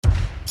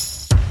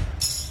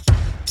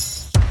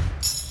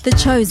The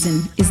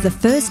Chosen is the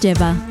first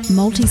ever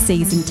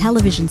multi-season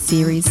television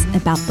series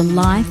about the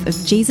life of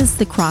Jesus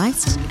the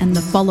Christ and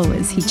the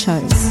followers he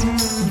chose.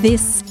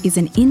 This is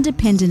an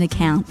independent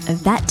account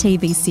of that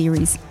TV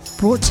series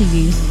brought to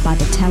you by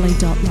the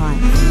Tally.live.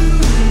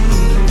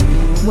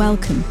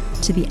 Welcome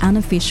to the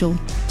unofficial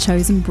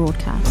Chosen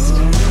broadcast.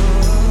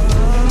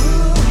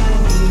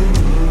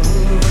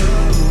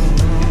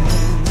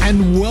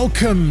 And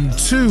welcome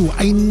to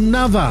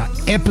another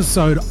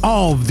episode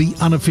of the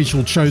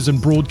unofficial Chosen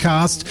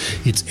broadcast.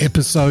 It's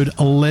episode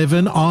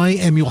 11. I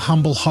am your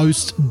humble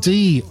host,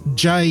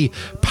 DJ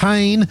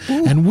Payne.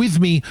 Ooh. And with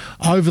me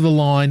over the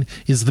line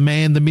is the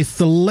man, the myth,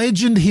 the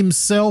legend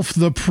himself,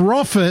 the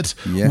prophet.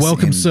 Yes,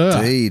 welcome, indeed. sir.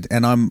 Indeed.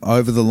 And I'm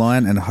over the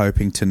line and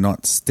hoping to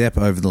not step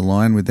over the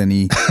line with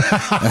any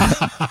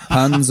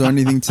puns or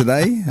anything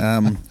today.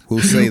 We'll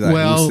see, though.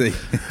 Well, we'll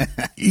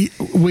see.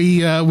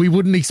 we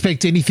wouldn't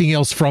expect anything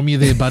else from you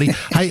there, buddy.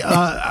 Hey,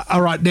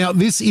 all right. Now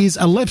this is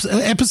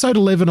episode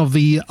 11 of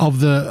the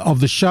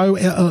show.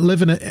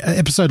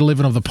 Episode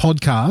 11 of the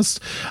podcast.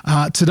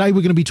 Today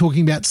we're going to be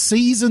talking about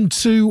season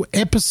 2,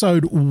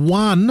 episode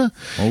 1.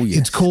 Oh yes.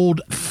 It's called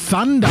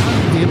Thunder.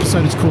 The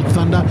episode is called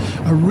Thunder.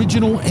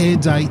 Original air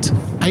date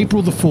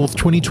April the 4th,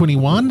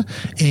 2021,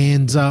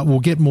 and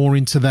we'll get more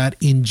into that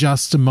in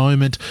just a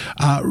moment.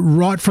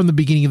 Right from the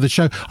beginning of the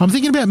show, I'm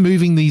thinking about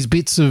moving these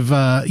bits of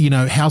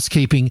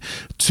housekeeping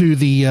to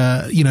the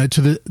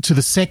to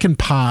the second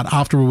part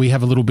after we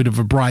have a little bit of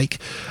a break.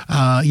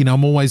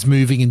 I'm always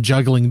moving and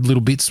juggling little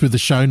bits with the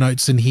show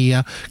notes in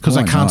here because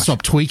I can't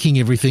stop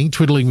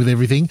twiddling with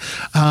everything.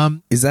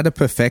 Is that a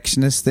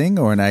perfectionist thing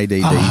or an ADD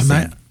thing?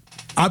 Mate,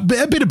 a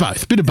bit of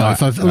both.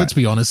 Let's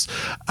be honest.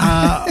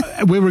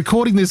 We're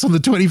recording this on the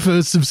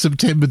 21st of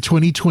September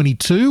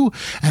 2022,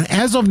 and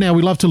as of now,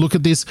 we love to look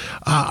at this.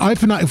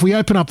 If we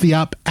open up the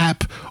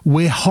app,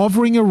 we're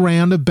hovering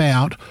around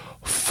about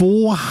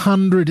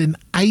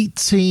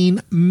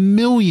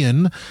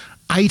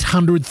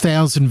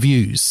 418,800,000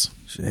 views.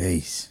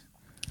 Jeez.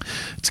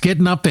 It's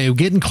getting up there. We're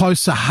getting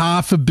close to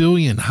half a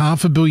billion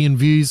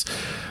views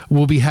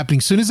will be happening.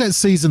 As soon as that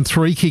season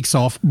 3 kicks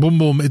off, boom,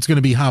 boom, it's going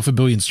to be 500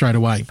 million straight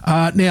away.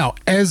 Now,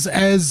 as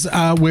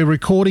we're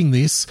recording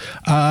this,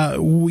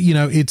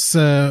 it's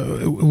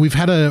we've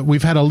had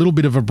a little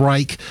bit of a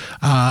break,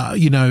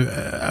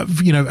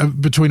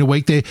 between a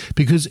week there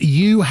because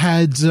you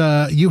had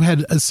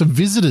some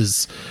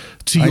visitors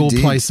to your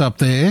place up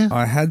there.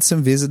 I had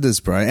some visitors,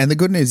 bro. And the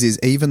good news is,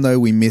 even though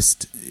we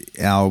missed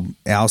our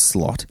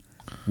slot,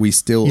 I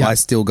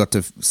still got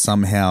to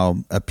somehow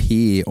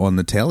appear on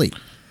the telly.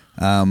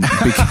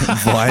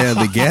 Via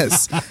the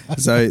guests.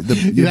 So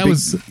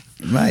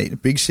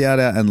big shout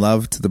out and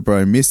love to the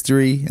bro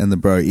Mystery and the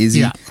bro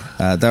Izzy. Yeah.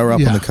 They were up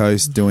on the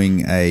coast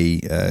doing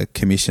a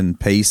commission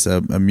piece,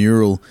 a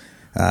mural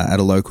at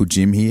a local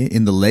gym here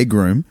in the leg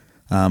room.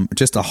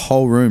 Just a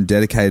whole room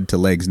dedicated to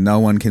legs. No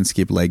one can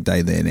skip leg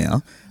day there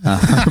now.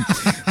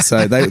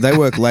 So they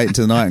worked late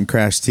into the night and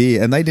crashed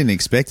here, and they didn't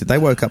expect it. They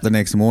woke up the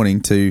next morning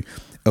to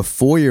a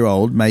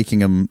 4-year-old making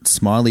them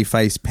smiley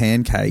face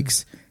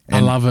pancakes.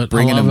 And I love it.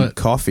 Bringing them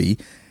coffee.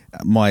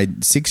 My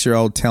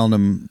 6-year-old telling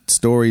them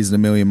stories at a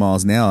million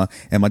miles an hour,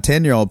 and my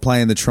 10-year-old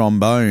playing the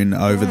trombone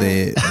over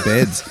their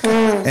beds.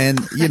 And,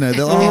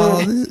 they're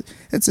like,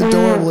 it's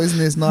adorable, isn't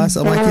this nice?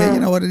 I'm like, yeah, you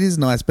know what, it is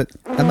nice. But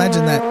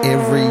imagine that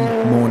every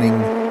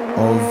morning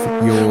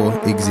of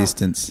your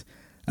existence.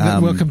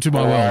 Welcome to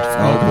my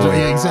world.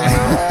 Yeah,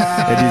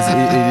 exactly. It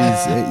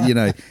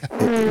is,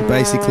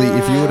 basically,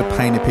 if you were to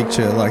paint a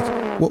picture like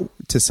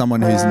to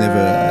someone who's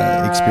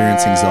never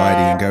experienced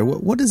anxiety and go,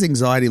 what does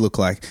anxiety look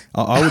like?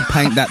 I would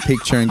paint that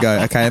picture and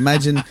go, okay,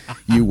 imagine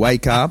you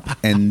wake up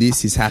and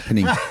this is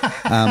happening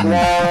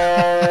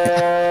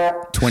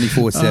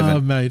 24/7.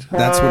 Oh, mate.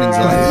 That's what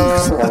anxiety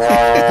looks like.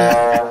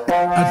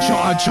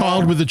 A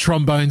child with a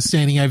trombone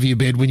standing over your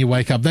bed when you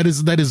wake up. That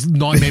is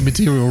nightmare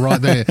material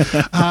right there.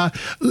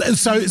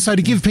 So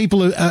to give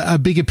people a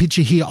bigger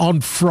picture here,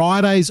 on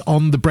Fridays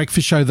on the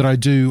breakfast show that I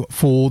do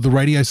for the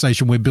radio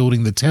station, we're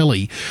building the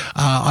telly.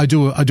 I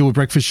do a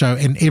breakfast show,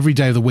 and every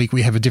day of the week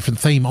we have a different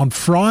theme. On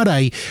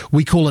Friday,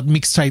 we call it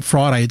Mixtape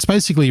Friday. It's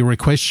basically a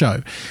request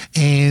show.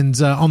 And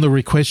on the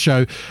request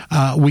show,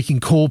 we can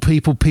call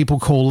people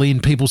call in,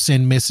 people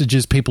send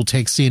messages, people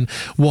text in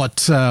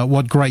what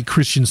great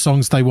Christian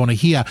songs they want to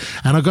hear.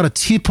 And I got a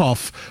tip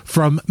off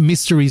from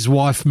Mystery's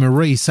wife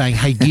Marie saying,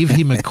 hey, give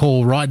him a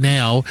call right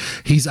now.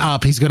 He's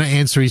up, he's going to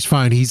answer his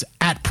phone, he's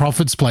at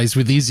Prophet's place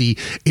with Izzy.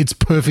 It's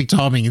perfect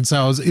timing. And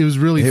so it was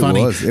really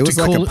funny. It was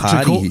like a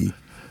party.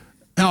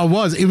 Oh,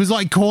 it was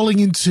like calling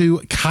into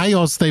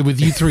chaos there with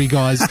you three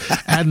guys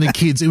and the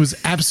kids. It was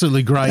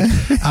absolutely great.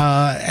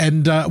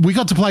 And we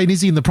got to play an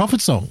Izzy and the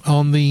Prophet song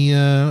on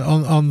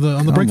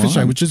the breakfast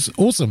show, which is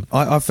awesome.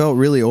 I felt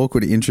really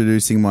awkward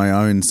introducing my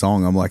own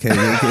song. I'm like, hey,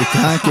 it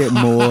can't get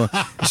more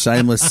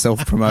shameless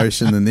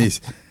self-promotion than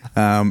this.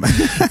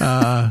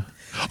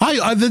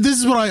 This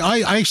is what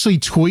I actually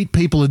tweet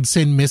people and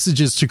send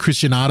messages to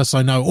Christian artists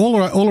I know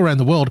all around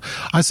the world.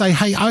 I say,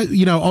 hey,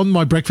 on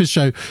my breakfast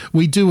show,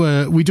 we do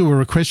a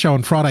request show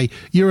on Friday.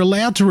 You're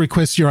allowed to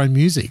request your own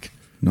music.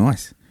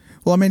 Nice.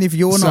 Well, I mean, if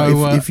you're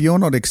if you're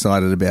not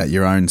excited about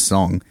your own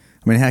song,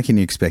 I mean, how can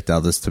you expect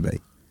others to be?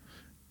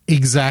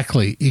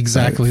 Exactly.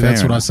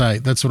 That's what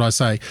I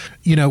say.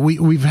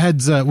 We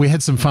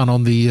had some fun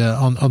on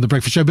the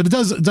breakfast show, but it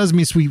does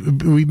miss we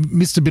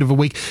missed a bit of a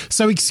week.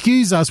 So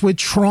excuse us. We're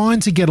trying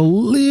to get a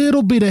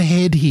little bit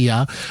ahead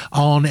here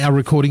on our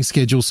recording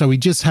schedule, so we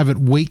just have it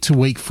week to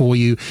week for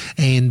you,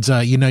 and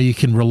you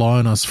can rely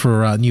on us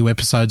for new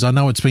episodes. I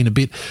know it's been a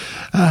bit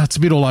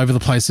all over the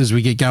place as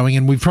we get going,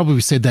 and we've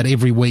probably said that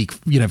every week,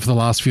 for the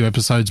last few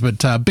episodes.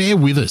 But bear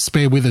with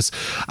us.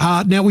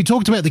 Now we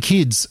talked about the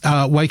kids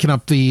waking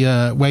up the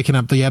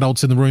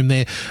adults in the room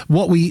there.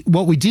 What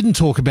we didn't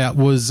talk about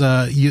was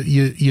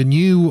your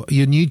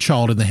new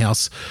child in the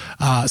house,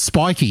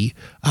 Spikey.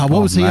 What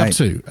was he up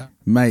to?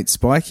 Mate,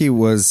 Spikey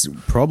was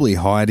probably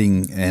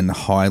hiding and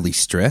highly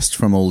stressed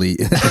from all the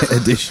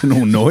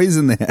additional noise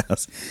in the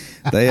house.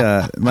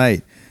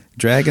 Mate,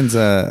 dragons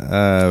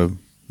are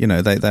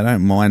they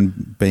don't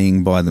mind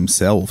being by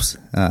themselves,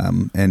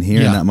 and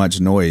hearing that much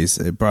noise,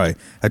 bro.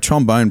 A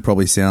trombone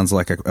probably sounds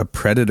like a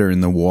predator in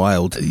the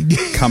wild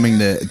coming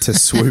to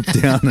swoop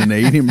down and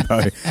eat him,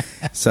 bro.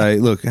 So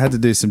look, I had to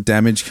do some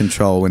damage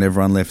control when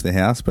everyone left the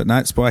house, but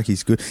no,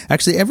 Spikey's good.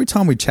 Actually, every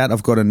time we chat,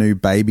 I've got a new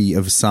baby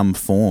of some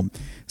form.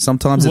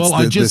 Sometimes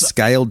it's the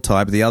scaled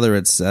type. The other,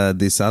 it's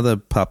this other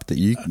pup that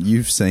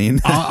you've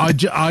seen. I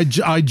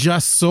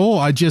just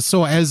saw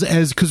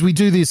as because we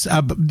do this,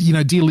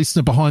 dear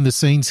listener, behind the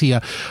scenes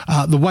here.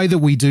 The way that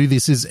we do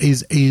this is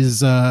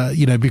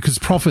because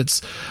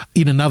Prophet's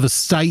in another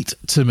state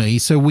to me,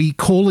 so we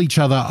call each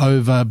other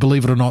over,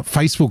 believe it or not,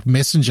 Facebook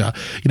Messenger.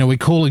 We're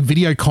calling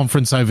video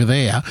conference over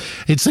there.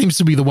 It seems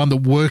to be the one that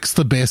works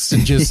the best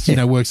and just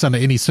works under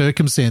any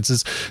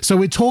circumstances. So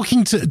we're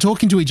talking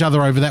to each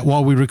other over that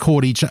while we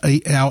record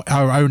our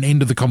own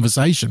end of the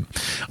conversation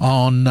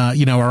on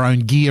our own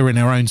gear in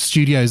our own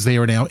studios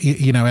there in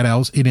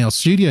our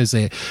studios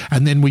there,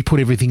 and then we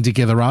put everything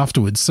together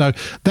afterwards. So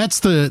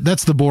that's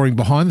the boring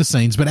behind the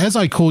scenes. But as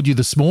I called you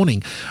this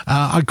morning,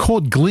 I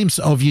caught glimpse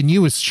of your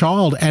newest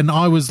child, and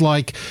I was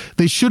like,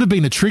 there should have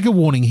been a trigger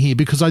warning here,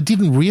 because I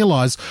didn't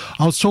realize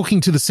I was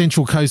talking to the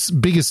Central Coast's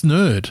biggest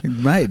nerd.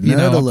 Mate,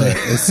 nerd alert.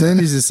 As soon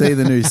as you see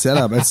the new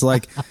setup, it's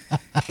like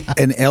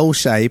an L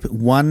shape.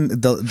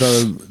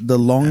 The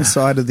long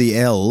side of the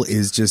L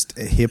is just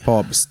a hip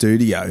hop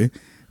studio.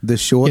 The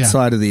short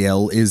side of the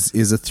L is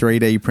a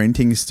 3D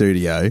printing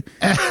studio,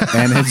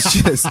 and it's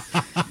just,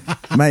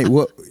 mate,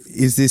 what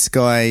is this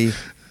guy?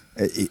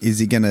 Is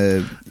he going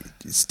to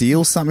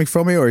steal something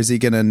from me, or is he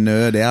going to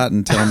nerd out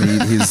and tell me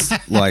his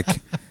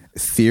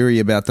theory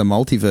about the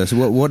multiverse?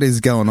 What is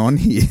going on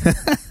here?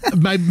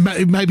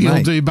 Maybe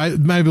I'll do both.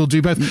 Maybe I'll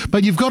do both.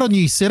 But you've got a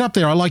new setup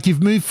there.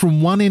 You've moved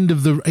from one end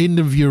of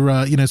your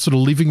sort of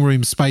living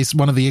room space,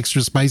 one of the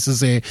extra spaces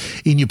there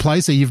in your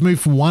place. There, you've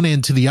moved from one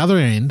end to the other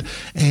end,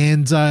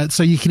 and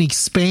so you can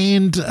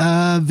expand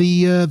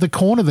the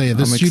corner there,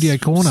 the studio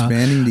corner.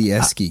 Expanding the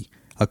esky.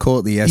 I call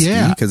it the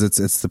esky because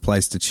it's the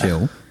place to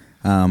chill.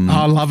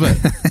 I love it.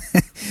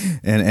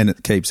 and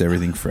it keeps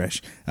everything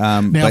fresh.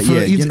 Now,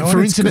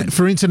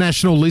 for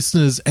international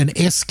listeners, an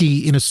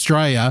esky in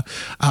Australia,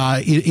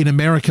 in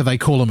America they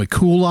call them a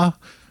cooler.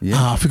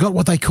 Yeah. I forgot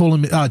what they call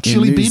them.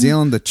 Chili bin. In New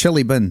Zealand, the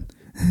chili bin.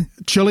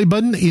 Chili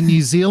bin in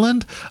New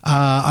Zealand.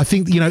 I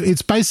think,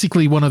 it's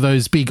basically one of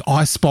those big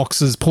ice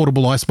boxes,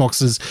 portable ice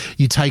boxes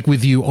you take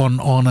with you on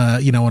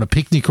a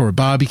picnic or a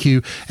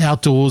barbecue,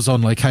 outdoors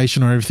on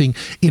location or everything.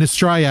 In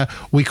Australia,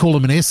 we call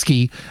them an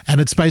esky,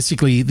 and it's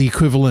basically the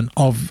equivalent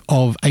of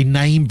a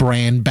name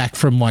brand back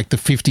from like the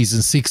 50s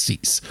and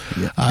 60s.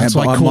 Yeah. It's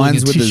like calling a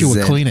tissue a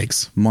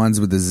Kleenex. Mine's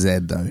with a Z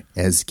though,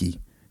 esky,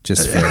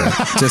 just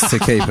to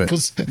keep it,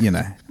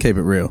 keep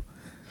it real.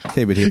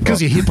 Keep it hip hop.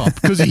 Because you're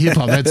hip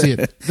hop. That's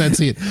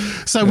it.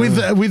 So with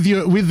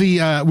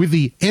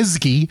the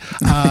esky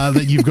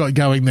that you've got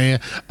going there,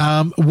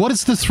 what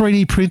is the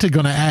 3D printer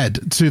going to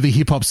add to the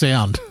hip hop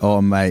sound?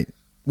 Oh, mate.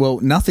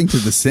 Well, nothing to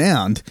the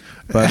sound,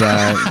 but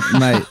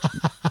mate,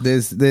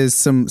 there's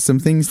some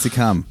things to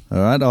come. All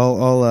right,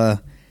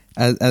 I'll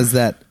as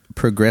that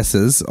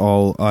progresses,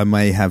 I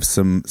may have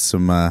some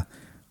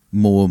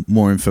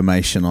more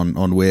information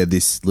on where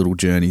this little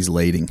journey's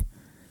leading.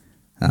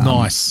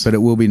 Nice. But it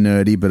will be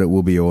nerdy, but it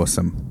will be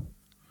awesome.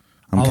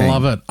 I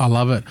love it.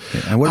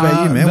 Yeah. And what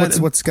about you, man?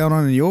 What's going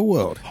on in your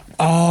world?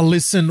 Oh,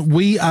 listen,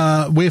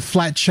 we're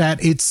Flat Chat.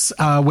 It's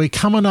we're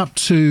coming up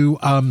to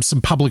some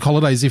public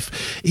holidays. If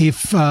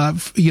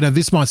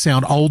this might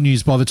sound old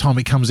news by the time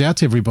it comes out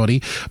to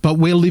everybody, but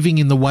we're living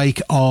in the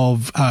wake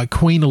of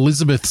Queen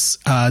Elizabeth's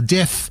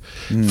death,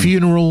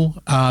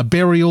 funeral,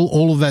 burial,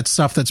 all of that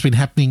stuff that's been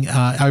happening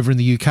over in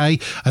the UK.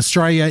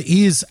 Australia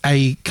is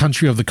a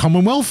country of the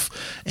Commonwealth,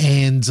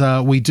 and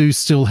we do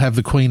still have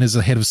the Queen as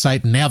the head of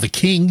state, and now the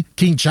King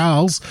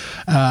Charles,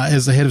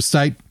 as the head of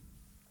state.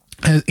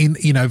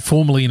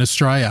 formerly in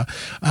Australia.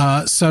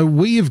 So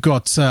we have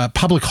got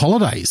public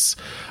holidays.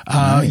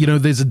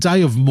 There's a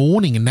day of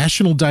mourning, a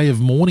national day of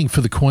mourning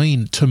for the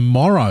Queen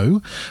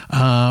tomorrow,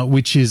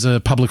 which is a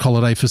public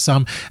holiday for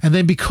some. And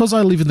then because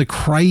I live in the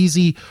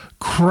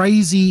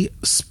crazy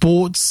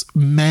sports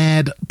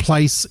mad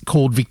place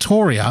called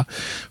Victoria,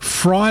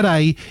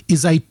 Friday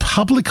is a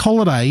public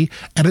holiday,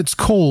 and it's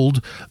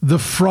called the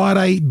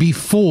Friday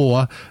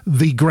before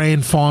the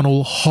grand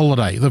final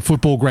holiday, the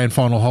football grand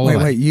final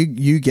holiday. Wait,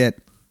 you get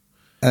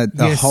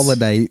a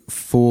holiday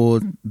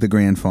for the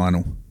grand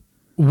final.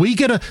 We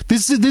get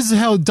this is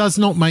how it does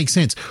not make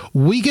sense.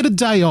 We get a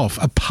day off,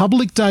 a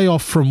public day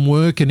off from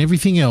work and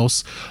everything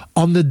else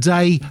on the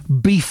day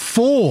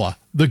before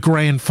the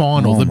grand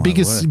final, the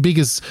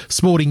biggest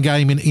sporting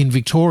game in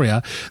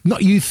Victoria.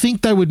 You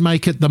think they would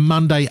make it the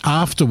Monday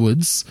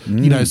afterwards,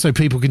 so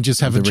people can just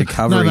have a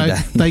recovery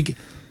day.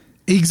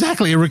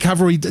 Exactly, a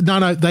recovery.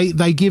 No,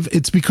 they give,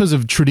 it's because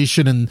of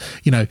tradition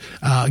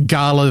and,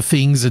 gala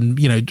things and,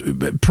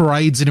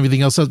 parades and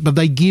everything else. But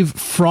they give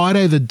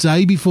Friday, the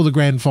day before the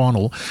grand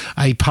final,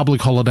 a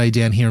public holiday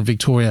down here in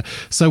Victoria.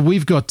 So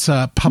we've got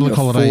public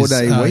holidays,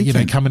 4-day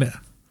weekend. Coming in.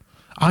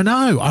 I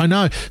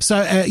know.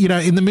 So,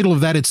 in the middle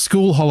of that, it's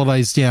school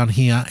holidays down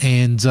here,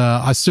 and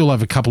I still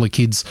have a couple of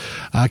kids,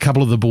 a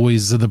couple of the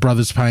boys, the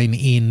brothers Payne,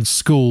 in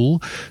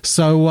school.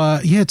 So,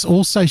 it's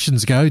all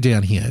stations go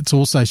down here. It's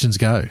all stations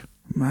go.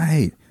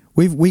 Mate,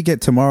 we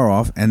get tomorrow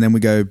off, and then we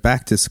go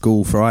back to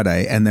school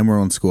Friday, and then we're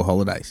on school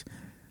holidays.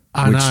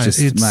 I know.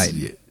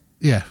 Mate.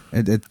 Yeah.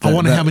 I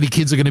wonder how many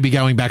kids are going to be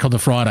going back on the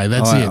Friday.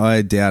 That's it.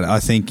 I doubt it. I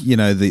think,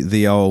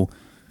 the old,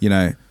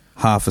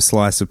 half a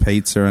slice of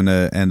pizza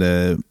and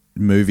a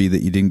movie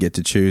that you didn't get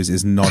to choose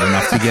is not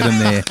enough to get them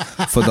there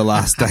for the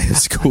last day of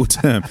school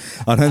term.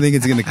 I don't think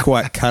it's going to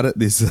quite cut it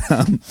this,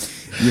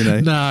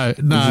 No.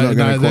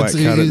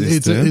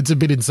 It's a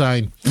bit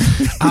insane.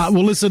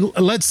 Well, listen,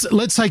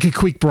 let's take a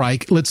quick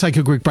break.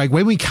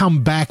 When we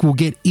come back, we'll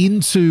get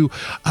into,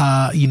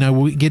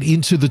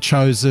 The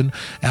Chosen.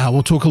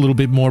 We'll talk a little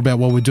bit more about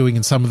what we're doing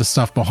and some of the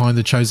stuff behind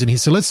The Chosen here.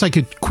 So let's take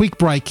a quick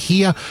break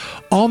here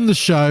on the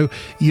show.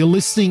 You're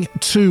listening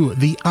to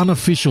the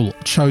unofficial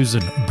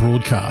Chosen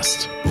broadcast.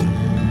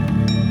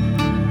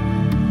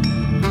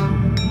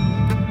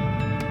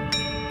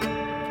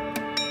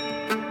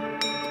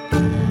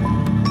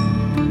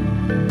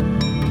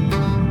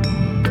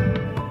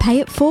 Pay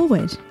it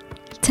forward.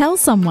 Tell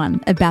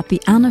someone about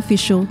the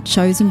unofficial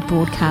Chosen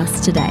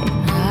broadcast today.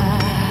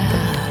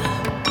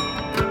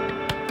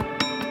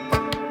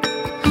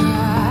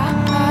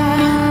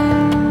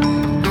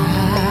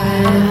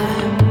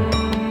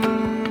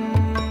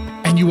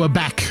 And you are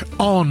back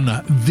on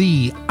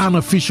the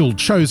unofficial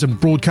Chosen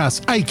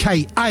broadcast,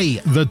 aka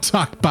the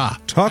TUCB.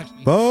 TUCB.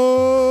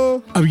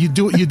 Oh, you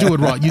do it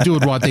right. You do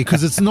it right there,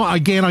 because it's not.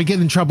 Again, I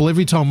get in trouble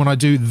every time when I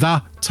do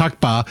the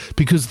TUCB,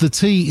 because the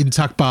T in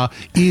TUCB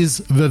is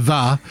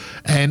the.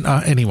 And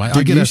anyway,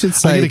 I get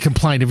a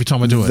complaint every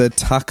time I do it. The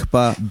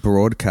TUCB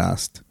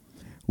broadcast.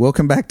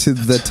 Welcome back to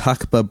the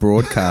TUCB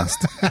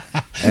broadcast.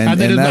 And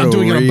then I'm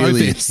doing it on both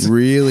ends.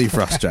 Really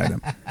frustrate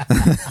them.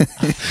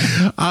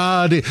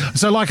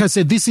 So like I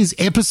said, this is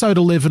episode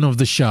 11 of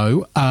the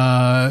show.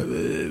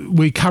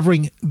 We're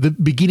covering the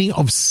beginning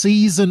of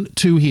season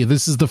 2 here.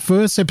 This is the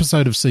first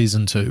episode of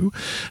season 2.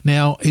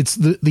 Now, it's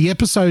the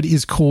episode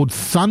is called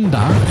Thunder,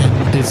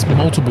 and there's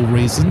multiple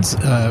reasons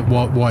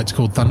why it's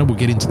called Thunder. We'll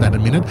get into that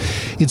in a minute.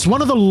 It's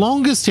one of the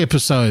longest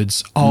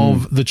episodes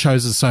of The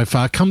Chosen so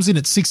far. It comes in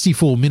at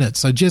 64 minutes,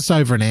 so just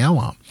over an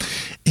hour.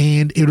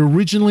 And it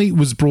originally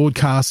was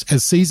broadcast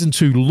as season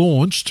 2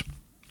 launched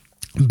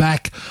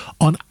back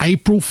on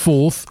April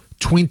 4th,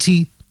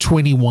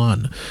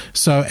 2021.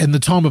 So, and the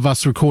time of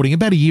us recording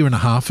about a year and a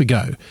half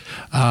ago,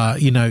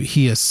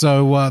 here.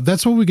 So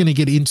that's what we're going to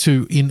get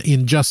into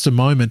in just a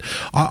moment.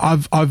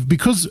 I've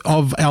because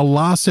of our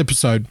last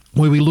episode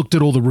where we looked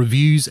at all the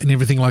reviews and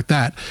everything like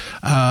that,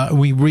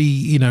 we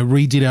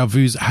redid our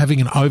views,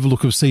 having an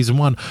overlook of season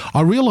 1.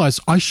 I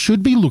realized I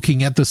should be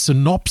looking at the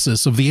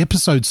synopsis of the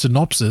episode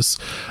synopsis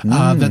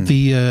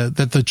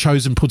that the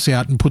Chosen puts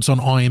out and puts on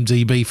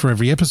IMDb for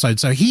every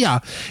episode. So here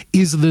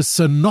is the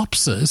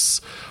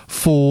synopsis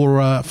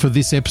for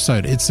this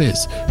episode. It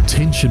says,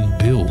 tension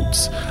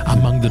builds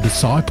among the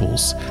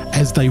disciples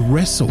as they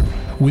wrestle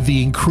with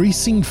the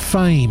increasing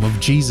fame of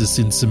Jesus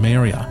in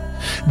Samaria.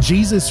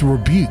 Jesus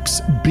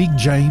rebukes Big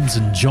James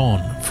and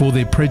John for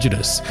their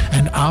prejudice,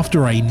 and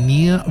after a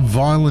near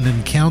violent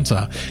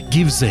encounter,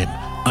 gives them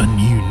a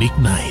new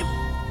nickname.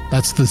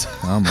 That's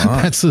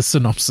the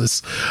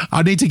synopsis.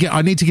 I need to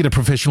get a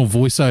professional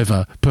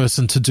voiceover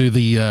person to do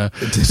the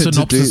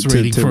synopsis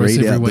reading for us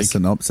every week. The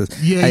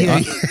synopsis.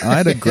 Yeah. I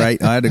had a great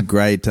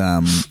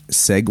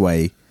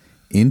segue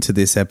into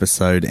this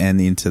episode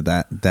and into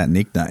that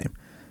nickname.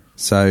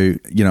 So,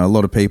 a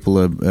lot of people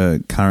are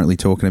currently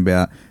talking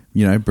about,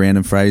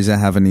 Brandon Fraser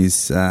having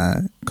his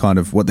kind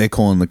of what they're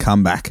calling the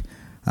comeback,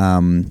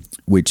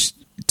 which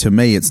to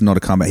me, it's not a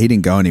comeback. He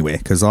didn't go anywhere,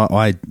 because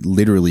I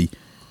literally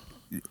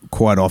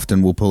quite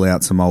often we'll pull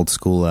out some old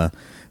school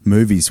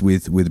movies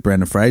with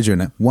Brendan Fraser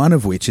in it, one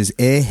of which is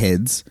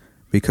Airheads,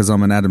 because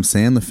I'm an Adam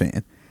Sandler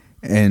fan.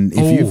 And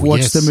if you've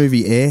watched the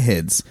movie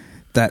Airheads,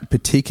 that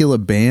particular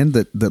band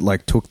that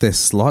like took their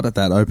slot at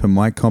that open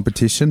mic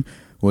competition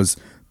was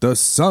the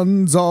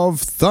Sons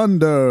of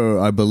Thunder,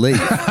 I believe.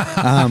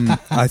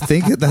 I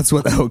think that's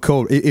what they were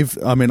called.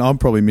 I'm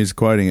probably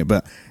misquoting it,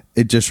 but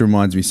it just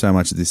reminds me so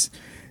much of this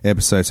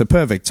episode. So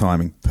perfect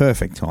timing.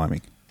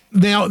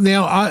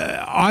 Now,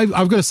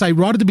 I've got to say,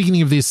 right at the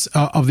beginning of this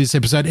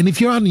episode, and if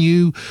you are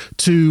new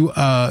to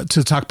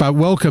TUCB,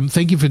 welcome.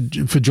 Thank you for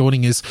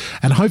joining us,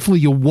 and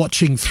hopefully you're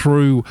watching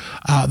through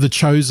The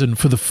Chosen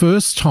for the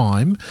first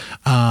time,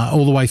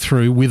 all the way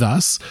through with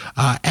us.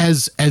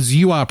 As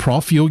you are,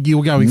 Prof, you're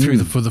going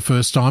through for the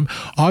first time.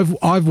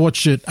 I've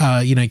watched it,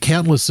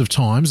 countless of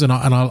times, and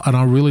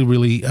I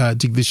really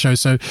dig this show.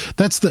 So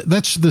that's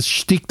the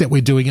shtick that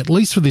we're doing, at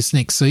least for this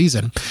next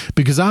season,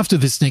 because after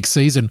this next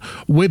season,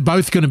 we're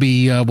both going to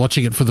be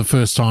watching it for the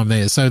first time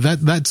there. So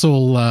that's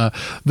all.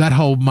 That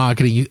whole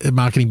marketing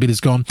bit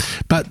is gone.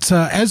 But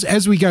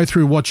as we go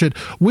through watch it,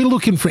 we're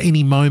looking for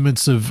any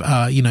moments of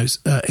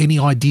any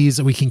ideas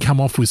that we can come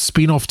off with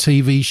spin-off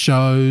TV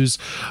shows.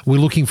 We're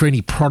looking for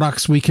any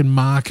products we can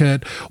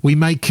market. We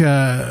make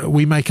a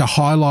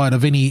highlight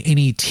of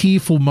any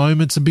tearful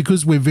moments, and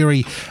because we're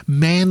very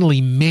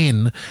manly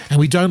men and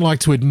we don't like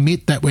to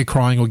admit that we're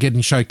crying or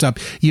getting choked up,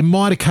 you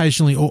might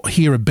occasionally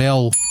hear a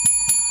bell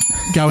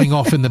going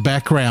off in the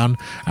background,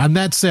 and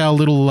that's our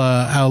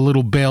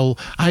little bell,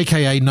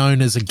 aka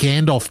known as a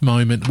Gandalf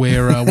moment,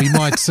 where we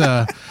might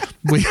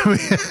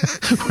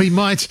we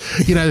might,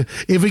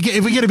 if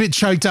we get a bit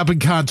choked up and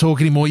can't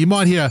talk anymore, you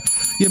might hear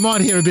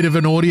a bit of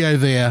an audio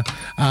there.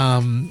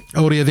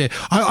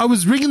 I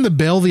was ringing the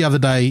bell the other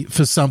day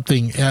for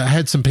something. I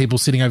had some people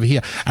sitting over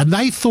here, and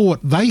they thought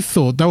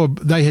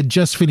they had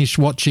just finished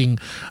watching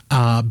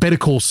Better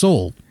Call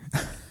Saul.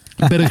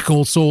 Better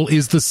Call Saul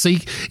is the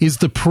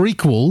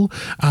prequel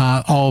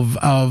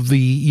of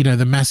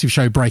the massive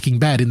show Breaking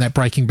Bad, in that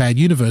Breaking Bad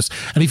universe.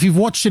 And if you've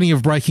watched any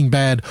of Breaking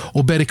Bad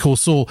or Better Call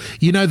Saul,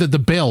 you know that the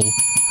bell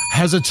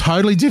has a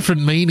totally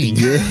different meaning.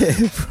 Yeah.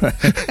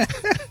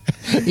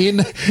 in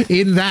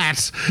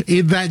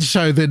that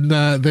show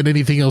than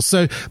anything else.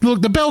 So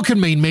look, the bell can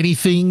mean many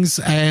things,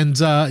 and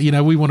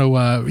we want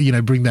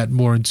to bring that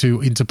more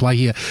into play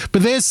here.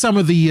 But there's some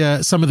of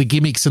the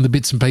gimmicks and the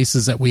bits and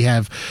pieces that we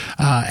have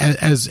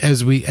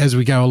as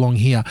we go along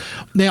here.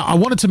 Now, I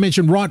wanted to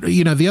mention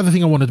the other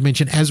thing I wanted to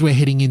mention as we're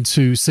heading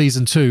into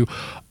season 2,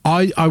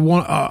 I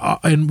want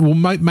and we'll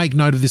make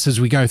note of this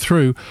as we go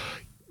through.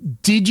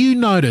 Did you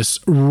notice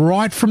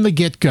right from the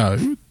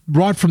get-go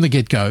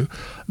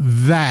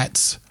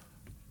that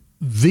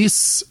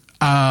this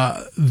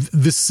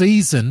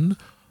season,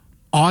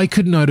 I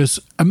could notice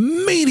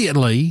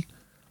immediately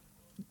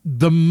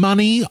the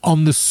money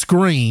on the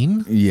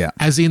screen,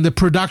 as in the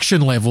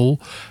production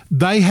level,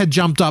 they had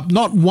jumped up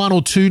not 1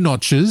 or 2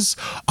 notches.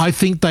 I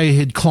think they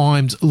had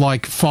climbed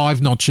like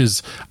 5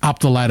 notches up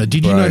the ladder.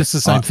 Did you notice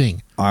the same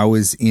thing? I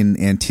was in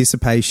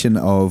anticipation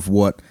of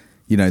what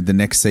the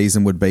next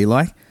season would be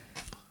like.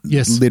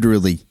 Yes,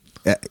 literally.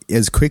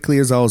 As quickly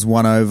as I was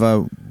won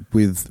over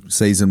with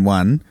season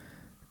 1,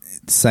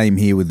 same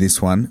here with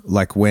this one.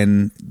 Like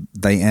when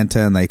they enter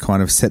and they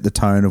kind of set the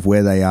tone of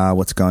where they are,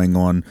 what's going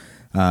on,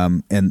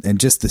 and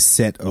just the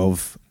set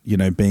of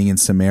being in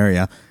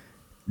Samaria,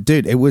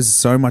 dude, it was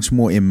so much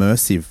more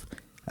immersive.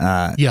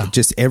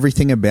 Just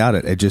everything about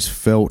it. It just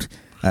felt.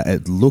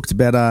 It looked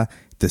better.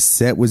 The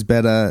set was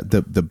better.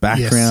 The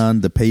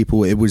background, the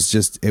people. It was so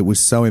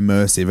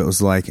immersive. It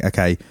was like,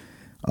 okay,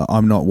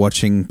 I'm not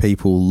watching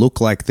people look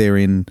like they're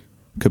in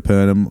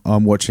Capernaum.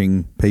 I'm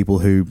watching people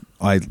who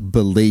I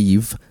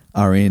believe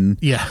are in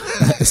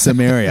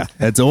Samaria.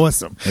 It's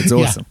awesome. It's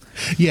awesome.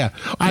 Yeah.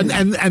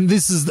 And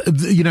this is,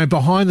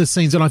 behind the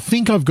scenes, and I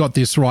think I've got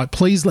this right.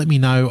 Please let me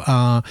know,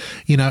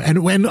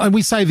 and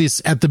we say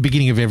this at the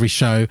beginning of every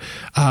show,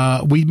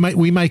 we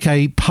make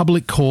a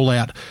public call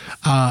out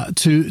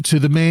to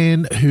the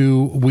man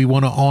who we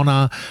want to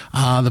honor,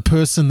 the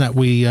person that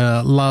we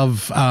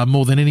love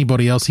more than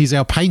anybody else. He's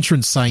our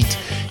patron saint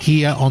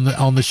here on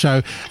the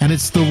show, and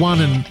it's the one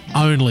and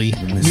only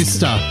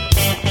Mr.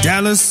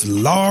 Dallas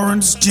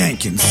Lawrence Jenkins.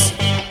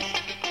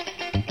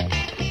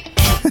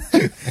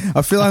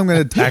 I feel like I'm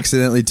going to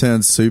accidentally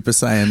turn Super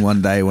Saiyan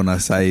one day when I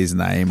say his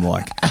name,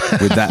 like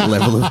with that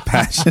level of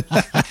passion.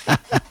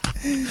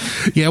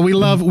 Yeah, we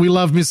love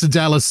Mr.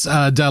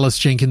 Dallas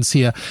Jenkins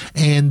here,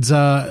 and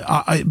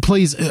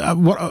please,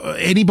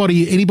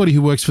 anybody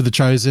who works for The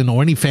Chosen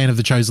or any fan of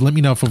The Chosen, let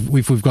me know if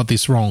we've got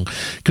this wrong,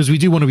 because we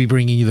do want to be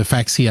bringing you the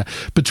facts here.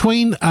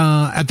 Between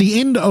at the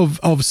end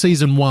of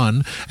season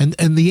 1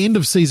 and the end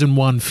of season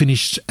 1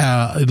 finished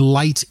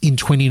late in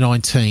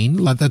 2019,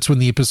 like that's when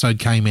the episode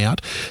came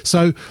out.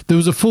 So there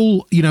was a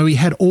full, he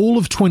had all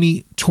of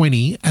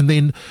 2020 and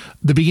then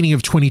the beginning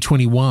of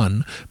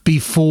 2021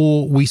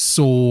 before we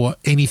saw saw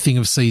anything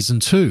of season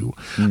 2.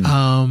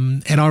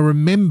 And I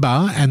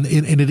remember, and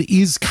it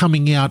is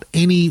coming out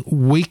any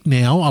week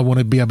now. I want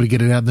to be able to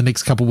get it out in the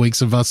next couple of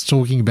weeks of us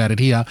talking about it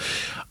here.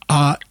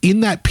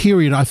 In that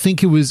period, I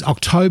think it was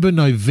October,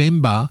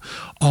 November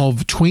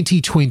of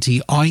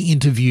 2020, I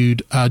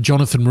interviewed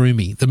Jonathan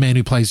Rumi, the man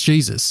who plays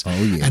Jesus.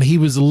 Oh, yeah. And he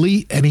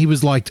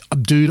was like,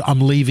 dude,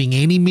 I'm leaving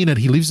any minute.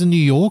 He lives in New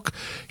York.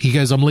 He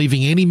goes, I'm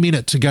leaving any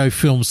minute to go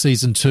film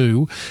season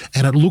 2.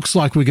 And it looks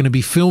like we're going to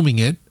be filming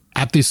it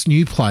at this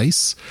new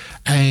place.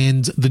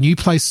 And the new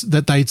place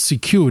that they'd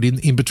secured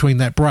in between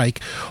that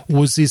break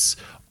was this,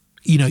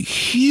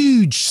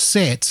 huge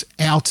set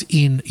out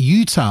in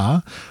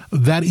Utah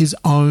that is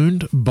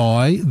owned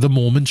by the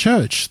Mormon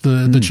Church,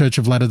 the Church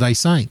of Latter-day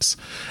Saints.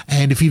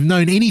 And if you've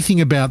known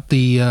anything about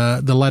the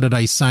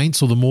Latter-day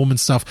Saints or the Mormon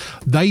stuff,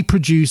 they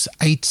produce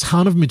a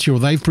ton of material.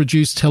 They've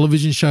produced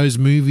television shows,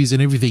 movies, and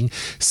everything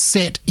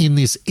set in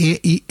this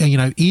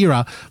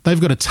era. They've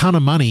got a ton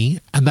of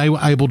money, and they were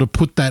able to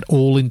put that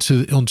all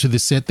onto the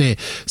set there.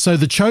 So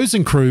the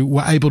Chosen crew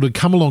were able to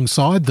come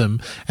alongside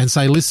them and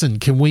say, "Listen,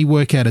 can we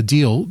work out a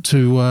deal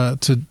to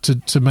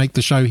make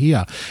the show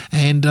here?"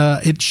 And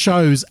it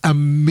shows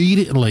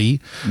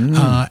immediately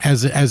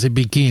as it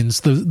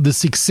begins the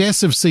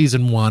success of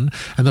season 1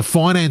 and the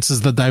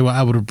finances that they were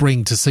able to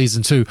bring to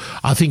season 2.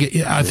 I think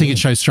it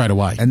shows straight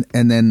away.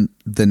 And then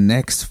the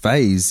next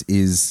phase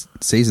is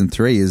season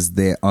 3 is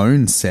their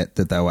own set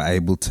that they were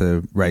able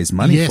to raise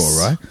money for,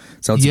 right?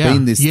 So it's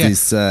been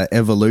this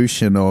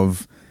evolution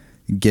of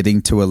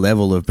getting to a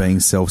level of being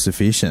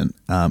self-sufficient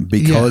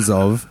because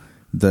of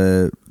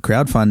the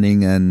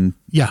crowdfunding and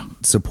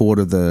support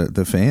of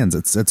the fans.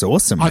 It's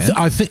awesome, man.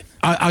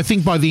 I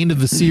think by the end of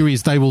the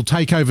series they will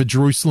take over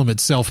Jerusalem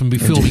itself and be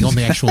filming on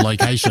the actual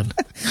location.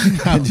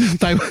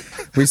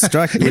 We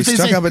struck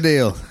up a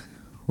deal.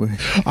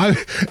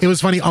 It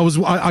was funny.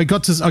 I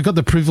got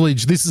the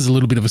privilege. This is a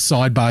little bit of a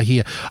sidebar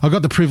here. I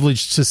got the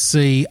privilege to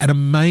see an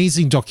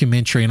amazing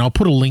documentary, and I'll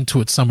put a link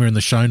to it somewhere in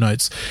the show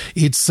notes.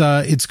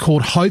 It's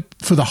called Hope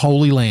for the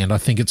Holy Land. I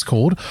think it's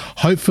called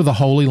Hope for the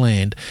Holy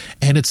Land,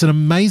 and it's an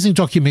amazing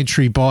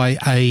documentary by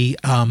a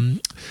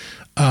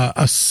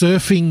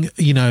surfing,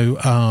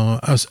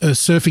 a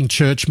surfing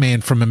church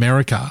man from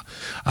America,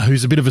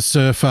 who's a bit of a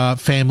surfer,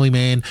 family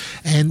man,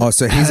 and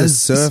so he's a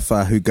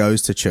surfer who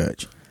goes to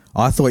church.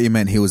 I thought you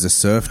meant he was a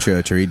surf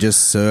churcher. He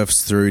just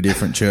surfs through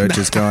different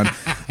churches going,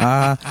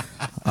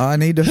 I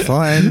need to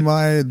find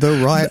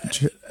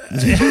the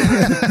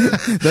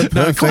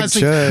perfect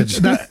church.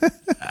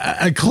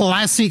 A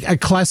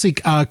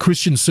classic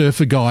Christian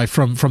surfer guy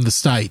from the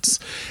States,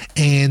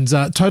 and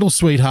total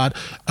sweetheart,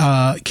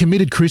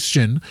 committed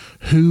Christian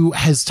who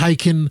has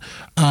taken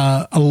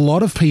a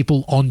lot of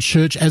people on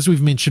church, as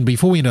we've mentioned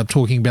before. We ended up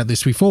talking about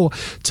this before,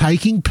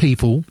 taking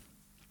people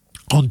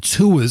on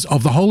tours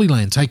of the Holy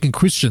Land, taking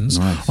Christians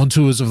on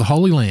tours of the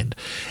Holy Land.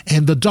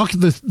 And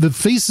the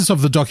thesis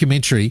of the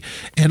documentary,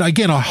 and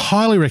again, I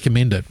highly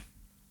recommend it,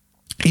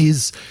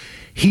 is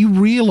he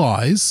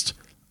realized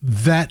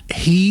that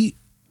he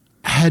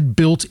had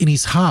built in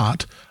his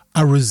heart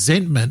a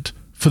resentment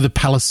for the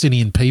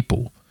Palestinian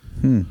people.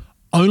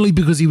 Only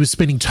because he was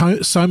spending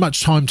so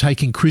much time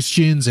taking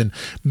Christians and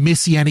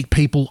Messianic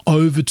people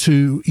over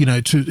to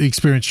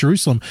experience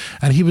Jerusalem.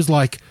 And he was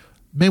like,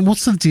 man,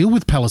 what's the deal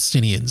with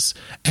Palestinians?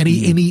 And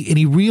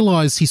he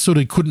realized he sort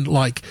of couldn't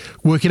work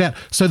it out.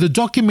 So the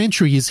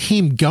documentary is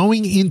him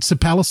going into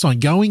Palestine,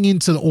 going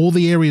into all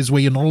the areas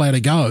where you're not allowed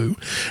to go,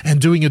 and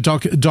doing a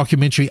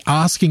documentary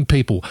asking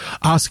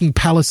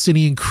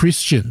Palestinian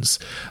Christians,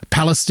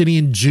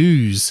 Palestinian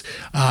Jews,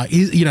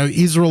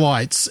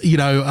 Israelites,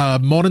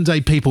 modern day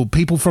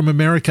people from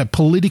America,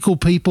 political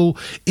people,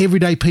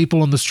 everyday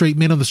people on the street,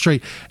 men on the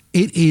street.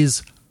 It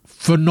is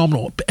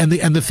phenomenal. And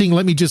the thing,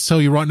 let me just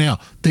tell you right now,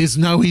 there's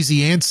no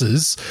easy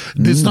answers.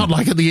 There's not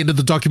like at the end of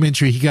the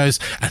documentary he goes,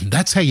 and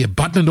that's how you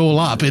button it all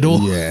up.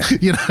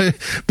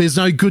 There's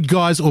no good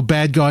guys or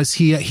bad guys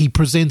here. He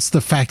presents the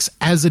facts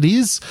as it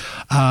is.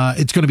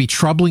 It's going to be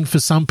troubling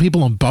for some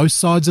people on both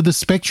sides of the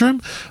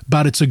spectrum,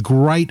 but it's a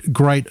great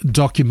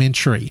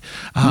documentary.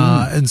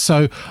 And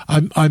so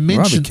I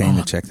mentioned, rather keen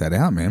to check that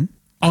out, man.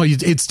 Oh,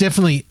 it's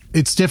definitely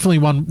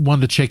one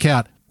to check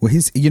out. Well,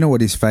 you know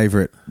what his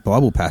favorite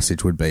Bible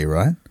passage would be,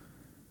 right?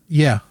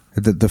 Yeah.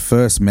 The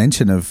first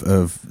mention of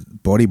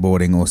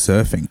bodyboarding or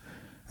surfing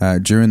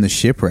during the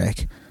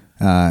shipwreck.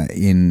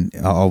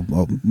 I'll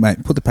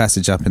put the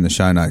passage up in the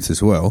show notes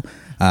as well.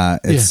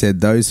 It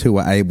said those who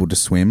were able to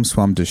swim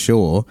swam to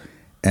shore,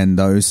 and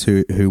those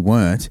who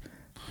weren't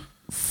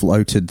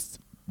floated,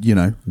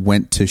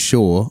 went to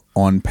shore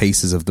on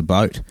pieces of the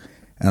boat.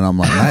 And I'm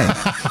like, mate,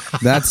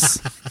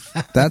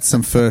 that's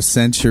some first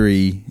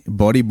century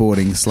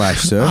bodyboarding /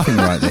 surfing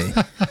right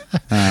there.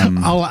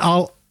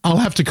 I'll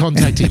have to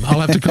contact him. I'll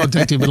have to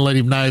contact him and let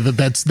him know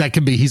that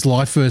can be his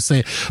life verse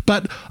there.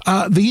 But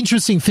the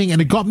interesting thing, and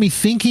it got me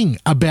thinking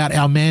about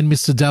our man,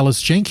 Mr.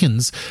 Dallas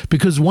Jenkins,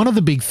 because one of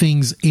the big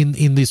things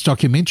in this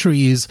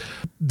documentary is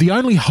the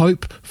only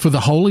hope for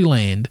the Holy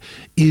Land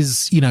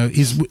is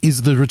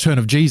the return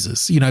of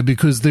Jesus,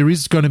 because there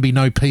is going to be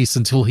no peace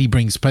until he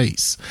brings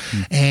peace.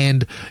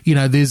 And,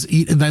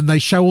 then they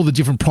show all the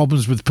different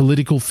problems with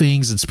political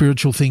things and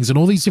spiritual things and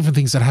all these different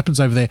things that happens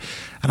over there.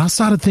 And I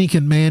started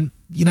thinking, man,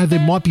 there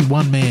might be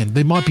one man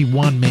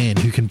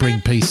who can bring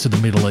peace to the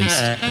Middle East.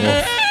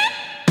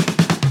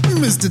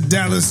 Mr.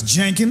 Dallas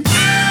Jenkins.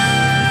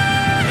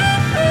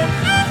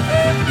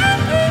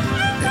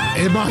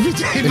 It might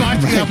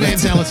be our man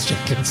Dallas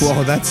Jenkins.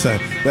 Well, that's a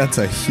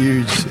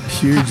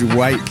huge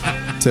weight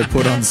to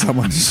put on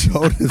someone's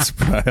shoulders,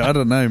 bro. I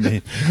don't know,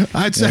 man.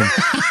 I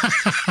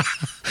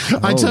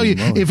tell you,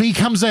 if he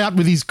comes out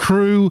with his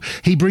crew,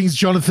 he brings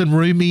Jonathan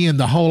Rumi and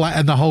the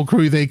whole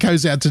crew there,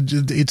 goes out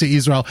to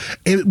Israel.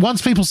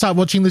 Once people start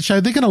watching the show,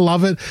 they're going to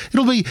love it.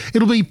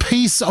 It'll be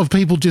peace of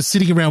people just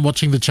sitting around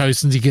watching The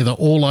Chosen together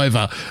all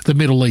over the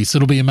Middle East.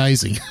 It'll be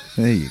amazing.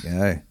 There you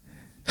go.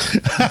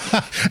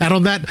 And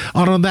on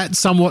that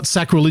somewhat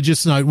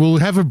sacrilegious note, we'll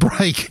have a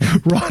break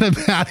right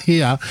about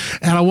here,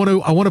 and I want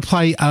to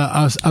play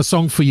a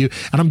song for you.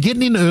 And I'm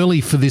getting in early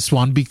for this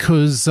one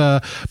because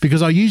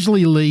I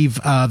usually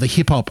leave the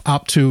hip hop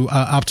up to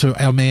our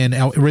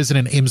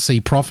resident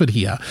MC Prophet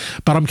here,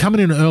 but I'm coming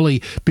in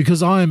early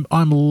because I'm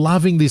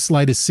loving this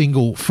latest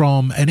single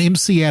from an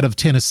MC out of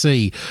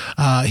Tennessee.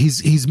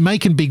 He's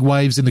making big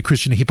waves in the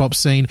Christian hip hop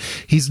scene.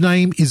 His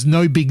name is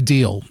No Big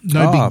Deal.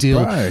 No Big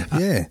Deal. Bro,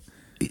 yeah.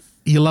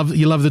 You love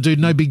the dude,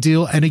 No Big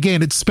Deal. And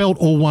again, it's spelled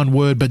all one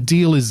word, but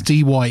deal is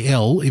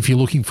D-Y-L if you're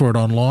looking for it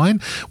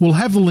online. We'll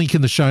have the link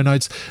in the show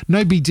notes.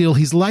 No Big Deal.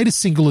 His latest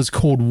single is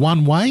called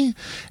One Way,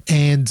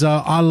 and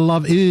I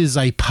love it. It is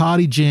a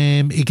party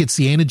jam. It gets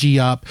the energy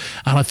up,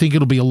 and I think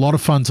it'll be a lot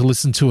of fun to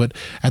listen to it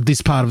at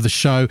this part of the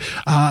show.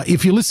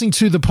 If you're listening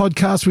to the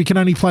podcast, we can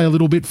only play a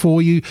little bit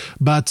for you,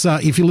 but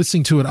if you're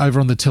listening to it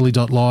over on the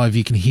telly.live,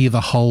 you can hear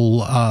the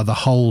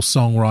whole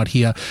song right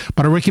here.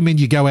 But I recommend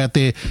you go out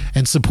there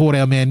and support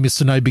our man, Mr.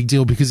 No Big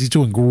Deal, because he's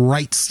doing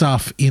great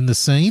stuff in the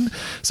scene.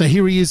 So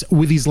here he is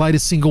with his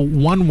latest single,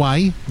 One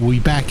Way. We'll be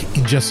back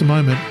in just a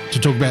moment to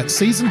talk about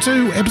Season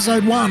 2,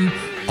 Episode 1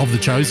 of The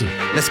Chosen.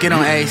 Let's get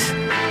on, Ace.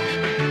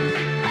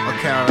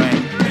 Okay, all right.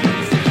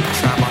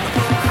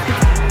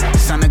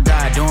 Son of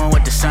God, doing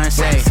what the sun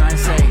say.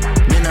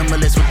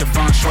 Minimalist with the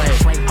feng shui.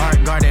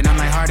 Heart guarded, I'm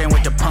like Harden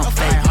with the pump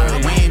fake.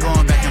 We ain't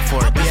going back and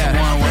forth, this is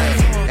one way.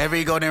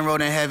 Every golden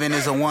road in heaven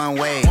is a one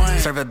way.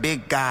 Serve a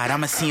big God,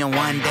 I'ma see him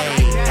one day.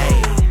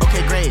 Hey.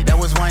 Okay, great, that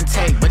was one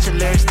take, but your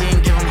lyrics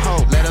didn't give them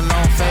hope, let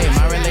alone fame.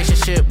 My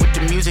relationship with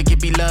the music,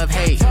 it be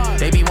love-hate.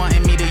 They be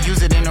wanting me to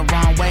use it in the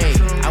wrong way.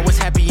 I was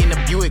happy in the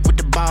Buick with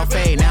the ball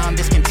fade. Now I'm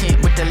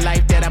discontent with the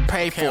life that I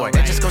prayed for.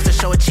 That just goes to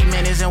show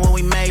achievement isn't what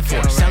we made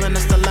for. Selling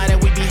us the lie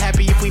that we be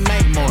happy if we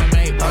make more.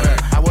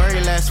 I worry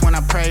less when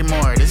I pray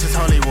more. This is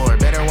holy war,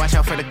 better watch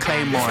out for the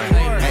claymore.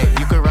 Hey,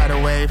 you could ride a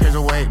wave, here's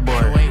a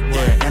wakeboard.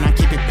 Yeah, and I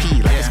keep it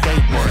P like a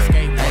skateboard.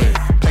 Hey,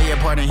 play your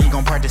part and he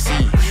gon' part the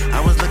sea. I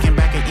was looking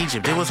back at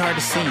Egypt, it was hard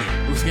to see.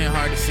 It was getting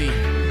hard to see.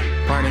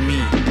 Pardon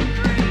me.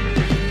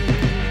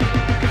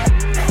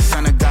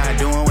 Son of God,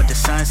 doing what the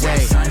sun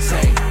say.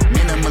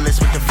 Minimalist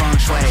with the feng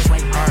shui.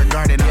 Hard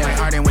guarded, I'm like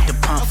Harden with the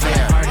pump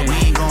flare. We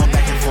ain't going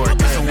back and forth,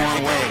 this a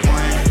one way.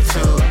 1, 2,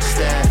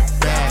 step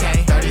back.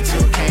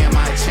 32K in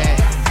my check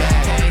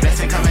back.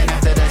 Blessing coming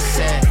after the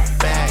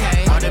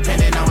setback. All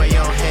depending on where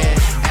your head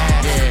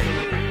at.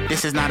 Yeah.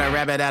 This is not a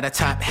rabbit out of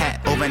top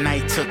hat.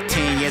 Overnight took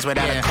 10 years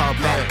without a call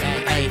back.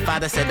 Hey,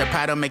 Father said the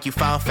pride will make you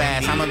fall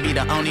fast. I'ma be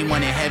the only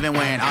one in heaven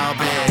wearing all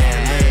black.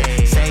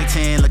 Hey,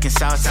 Satan looking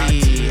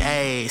salty.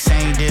 Hey,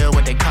 same deal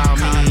what they call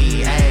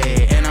me.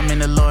 Hey, and I'm in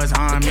the Lord's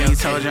army.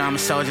 Told you I'm a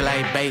soldier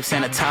like Babes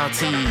and a tall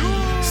tee.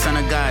 Son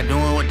of God,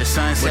 doing what the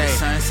sun say.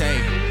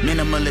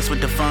 Minimalist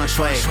with the feng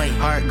shui.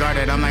 Heart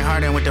guarded, I'm like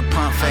Harden with the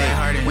pump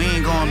fade. We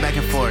ain't going back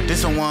and forth,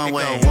 this a one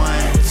way.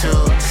 1, 2,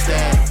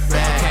 step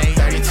back.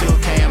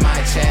 32K in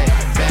my check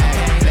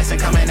back. Blessing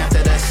coming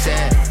after the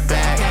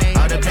setback.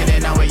 All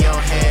depending on where your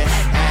head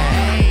at.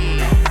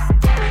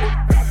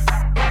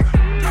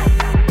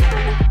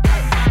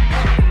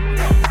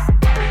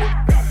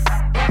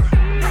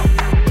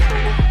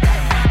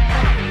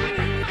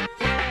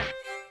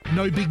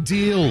 No Big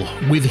Deal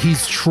with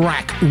his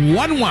track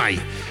One Way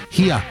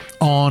here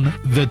on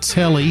the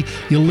telly.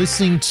 You're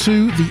listening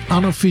to the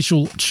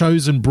unofficial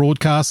Chosen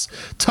broadcast,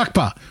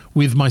 TUCB,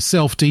 with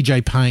myself,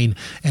 DJ Payne,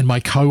 and my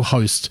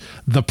co-host,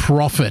 The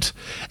Prophet.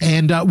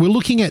 And we're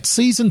looking at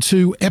Season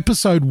 2,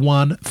 Episode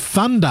 1,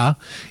 Thunder.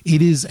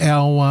 It is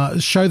our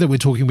show that we're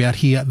talking about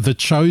here, The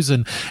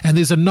Chosen. And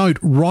there's a note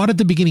right at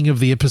the beginning of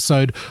the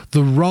episode.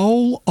 The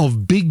role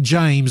of Big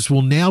James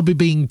will now be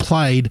being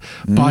played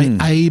by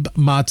Abe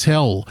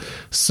Martell.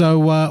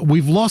 So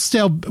we've lost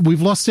our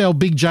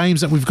Big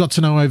James that we've got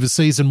to know over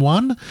Season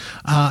 1.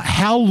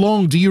 How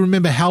long, do you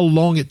remember how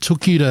long it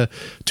took you to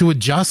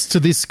adjust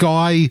to this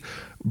guy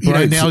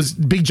Bro, now is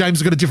Big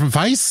James got a different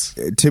face?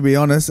 To be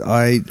honest,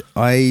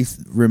 I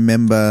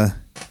remember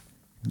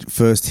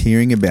first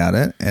hearing about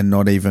it and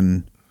not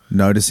even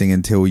noticing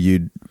until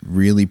you'd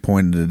really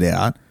pointed it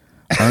out.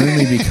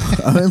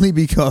 Only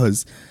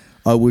because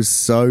I was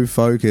so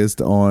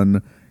focused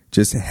on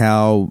just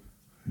how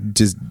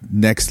just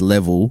next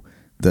level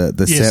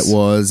the set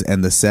was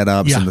and the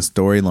setups and the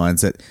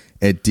storylines that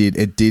it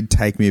did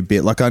take me a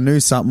bit. Like I knew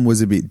something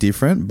was a bit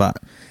different, but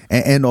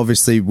and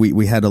obviously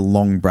we had a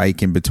long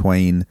break in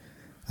between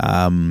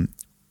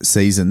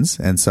seasons,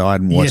 and so I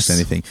hadn't watched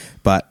anything.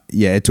 But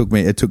yeah, it took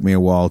me a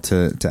while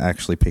to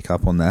actually pick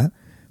up on that.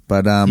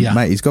 But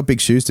mate, he's got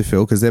big shoes to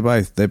fill because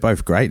they're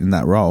both great in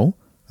that role.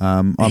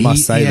 I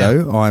must say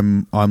though,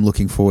 I'm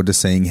looking forward to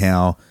seeing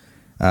how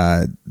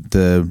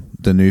the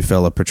new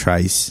fella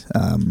portrays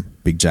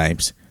Big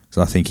James.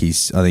 So I think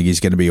he's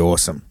going to be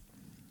awesome.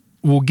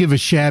 We'll give a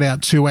shout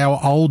out to our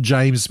old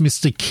James,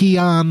 Mr.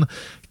 Kian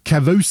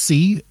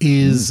Cavusi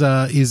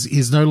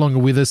is no longer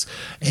with us,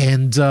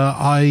 and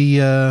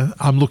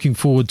I'm looking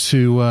forward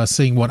to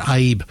seeing what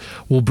Abe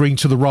will bring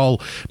to the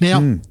role.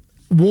 Now,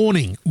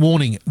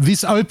 warning,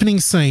 this opening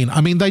scene,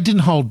 I mean, they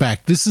didn't hold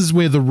back. This is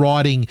where the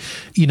writing,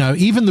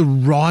 even the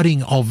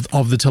writing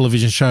of the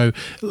television show,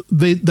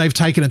 they've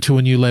taken it to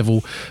a new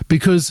level,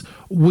 because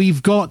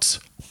we've got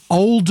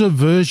older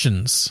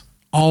versions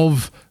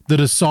of the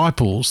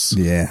disciples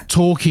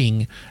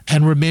talking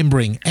and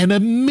remembering, and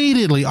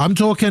immediately, I'm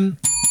talking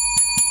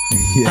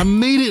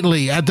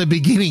immediately at the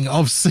beginning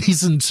of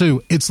season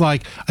 2, it's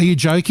like, are you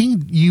joking?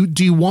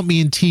 Do you want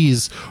me in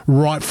tears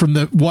right from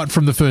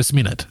the first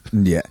minute?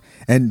 Yeah.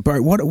 And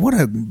bro, what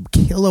a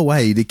killer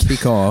way to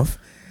kick off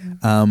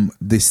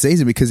this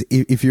season, because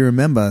if you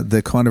remember,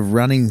 the kind of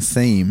running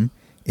theme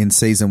in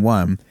season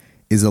 1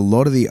 is a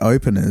lot of the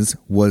openers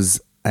was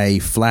a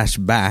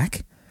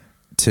flashback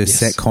to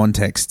set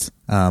context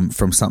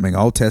from something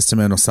Old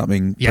Testament or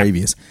something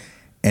previous,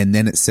 and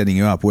then it's setting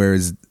you up.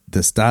 Whereas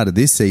the start of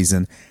this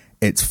season,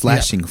 it's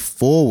flashing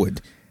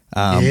forward,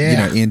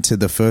 into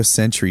the first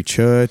century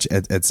church.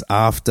 It's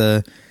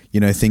after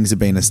things have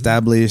been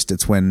established.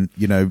 It's when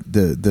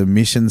the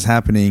mission's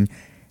happening,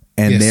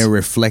 and they're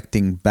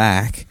reflecting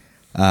back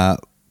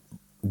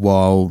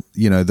while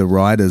the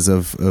writers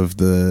of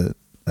the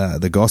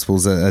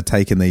Gospels are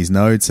taking these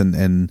notes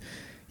and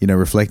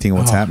reflecting on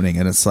what's happening.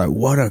 And it's like,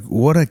 what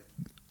a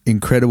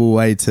incredible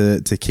way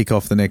to kick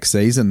off the next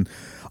season.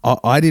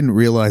 I didn't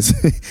realize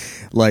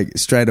like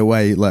straight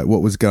away like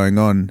what was going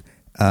on,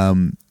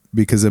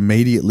 because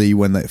immediately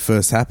when that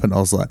first happened, I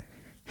was like,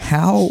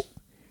 how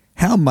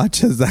much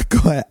has that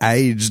guy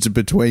aged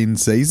between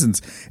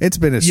seasons? It's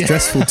been a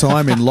stressful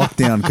time in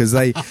lockdown, because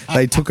they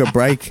took a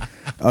break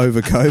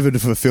over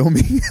COVID for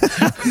filming.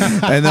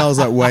 And I was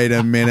like, wait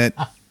a minute.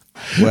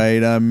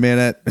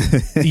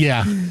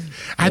 Yeah.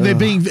 And they're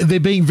being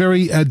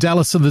very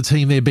Dallas and the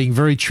team, they're being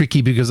very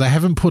tricky, because they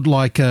haven't put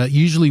like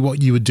usually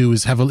what you would do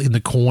is have in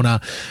the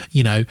corner,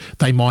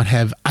 they might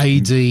have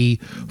AD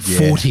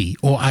 40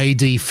 or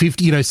AD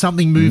 50,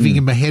 something moving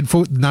in my head.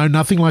 No,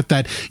 nothing like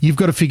that. You've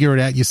got to figure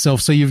it out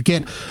yourself. So you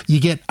get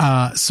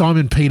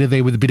Simon Peter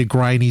there with a bit of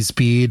grey in his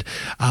beard.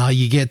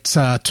 You get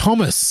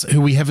Thomas,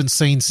 who we haven't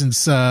seen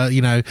since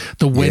the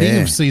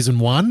wedding of season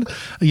 1.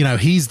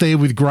 He's there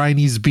with grey in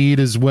his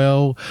beard as well.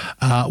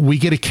 We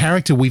get a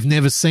character we've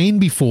never seen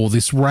before,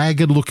 this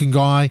ragged-looking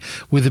guy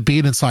with a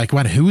beard. And it's like,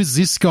 who is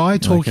this guy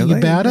talking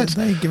about it?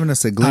 Are they giving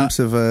us a glimpse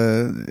of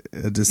a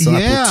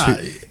disciple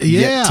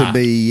yet to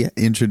be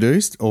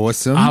introduced?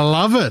 Awesome. I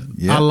love it.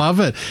 Yeah. I love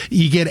it.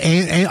 You get,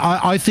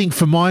 I think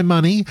for my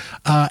money,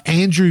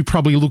 Andrew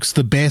probably looks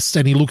the best,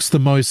 and he looks the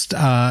most,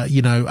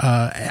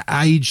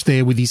 aged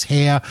there with his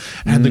hair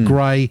and the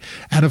grey.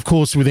 And of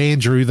course, with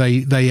Andrew,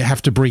 they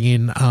have to bring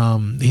in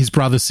his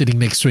brother sitting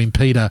next to him,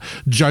 Peter,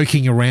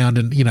 joking around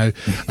and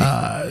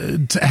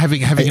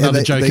having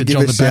another joke at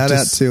John the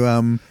Baptist. Shout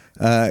out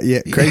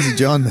to Crazy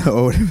John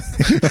or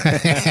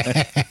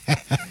whatever.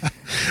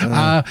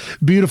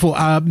 Beautiful.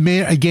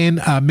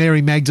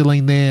 Mary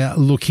Magdalene there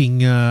looking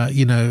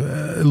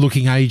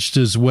looking aged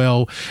as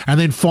well. And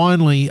then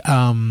finally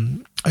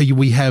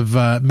we have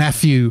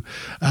Matthew,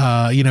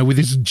 with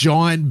his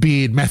giant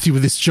beard. Matthew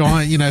with this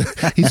giant,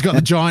 he's got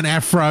the giant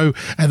afro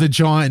and the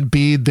giant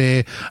beard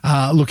there,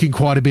 looking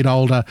quite a bit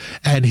older,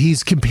 and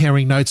he's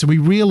comparing notes. And we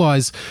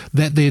realise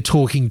that they're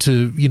talking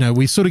to,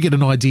 we sort of get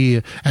an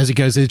idea as it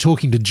goes. They're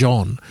talking to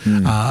John,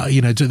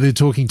 they're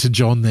talking to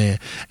John there.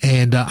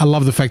 And I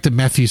love the fact that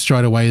Matthew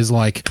straight away is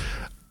like,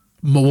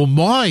 well,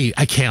 my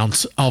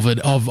account of it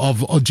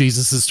of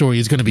Jesus' story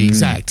is going to be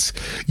exact.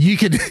 You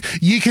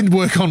can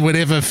work on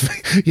whatever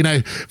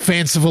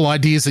fanciful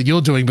ideas that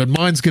you're doing, but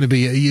mine's going to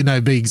be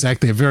be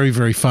exact. They're very,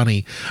 very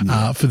funny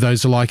for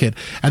those who like it.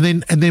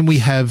 And then we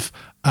have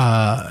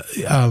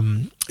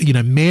Mary,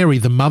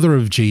 the mother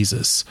of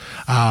Jesus,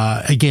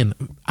 again,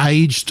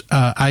 aged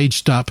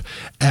up,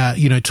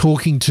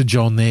 talking to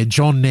John there.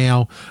 John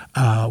now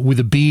with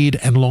a beard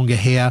and longer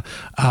hair.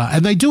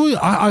 And they do,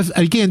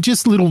 again,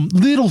 just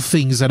little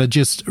things that are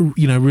just,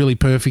 really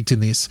perfect in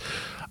this.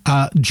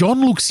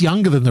 John looks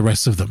younger than the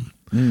rest of them.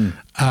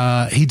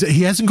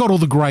 He hasn't got all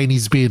the grey in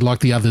his beard like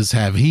the others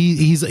have.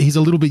 He's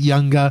a little bit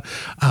younger.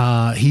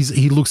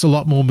 He looks a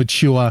lot more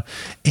mature,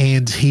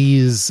 and he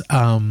is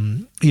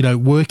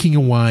working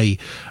away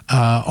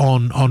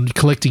on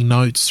collecting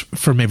notes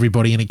from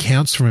everybody and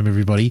accounts from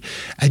everybody.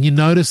 And you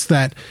notice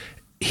that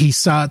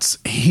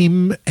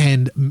him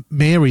and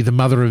Mary, the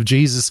mother of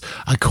Jesus,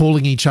 are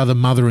calling each other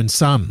mother and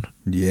son.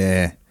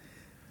 Yeah.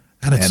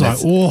 And it's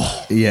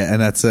Yeah,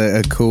 and that's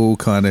a cool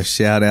kind of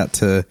shout out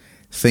to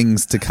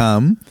things to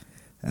come.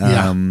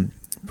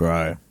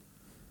 Bro.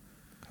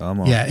 Come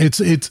on. Yeah,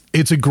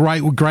 it's a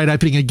great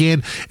opening.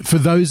 Again, for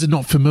those who are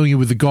not familiar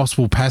with the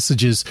gospel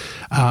passages,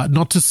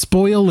 not to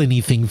spoil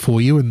anything for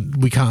you,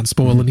 and we can't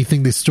spoil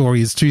anything. This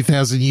story is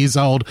 2,000 years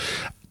old.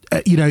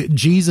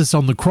 Jesus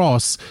on the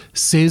cross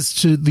says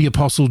to the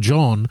Apostle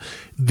John,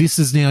 "This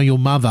is now your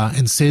mother,"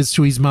 and says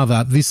to his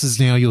mother, "This is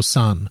now your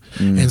son,"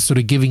 and sort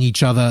of giving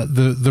each other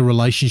the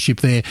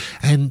relationship there.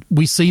 And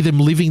we see them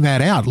living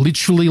that out,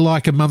 literally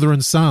like a mother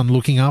and son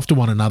looking after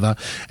one another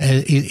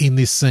in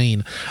this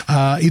scene.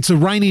 It's a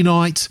rainy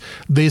night.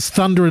 There's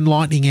thunder and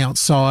lightning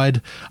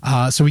outside.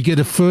 So we get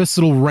a first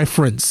little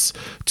reference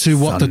to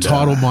what the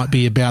title might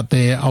be about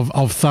there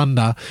of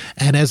thunder.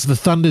 And as the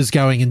thunder's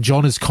going and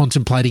John is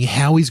contemplating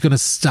how he's going to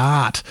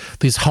start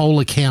this whole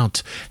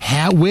account,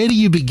 where do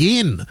you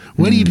begin?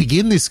 Where do you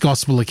begin this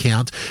gospel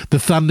account? The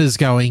thunder's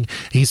going,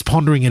 he's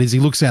pondering it as he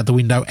looks out the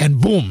window,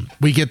 and boom,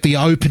 we get the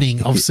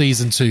opening of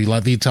season 2,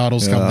 like the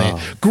titles come there.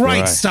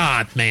 Great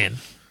start, man.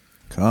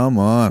 Come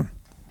on.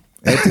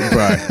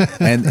 Bro.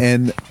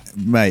 And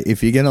mate,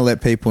 if you're going to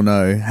let people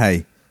know,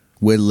 hey,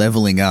 we're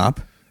leveling up,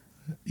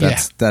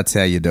 that's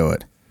how you do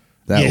it.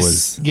 That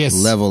was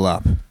level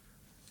up.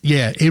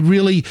 Yeah, it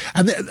really,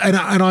 and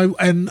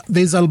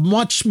there's a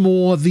much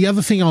more. The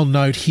other thing I'll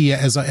note here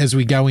as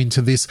we go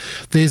into this,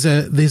 there's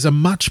a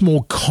much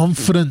more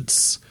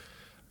confidence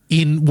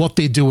in what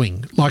they're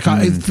doing. Like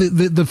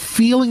the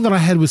feeling that I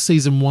had with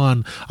season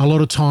 1 a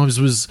lot of times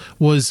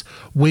was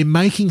we're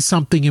making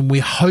something and we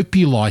hope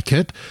you like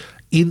it.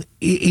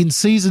 In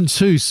season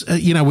 2,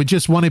 we're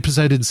just one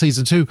episode in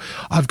season 2.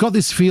 I've got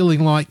this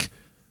feeling like,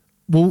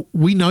 well,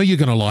 we know you're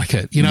going to like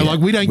it.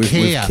 Like we don't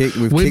care.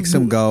 We've kicked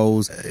some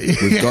goals.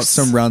 We've got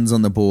some runs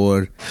on the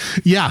board.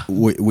 Yeah.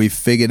 We've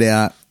figured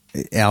out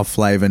our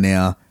flavour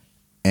now.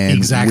 And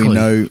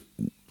exactly.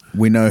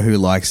 we know who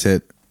likes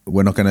it.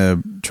 We're not going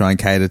to try and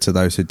cater to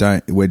those who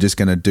don't. We're just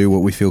going to do what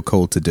we feel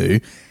called to do.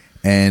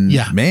 And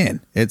man,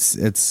 it's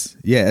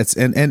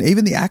and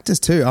even the actors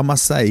too, I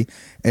must say,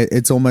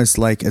 it's almost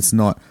like it's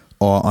not,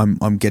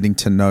 I'm getting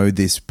to know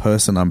this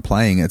person I'm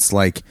playing. It's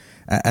like,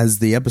 as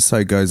the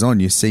episode goes on,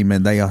 you see,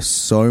 man, they are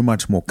so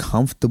much more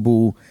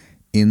comfortable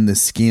in the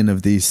skin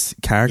of this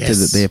character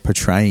that they're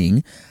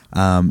portraying.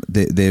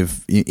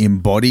 They've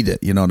embodied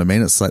it. You know what I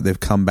mean? It's like they've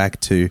come back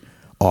to,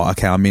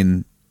 okay, I'm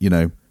in,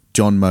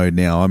 John mode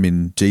now. I'm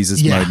in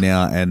Jesus mode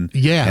now, and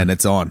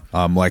it's on.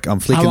 I'm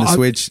flicking the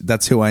switch.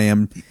 That's who I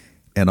am,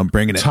 and I'm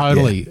bringing it.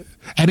 Totally. Yeah.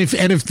 And if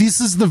this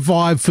is the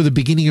vibe for the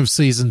beginning of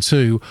season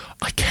 2,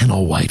 I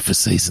cannot wait for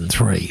season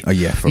 3. Oh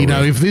yeah,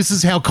 if this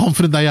is how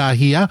confident they are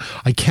here,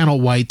 I cannot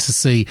wait to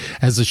see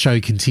as the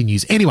show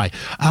continues. Anyway,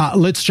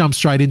 let's jump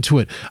straight into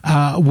it.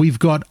 We've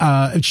got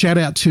a shout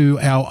out to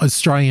our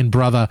Australian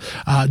brother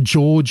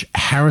George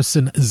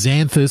Harrison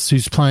Xanthus,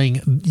 who's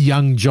playing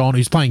young John,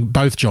 who's playing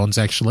both Johns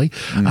actually,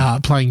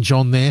 playing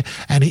John there,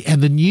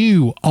 and the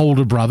new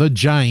older brother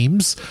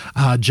James,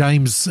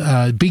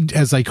 Big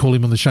as they call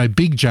him on the show,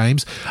 Big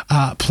James.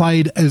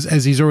 Played,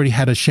 as he's already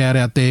had a shout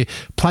out there,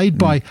 played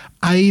by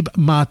Abe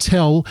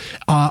Martell.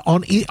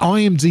 On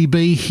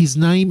IMDb, his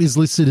name is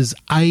listed as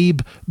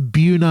Abe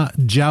Buna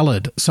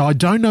Jalad. So I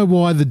don't know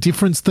why the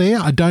difference there.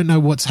 I don't know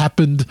what's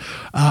happened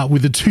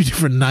with the two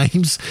different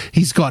names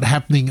he's got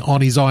happening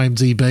on his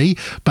IMDb,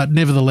 but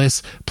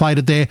nevertheless played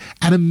it there.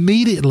 And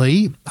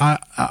immediately,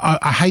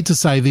 I hate to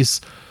say this,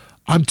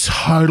 I'm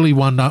totally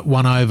won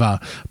over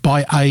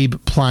by Abe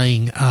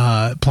playing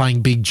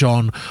Big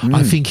John.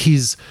 I think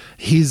his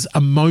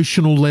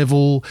emotional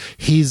level,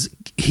 his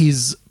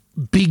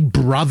big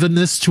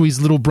brotherness to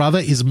his little brother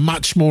is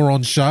much more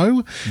on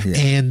show,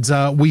 and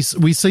we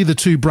see the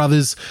two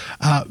brothers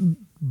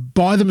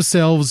by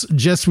themselves,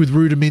 just with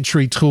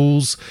rudimentary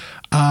tools,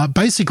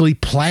 basically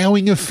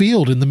ploughing a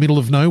field in the middle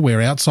of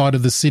nowhere outside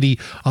of the city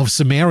of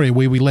Samaria,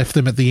 where we left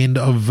them at the end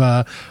of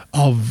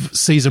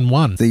season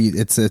 1.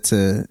 It's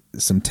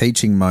some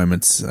teaching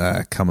moments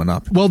coming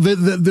up. Well,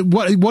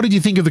 what did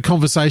you think of the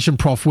conversation,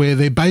 Prof, where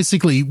they're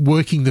basically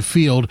working the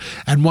field,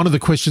 and one of the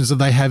questions that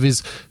they have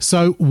is,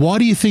 so why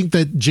do you think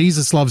that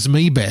Jesus loves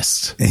me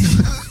best?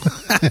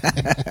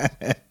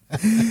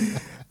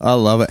 I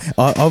love it.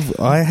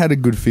 I had a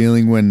good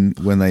feeling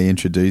when they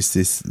introduced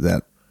this,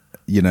 that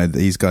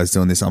these guys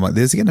doing this. I'm like,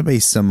 there's going to be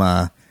some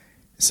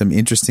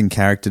interesting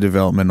character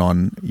development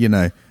on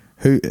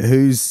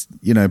who's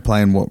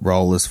playing what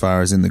role as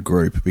far as in the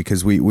group,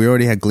 because we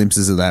already had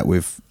glimpses of that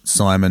with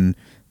Simon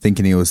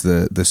thinking he was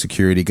the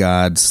security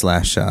guard /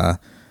 Simon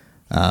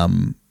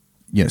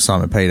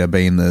Peter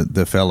being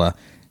the fella,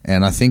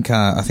 And I think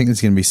there's going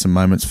to be some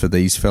moments for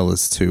these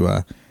fellas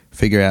to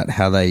figure out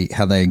how they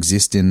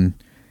exist in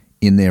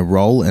their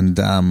role, and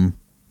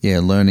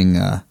learning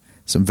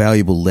some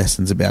valuable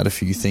lessons about a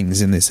few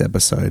things in this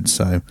episode.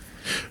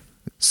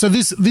 So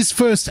this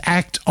first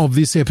act of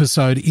this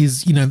episode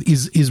is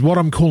what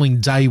I'm calling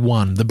day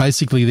one.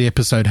 Basically the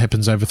episode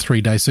happens over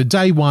 3 days. So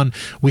day one,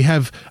 we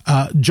have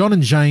John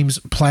and James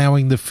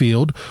ploughing the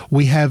field.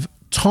 We have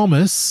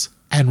Thomas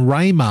and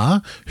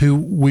Ramar, who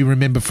we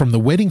remember from the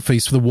wedding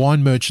feast, the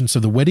wine merchants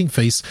of the wedding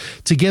feast,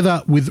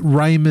 together with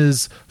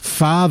Ramar's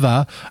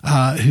father,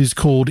 who's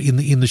called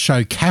in the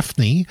show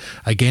Kaphne.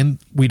 Again,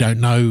 we don't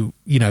know,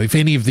 if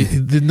any of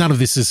none of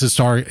this is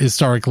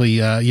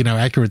historically,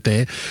 accurate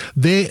there.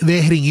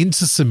 They're heading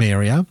into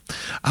Samaria.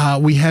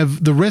 We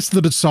have the rest of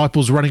the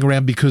disciples running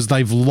around because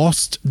they've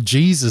lost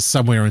Jesus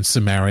somewhere in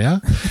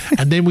Samaria.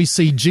 And then we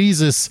see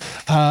Jesus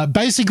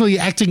basically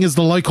acting as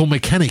the local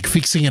mechanic,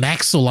 fixing an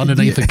axle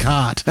underneath a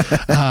car.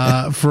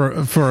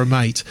 For a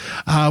mate.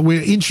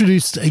 We're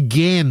introduced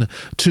again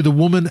to the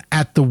woman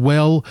at the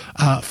well,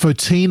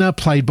 Fotina,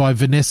 played by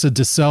Vanessa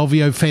De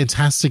Salvio,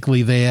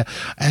 fantastically there,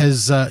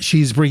 as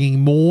she's bringing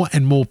more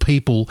and more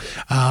people,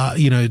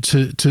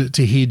 to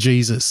hear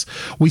Jesus.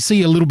 We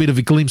see a little bit of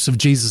a glimpse of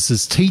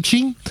Jesus's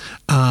teaching.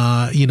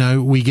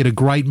 We get a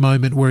great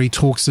moment where he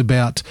talks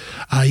about,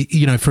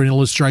 for an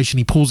illustration,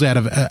 he pulls out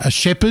of a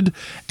shepherd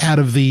out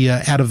of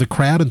the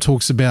crowd and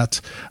talks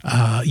about,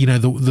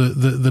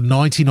 the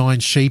 99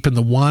 sheep and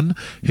the one,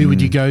 who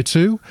would you go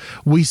to?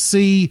 We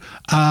see,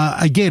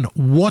 again,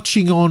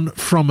 watching on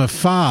from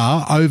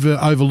afar,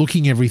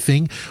 overlooking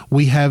everything,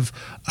 we have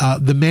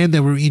the man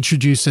that were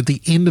introduced at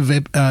the end of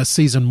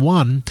season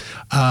 1,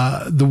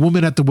 the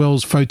woman at the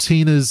wells,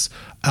 Fotina's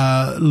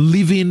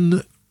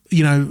live-in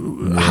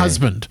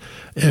husband,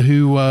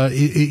 who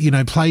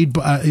played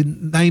by,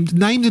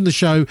 named in the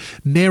show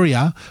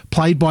Neria,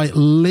 played by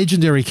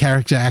legendary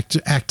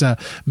actor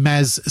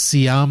Maz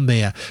Siam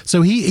there.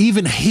 So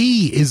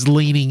he is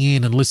leaning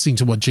in and listening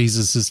to what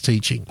Jesus is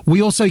teaching.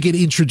 We also get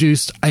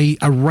introduced a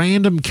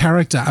random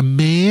character, a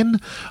man,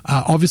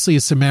 obviously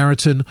a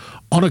Samaritan,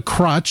 on a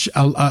crutch,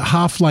 a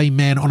half-lame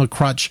man on a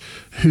crutch,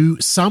 who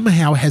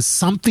somehow has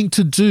something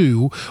to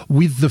do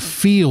with the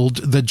field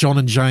that John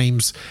and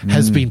James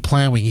has been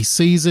ploughing. He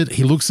sees it,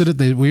 he looks at it,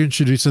 we're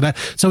introduced to that.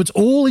 So it's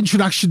all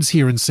introductions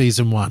here in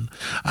season 1.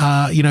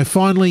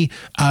 Finally,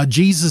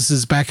 Jesus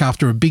is back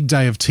after a big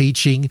day of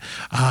teaching,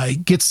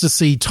 gets to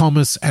see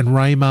Thomas and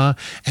Ramar,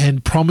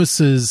 and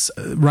promises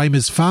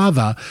Ramar's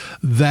father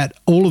that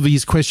all of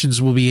these questions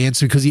will be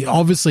answered, because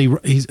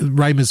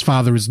Ramar's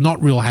father is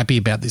not real happy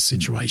about this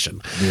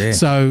situation. Yeah.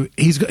 So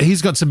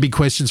he's got some big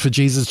questions for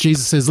Jesus.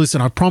 Jesus says,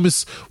 listen, I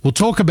promise we'll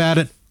talk about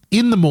it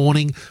in the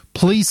morning.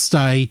 Please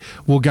stay.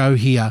 We'll go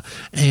here.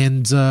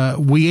 And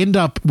we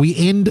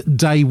end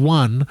day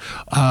 1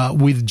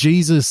 with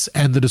Jesus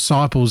and the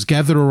disciples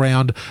gathered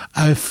around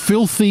a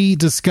filthy,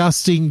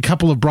 disgusting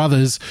couple of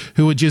brothers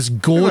who are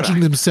just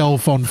gorging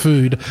themselves on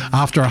food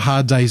after a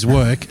hard day's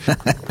work.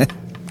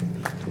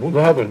 What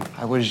happened?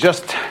 I was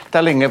just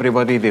telling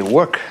everybody the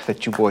work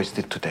that you boys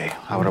did today,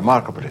 how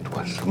remarkable it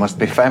was. You must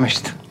be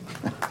famished.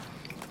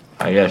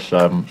 Yes,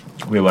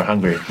 we were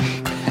hungry.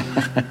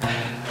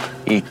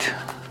 Eat.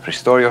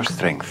 Restore your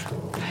strength.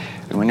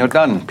 And when you're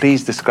done,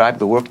 please describe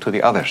the work to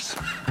the others.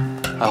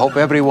 I hope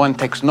everyone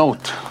takes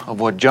note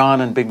of what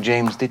John and Big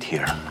James did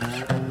here.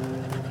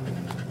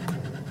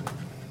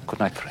 Good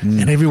night,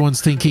 friends. And everyone's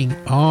thinking,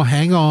 oh,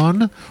 hang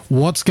on,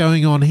 what's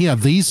going on here?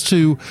 These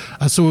two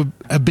are sort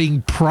of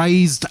being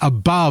praised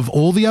above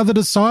all the other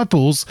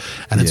disciples,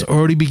 and it's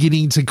already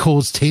beginning to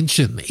cause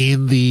tension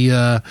in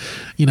the,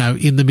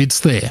 in the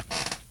midst there.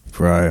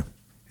 Bro.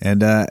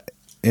 And,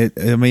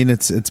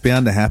 it's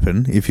bound to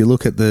happen. If you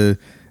look at the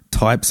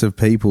types of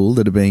people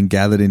that are being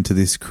gathered into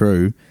this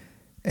crew,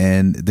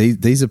 and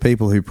these are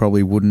people who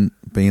probably wouldn't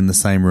be in the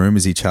same room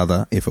as each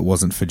other if it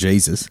wasn't for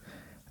Jesus.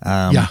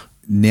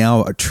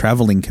 Now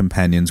traveling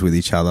companions with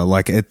each other.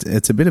 Like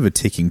it's a bit of a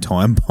ticking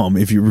time bomb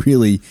if you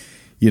really,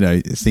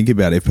 think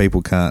about it, if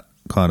people can't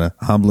kind of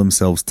humble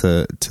themselves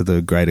to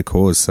the greater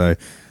cause. So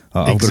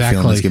I've got a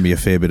feeling there's going to be a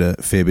fair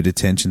bit of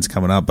tensions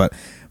coming up. But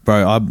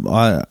bro,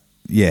 I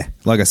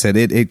like I said,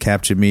 it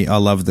captured me. I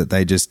love that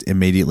they just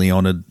immediately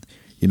honoured,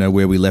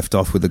 where we left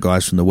off with the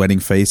guys from the wedding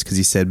feast, because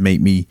he said, meet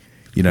me,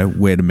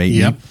 where to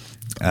meet me.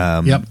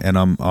 And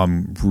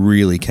I'm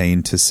really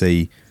keen to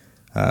see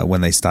when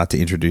they start to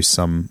introduce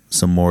some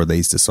more of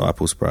these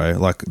disciples, bro.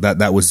 Like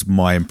that was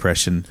my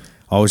impression.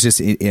 I was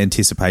just in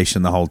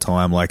anticipation the whole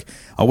time. Like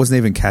I wasn't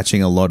even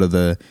catching a lot of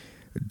the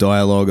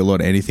dialogue, a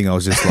lot of anything. I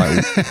was just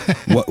like,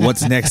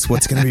 what's next?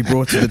 What's going to be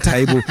brought to the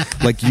table?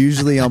 Like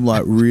usually I'm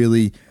like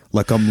really,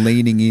 like I'm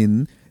leaning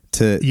in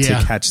to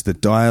catch the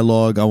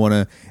dialogue. I want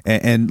to,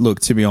 and look,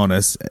 to be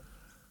honest,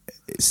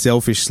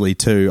 selfishly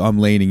too, I'm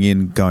leaning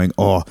in going,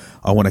 I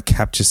want to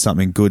capture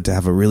something good to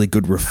have a really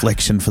good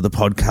reflection for the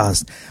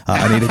podcast.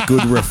 I need a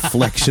good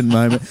reflection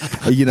moment,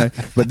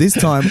 but this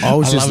time I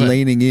was just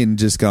leaning in,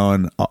 just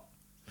going,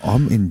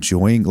 I'm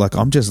enjoying, like,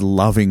 I'm just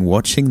loving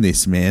watching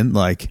this, man.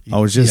 Like, I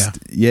was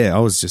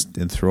just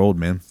enthralled,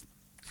 man.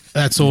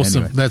 That's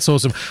awesome. Anyway. That's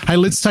awesome. Hey,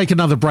 let's take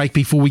another break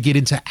before we get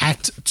into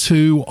Act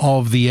 2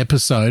 of the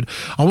episode.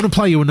 I want to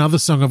play you another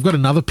song. I've got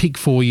another pick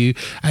for you.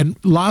 And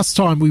last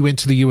time we went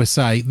to the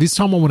USA. This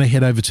time I want to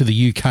head over to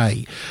the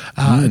UK,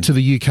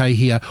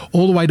 here,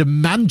 all the way to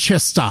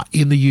Manchester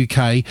in the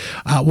UK.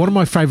 One of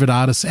my favourite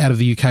artists out of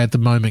the UK at the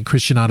moment,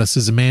 Christian artist,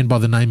 is a man by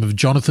the name of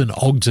Jonathan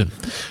Ogden.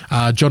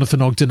 Jonathan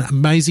Ogden,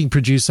 amazing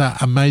producer,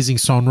 amazing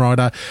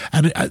songwriter,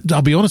 and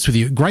I'll be honest with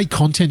you, great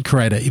content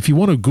creator. If you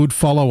want a good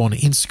follow on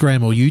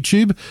Instagram or YouTube,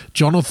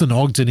 Jonathan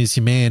Ogden is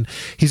your man.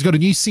 He's got a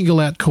new single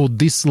out called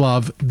This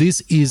Love.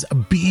 This is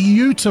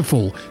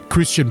beautiful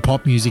Christian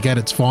pop music at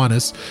its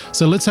finest.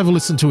 So let's have a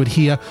listen to it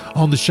here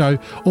on the show,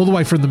 all the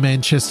way from the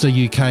Manchester,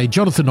 UK.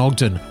 Jonathan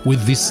Ogden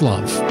with This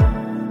Love.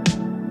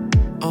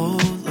 Oh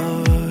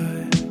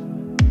Lord,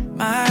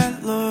 my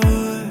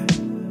Lord,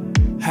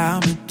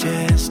 how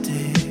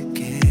majestic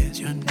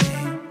is your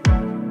name.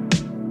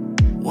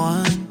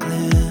 One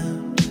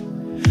glimpse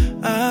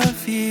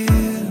of you,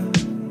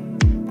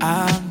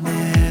 I'll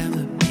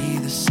never be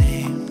the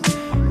same.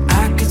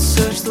 I could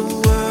search the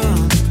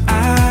world,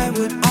 I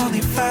would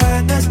only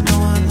find there's no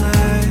one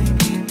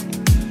like you,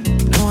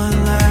 no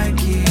one like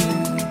you.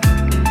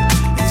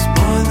 It's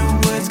more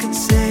than words can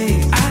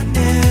say, I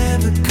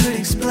never could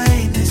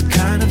explain this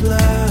kind of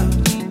love.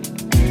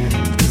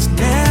 It's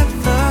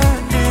never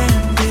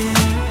ending.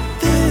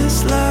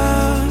 This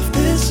love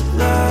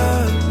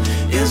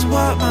is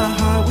what my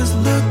heart was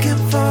looking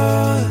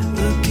for,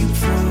 looking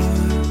for.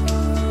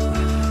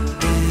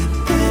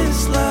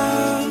 This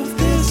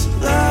love is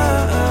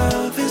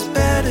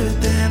better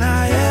than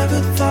I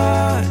ever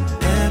thought,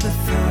 ever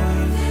thought.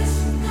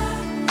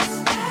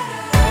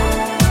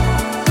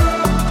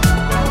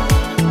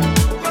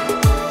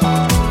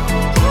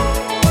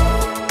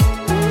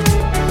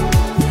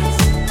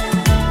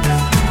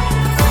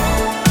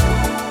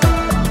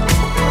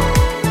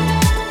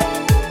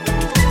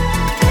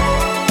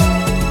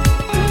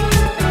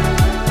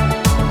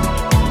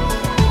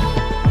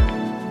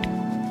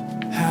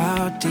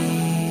 How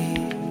deep,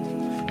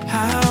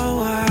 how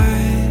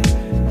wide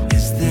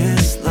is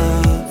this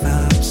love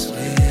I'm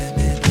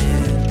swimming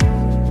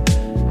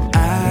in?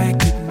 I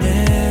could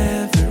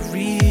never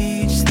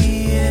reach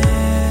the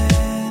end.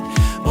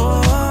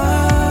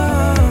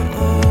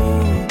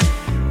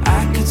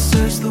 I could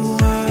search the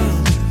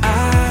world,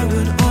 I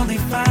would only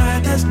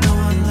find there's no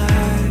one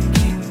like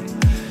you,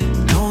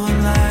 no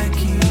one like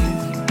you.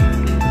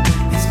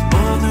 It's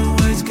more than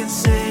words can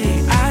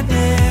say, I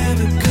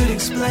never could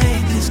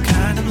explain this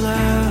kind of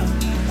love.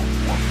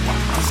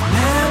 It's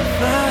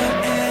never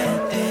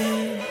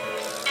ending.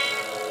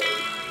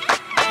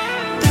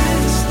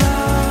 This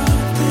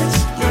love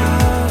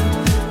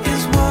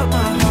is what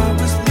my heart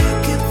was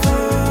looking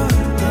for,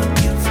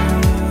 looking for.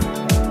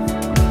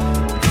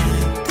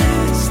 And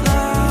this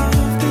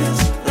love is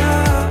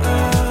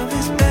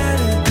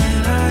better than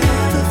I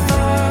ever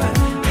thought,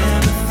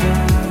 ever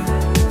thought.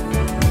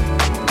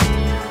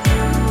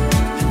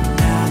 And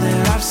now that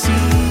I've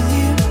seen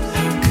you,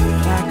 how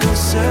could I go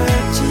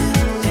searching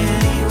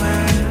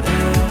anywhere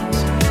else?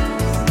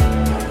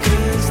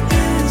 'Cause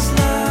this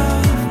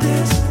love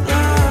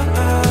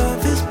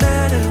is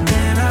better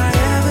than I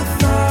ever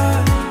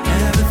thought,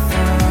 ever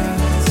thought.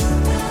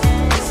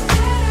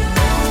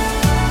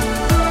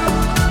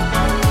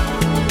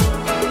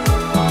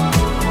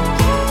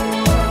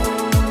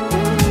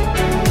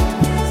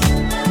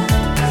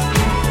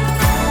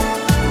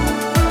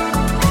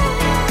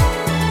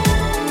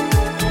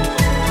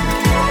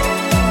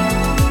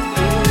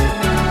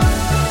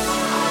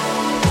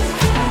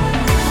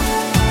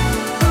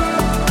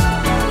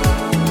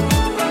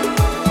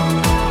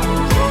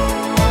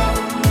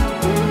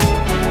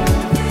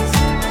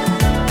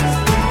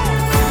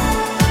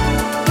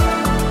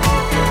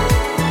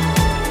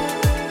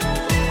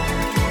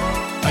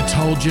 I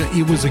told you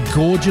it was a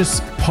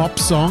gorgeous pop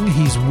song.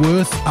 He's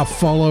worth a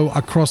follow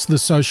across the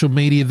social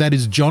media. That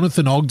is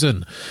Jonathan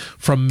Ogden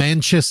from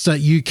Manchester,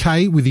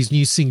 UK, with his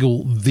new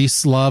single,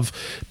 This Love.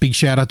 Big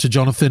shout out to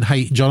Jonathan.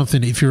 Hey,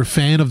 Jonathan, if you're a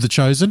fan of The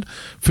Chosen,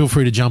 feel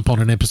free to jump on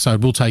an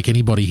episode. We'll take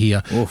anybody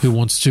here who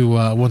wants to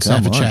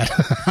have a chat.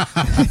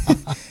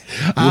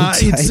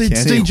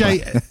 It's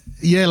DJ.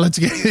 Yeah, let's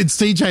get it's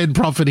DJ and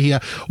Prophet here.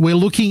 We're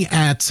looking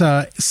at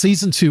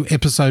season 2,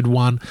 episode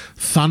 1,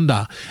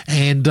 Thunder,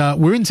 and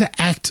we're into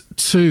Act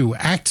 2.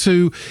 Act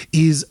 2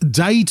 is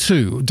day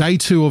two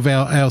of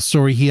our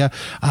story here.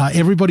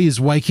 Everybody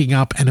is waking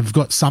up and have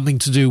got something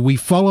to do. We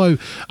follow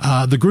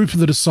the group of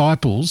the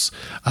disciples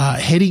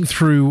heading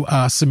through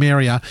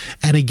Samaria,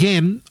 and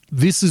again,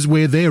 this is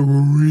where they're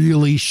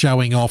really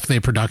showing off their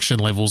production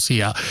levels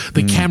here.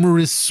 The camera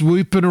is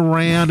swooping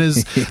around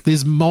as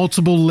there's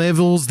multiple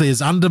levels.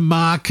 There's under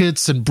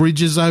markets and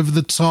bridges over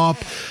the top,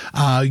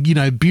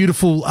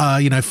 beautiful,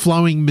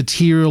 flowing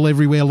material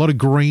everywhere, a lot of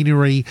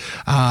greenery,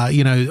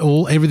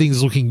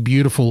 everything's looking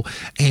beautiful.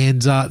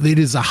 And it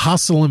is a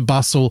hustle and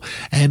bustle.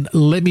 And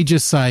let me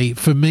just say,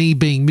 for me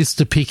being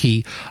Mr.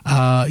 Picky,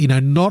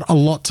 not a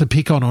lot to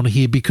pick on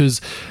here because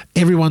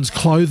everyone's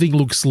clothing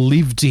looks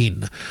lived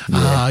in.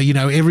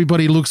 Yeah.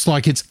 Everybody looks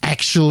like it's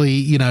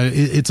actually,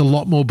 it's a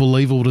lot more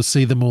believable to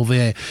see them all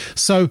there.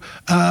 So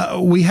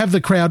we have the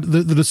crowd,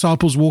 the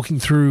disciples walking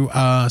through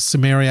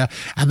Samaria,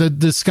 and the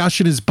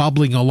discussion is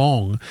bubbling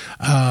along,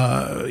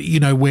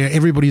 where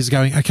everybody's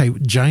going, okay,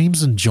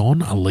 James and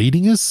John are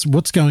leading us.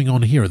 What's going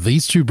on here? Are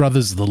these two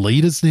brothers the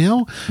leaders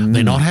now?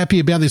 They're not happy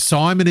about this.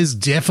 Simon is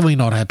definitely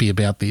not happy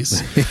about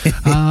this.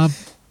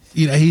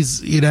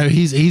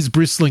 He's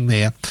bristling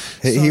there.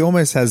 He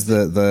almost has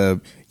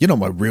the you're not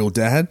my real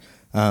dad.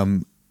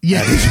 Attitude.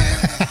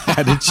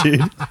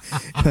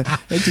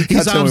 You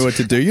can't tell me what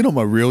to do. You're not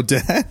my real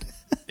dad.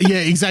 Yeah,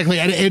 exactly.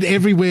 And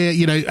everywhere,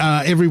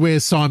 everywhere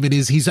Simon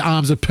is, his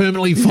arms are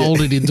permanently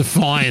folded in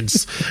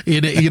defiance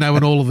in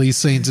all of these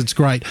scenes. It's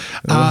great.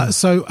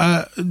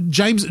 So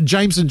James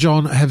and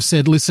John have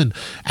said, listen,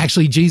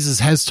 actually Jesus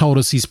has told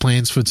us his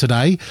plans for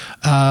today.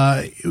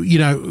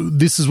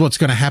 This is what's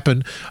going to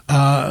happen.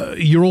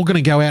 You're all going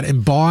to go out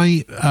and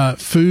buy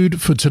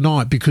food for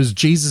tonight because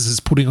Jesus is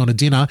putting on a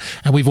dinner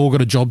and we've all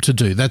got a job to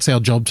do. That's our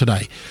job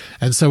today.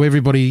 And so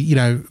everybody,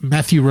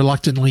 Matthew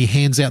reluctantly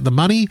hands out the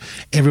money.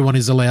 Everyone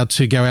is allowed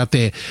to go out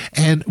there,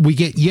 and we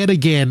get yet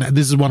again, and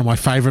this is one of my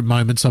favorite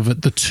moments of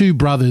it, the two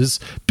brothers,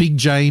 Big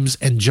James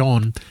and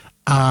John,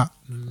 are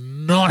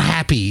not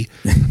happy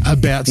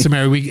about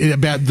Samaria,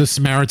 about the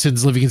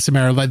Samaritans living in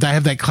Samaria. They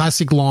have that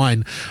classic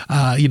line,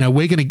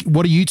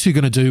 what are you two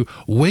going to do?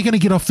 We're going to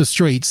get off the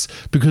streets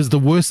because the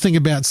worst thing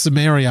about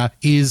Samaria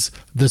is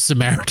the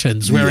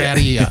Samaritans. We're out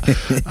of here.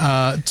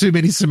 Too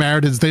many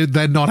Samaritans.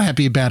 They're not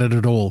happy about it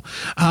at all.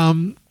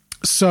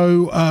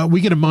 So we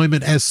get a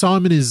moment as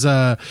Simon is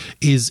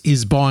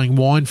buying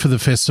wine for the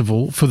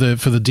festival for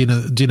the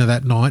dinner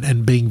that night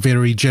and being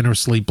very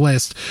generously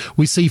blessed.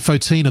 We see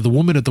Fotina, the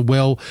woman at the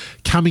well,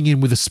 coming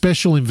in with a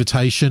special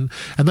invitation,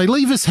 and they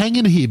leave us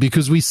hanging here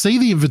because we see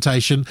the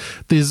invitation.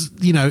 There's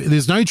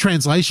no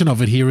translation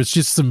of it here. It's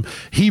just some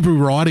Hebrew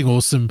writing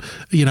or some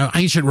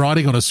ancient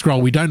writing on a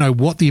scroll. We don't know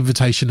what the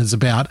invitation is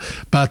about,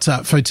 but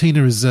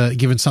Fotina is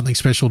given something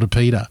special to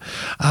Peter.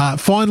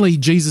 Finally,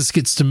 Jesus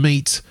gets to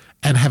meet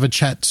and have a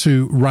chat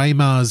to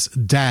Raymar's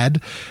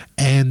dad.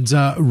 And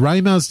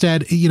Raymar's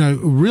dad,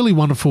 really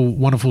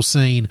wonderful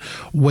scene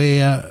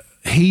where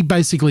he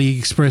basically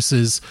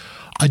expresses,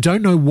 I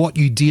don't know what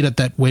you did at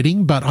that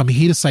wedding, but I'm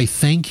here to say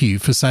thank you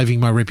for saving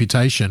my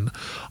reputation.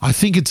 I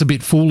think it's a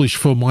bit foolish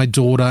for my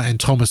daughter and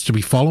Thomas to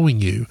be following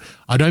you.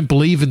 I don't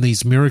believe in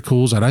these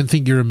miracles. I don't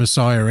think you're a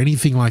Messiah or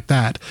anything like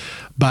that,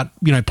 but,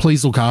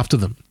 please look after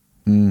them.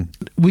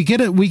 We get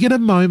a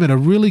moment, a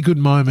really good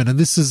moment, and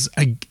this is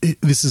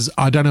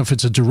I don't know if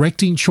it's a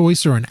directing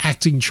choice or an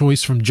acting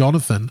choice from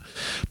Jonathan,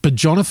 but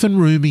Jonathan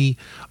Rumi,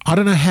 I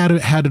don't know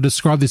how to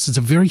describe this. It's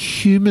a very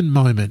human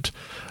moment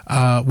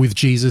with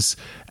Jesus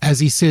as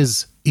he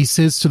says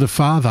to the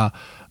Father,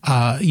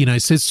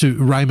 says to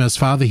Raymar's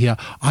father here,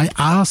 I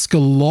ask a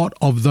lot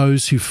of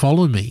those who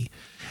follow me.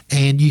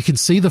 And you can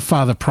see the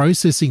Father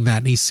processing that,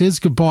 and he says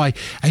goodbye,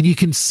 and you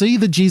can see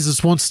that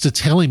Jesus wants to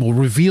tell him or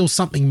reveal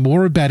something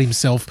more about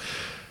himself,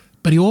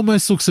 but he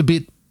almost looks a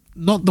bit,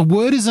 not, the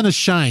word isn't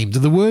ashamed,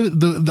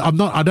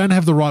 I don't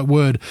have the right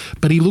word,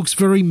 but he looks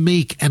very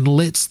meek and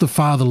lets the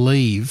Father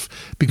leave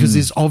because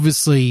there's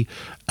obviously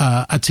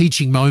a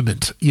teaching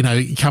moment,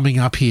 coming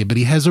up here, but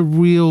he has a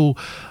real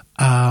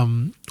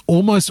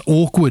almost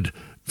awkward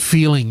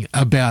feeling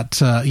about,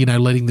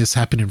 letting this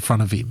happen in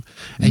front of him.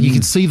 And you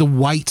can see the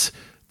weight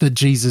that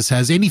Jesus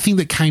has. Anything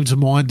that came to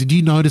mind? Did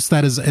you notice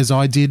that as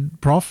I did,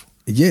 Prof?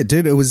 Yeah,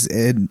 dude, it was,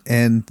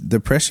 and the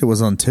pressure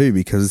was on too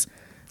because,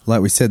 like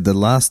we said, the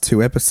last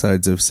two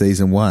episodes of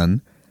season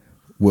 1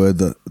 were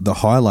the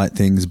highlight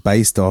things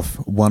based off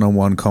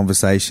one-on-one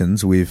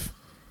conversations with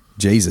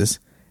Jesus,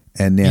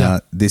 and now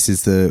this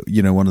is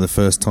one of the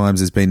first times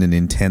there's been an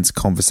intense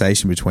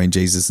conversation between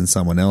Jesus and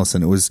someone else,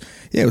 and it was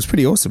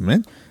pretty awesome,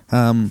 man.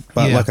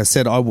 Like I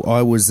said,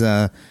 I was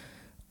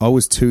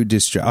too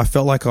distracted. I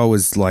felt like I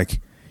was like,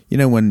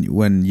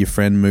 when your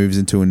friend moves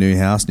into a new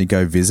house and you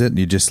go visit and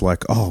you're just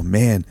like, oh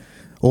man,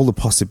 all the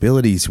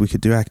possibilities, we could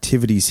do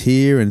activities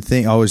here and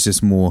think. I was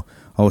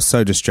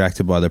so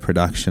distracted by the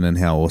production and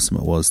how awesome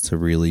it was to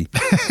really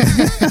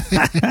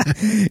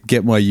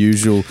get my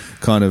usual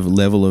kind of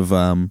level of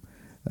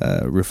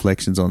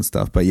reflections on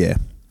stuff. But yeah.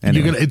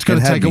 Anyway, it's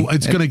going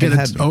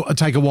to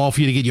take a while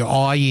for you to get your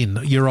eye in.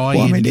 I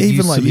mean,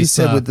 even like you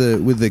said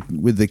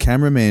with the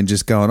cameraman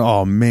just going,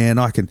 oh man,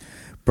 I can,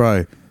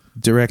 bro.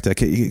 Director,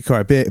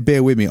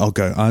 bear with me. I'll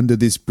go under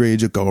this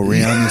bridge. I'll go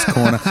around this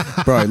corner.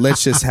 Bro,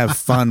 let's just have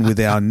fun with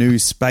our new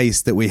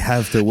space that we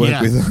have to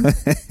work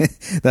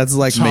with. That's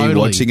like me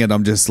watching it.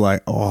 I'm just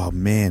like, oh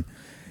man,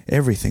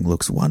 everything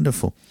looks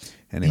wonderful.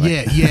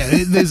 Anyway.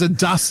 Yeah. There's a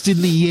dust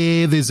in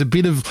the air. There's a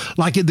bit of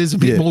there's a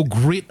bit more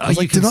grit. I was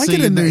like, did I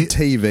get a new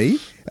TV?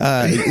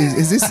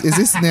 Is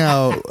this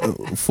now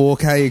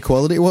 4K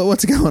quality?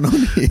 What's going on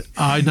here?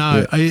 I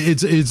know.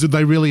 It's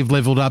they really have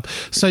leveled up.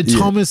 So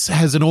Thomas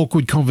has an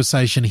awkward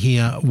conversation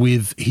here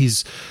with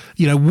his,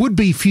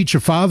 would-be future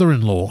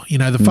father-in-law.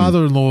 The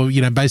father-in-law,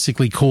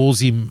 basically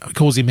calls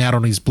him out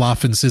on his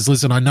bluff and says,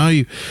 "Listen, I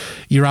know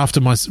you're after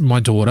my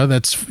daughter.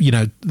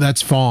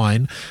 That's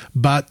fine,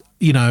 but."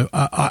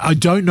 I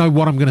don't know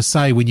what I'm going to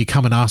say when you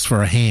come and ask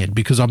for a hand,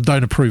 because I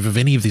don't approve of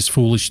any of this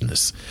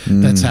foolishness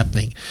that's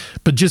happening.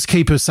 But just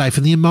keep her safe.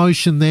 And the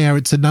emotion there,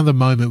 it's another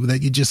moment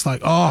that you're just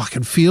like, I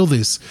can feel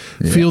this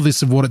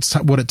of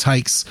what it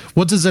takes.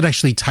 What does it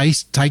actually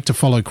take to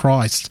follow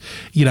Christ,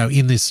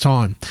 in this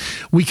time?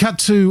 We cut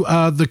to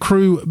the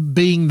crew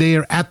being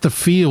there at the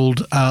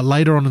field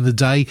later on in the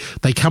day.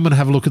 They come and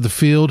have a look at the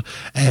field,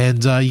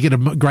 and you get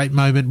a great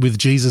moment with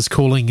Jesus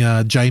calling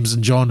James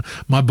and John,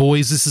 "My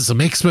boys, this is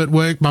some expert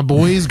work, my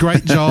boys.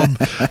 Great job.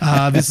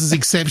 This is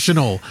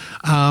exceptional."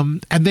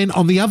 And then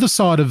on the other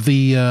side of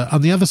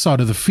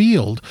the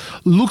field,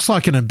 looks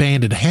like an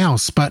abandoned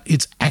house, but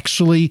it's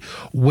actually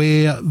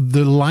where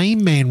the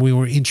lame man we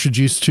were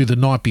introduced to the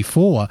night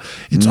before.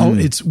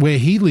 It's where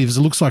he lives.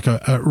 It looks like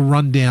a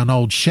rundown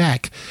old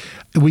shack.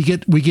 We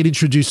get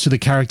introduced to the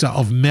character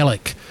of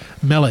Melech.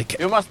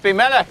 You must be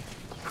Melech.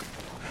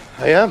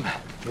 I am.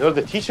 You're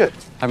the teacher.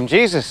 I'm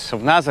Jesus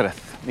of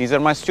Nazareth. These are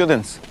my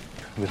students.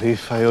 I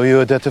believe I owe you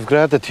a debt of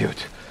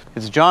gratitude.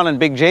 It's John and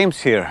Big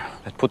James here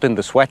that put in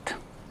the sweat.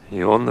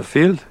 You own the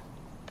field?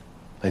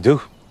 I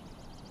do.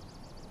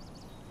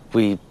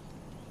 We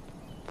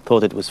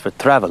thought it was for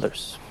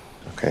travelers.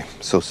 Okay,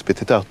 so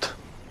spit it out.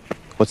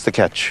 What's the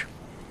catch?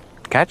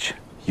 Catch?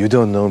 You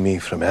don't know me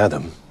from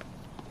Adam.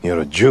 You're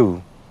a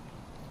Jew.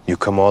 You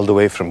come all the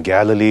way from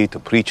Galilee to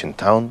preach in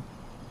town.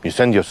 You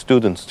send your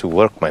students to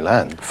work my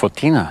land.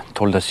 Fotina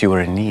told us you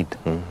were in need.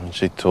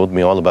 She told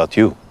me all about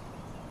you.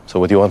 So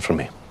what do you want from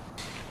me?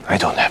 I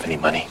don't have any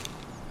money.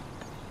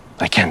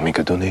 I can't make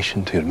a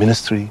donation to your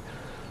ministry.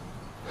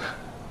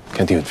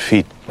 Can't even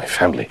feed my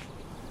family.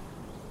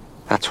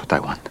 That's what I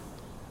want.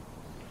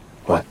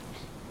 What?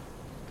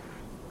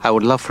 I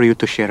would love for you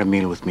to share a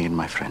meal with me and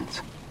my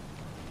friends.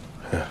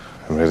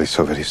 I'm really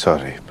so very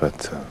sorry,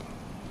 but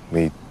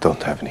we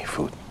don't have any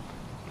food.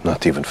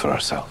 Not even for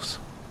ourselves.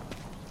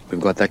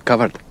 We've got that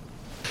covered.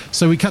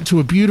 So we cut to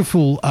a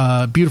beautiful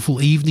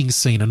evening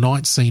scene, a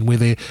night scene where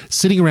they're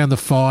sitting around the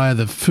fire.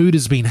 The food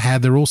has been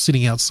had. They're all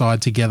sitting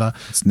outside together.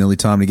 It's nearly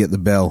time to get the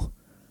bell.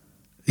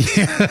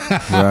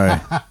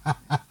 Right.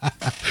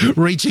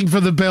 Reaching for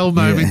the bell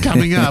moment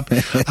coming up.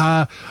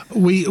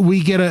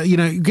 We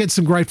get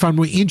some great fun.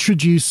 We're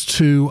introduced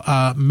to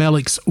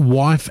Melech's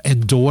wife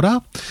and daughter.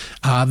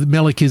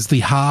 Melech is the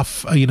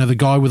half, the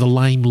guy with a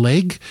lame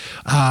leg.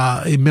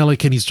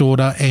 Melech and his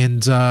daughter,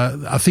 and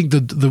I think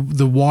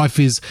the wife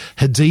is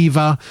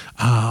Hadiva.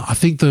 I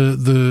think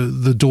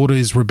the daughter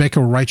is Rebecca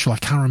or Rachel. I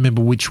can't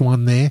remember which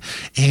one there.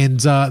 And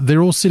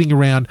they're all sitting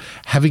around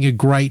having a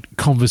great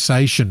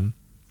conversation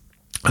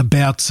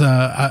about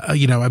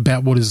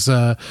what is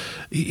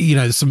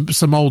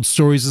some old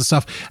stories and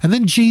stuff, and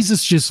then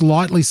Jesus just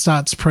lightly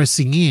starts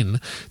pressing in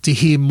to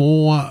hear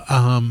more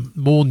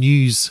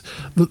news,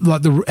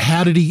 like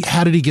how did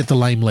he get the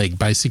lame leg,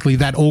 basically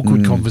that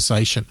awkward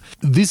conversation.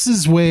 This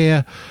is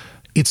where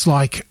it's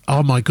like,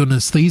 oh my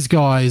goodness, these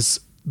guys,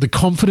 the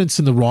confidence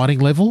in the writing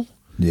level,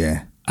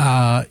 in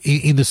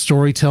the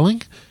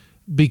storytelling,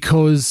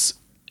 because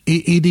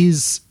it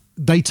is.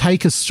 They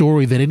take a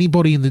story that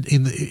anybody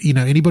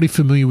anybody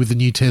familiar with the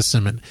New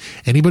Testament,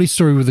 anybody's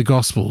story with the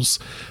Gospels,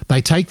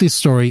 they take this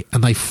story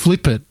and they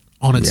flip it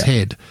on its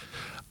head.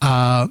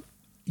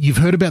 You've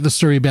heard about the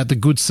story about the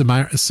Good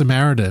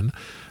Samaritan.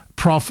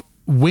 Prof,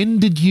 when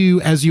did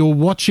you, as you're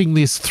watching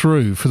this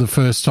through for the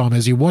first time,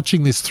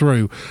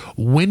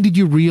 when did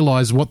you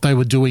realize what they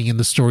were doing in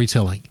the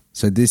storytelling?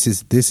 So this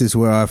is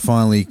where I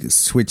finally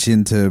switch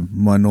into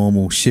my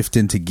normal shift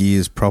into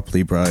gears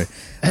properly, bro.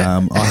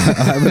 I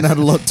haven't had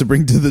a lot to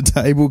bring to the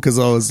table because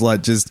I was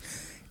like just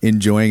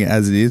enjoying it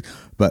as it is.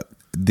 But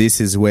this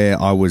is where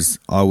I was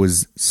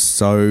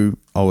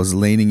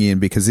leaning in,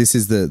 because this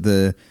is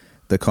the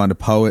kind of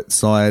poet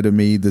side of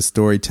me, the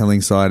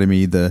storytelling side of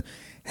me. The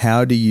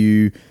how do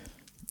you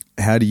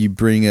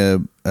bring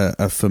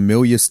a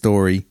familiar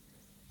story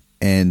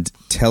and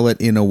tell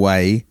it in a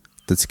way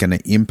that's going to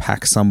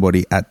impact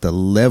somebody at the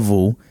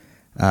level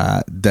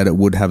that it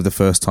would have the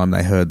first time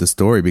they heard the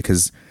story,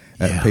 because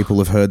people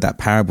have heard that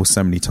parable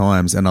so many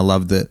times. And I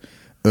love that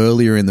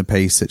earlier in the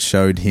piece it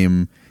showed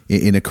him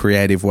in a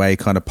creative way,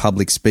 kind of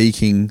public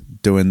speaking,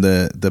 doing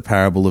the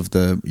parable of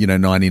the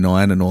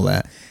 99 and all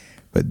that.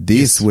 But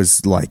this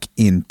was like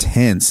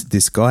intense.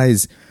 This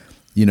guy's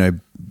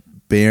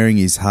bearing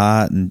his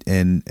heart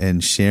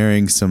and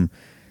sharing some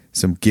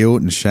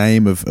guilt and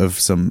shame of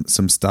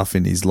some stuff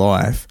in his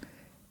life.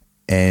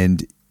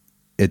 And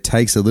it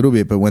takes a little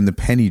bit, but when the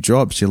penny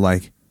drops, you're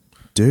like,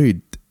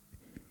 dude,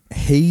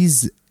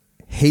 he's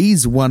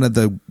he's one of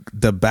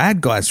the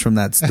bad guys from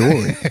that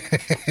story.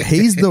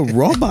 He's the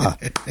robber.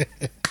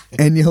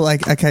 And you're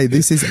like, okay,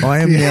 I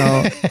am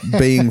now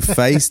being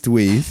faced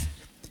with,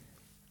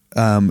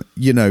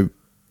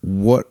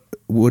 what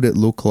would it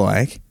look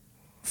like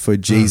for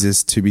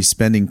Jesus to be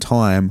spending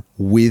time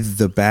with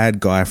the bad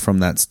guy from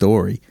that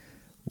story?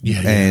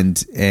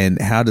 And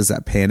how does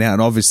that pan out?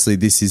 And obviously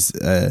this is,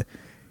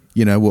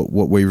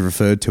 what we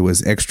referred to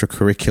as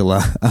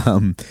extracurricular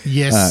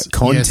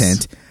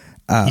content.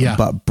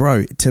 But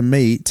bro, to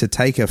me, to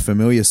take a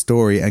familiar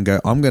story and go,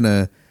 I'm going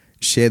to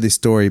share this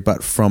story,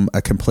 but from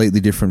a completely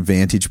different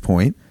vantage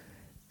point,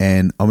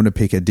 and I'm going to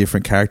pick a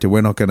different character.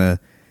 We're not going to,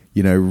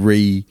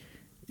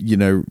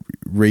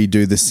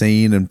 redo the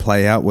scene and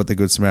play out what the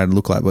Good Samaritan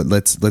look like, but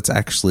let's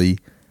actually,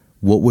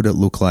 what would it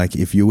look like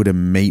if you were to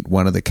meet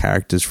one of the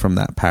characters from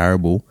that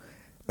parable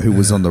who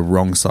was on the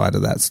wrong side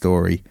of that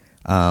story?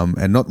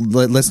 And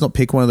let's not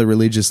pick one of the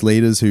religious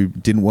leaders who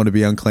didn't want to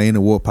be unclean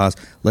or walk past.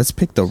 Let's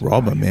pick the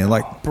robber, man.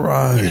 Like,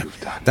 bro,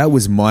 that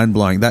was mind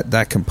blowing.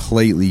 That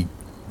completely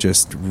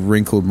just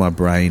wrinkled my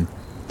brain.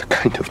 The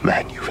kind of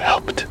man you've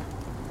helped.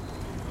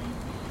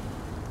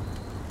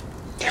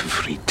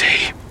 Every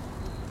day,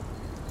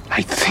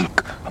 I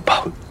think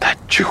about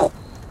that Jew.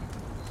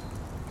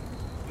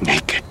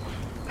 Naked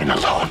and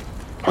alone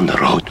on the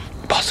road,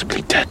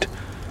 possibly dead.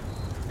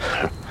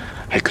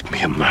 I could be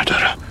a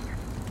murderer.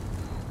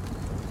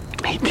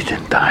 He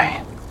didn't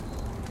die.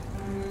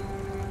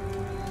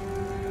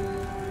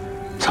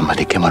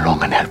 Somebody came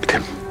along and helped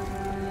him.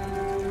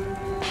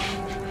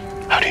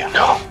 How do you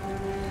know?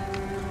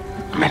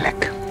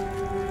 Melek.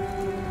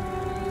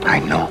 I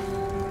know.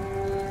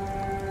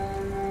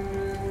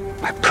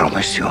 I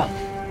promise you,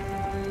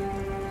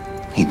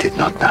 he did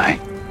not die.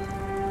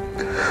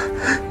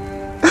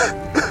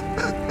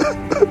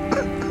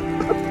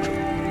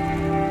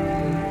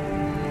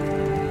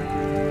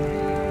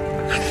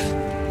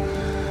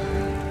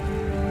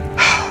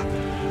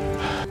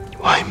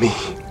 Why me?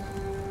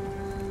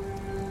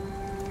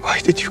 Why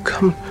did you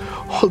come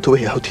all the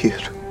way out here?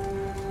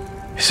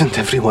 Isn't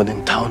everyone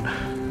in town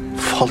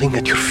falling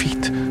at your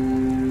feet?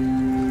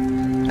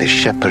 The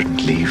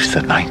shepherd leaves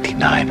the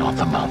 99 on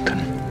the mountain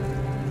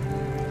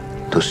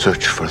to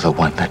search for the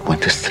one that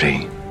went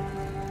astray.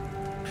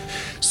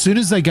 Soon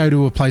as they go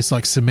to a place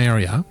like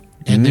Samaria,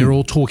 and they're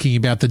all talking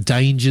about the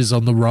dangers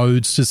on the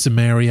roads to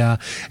Samaria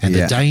and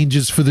the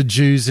dangers for the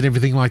Jews and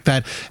everything like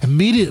that,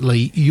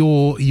 immediately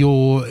your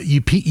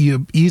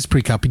ears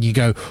prick up and you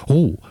go,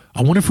 oh,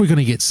 I wonder if we're going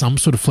to get some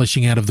sort of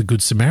fleshing out of the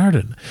Good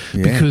Samaritan.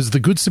 Because the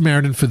Good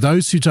Samaritan, for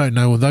those who don't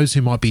know or those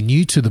who might be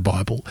new to the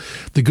Bible,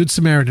 the Good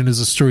Samaritan is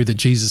a story that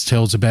Jesus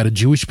tells about a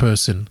Jewish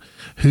person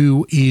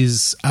who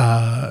is,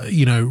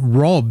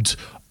 robbed,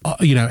 on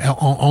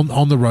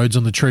the roads,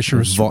 on the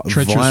treacherous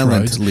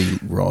violently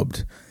roads.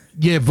 robbed.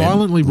 Yeah,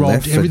 violently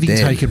robbed, everything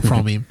taken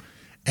from him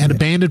and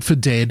abandoned for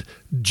dead.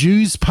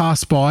 Jews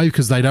pass by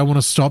because they don't want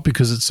to stop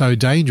because it's so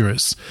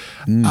dangerous.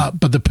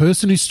 But the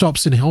person who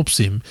stops and helps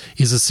him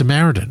is a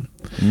Samaritan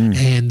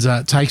and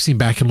takes him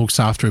back and looks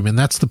after him. And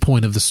that's the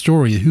point of the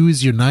story. Who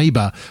is your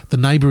neighbor? The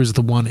neighbor is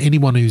the one,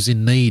 anyone who's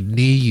in need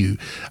near you.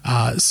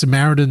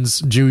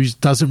 Samaritans, Jews,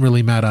 doesn't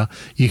really matter.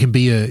 You can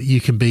be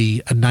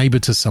a neighbor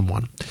to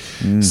someone.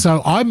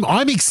 So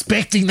I'm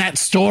expecting that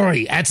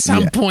story at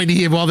some point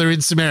here while they're in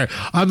Samaria.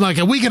 I'm like,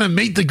 are we going to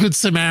meet the Good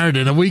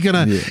Samaritan? Are we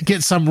going to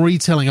get some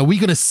retelling? Are we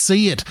going to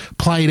see it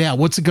played out?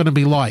 What's it going to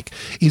be like?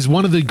 Is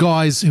one of the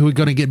guys who are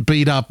going to get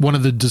beat up one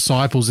of the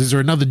disciples? Is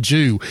there another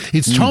Jew?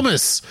 It's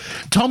Thomas.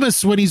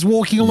 Thomas, when he's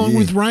walking along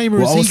with Raymer,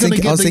 I was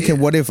thinking,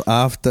 what if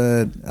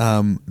after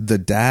the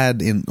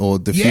dad or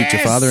the future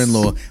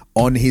father-in-law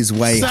on his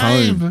way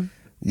home,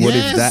 what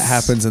if that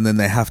happens and then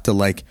they have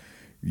to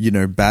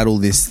battle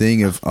this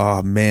thing of,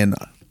 oh man,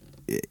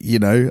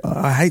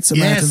 I hate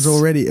Samaritans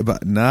already,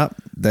 but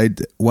they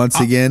once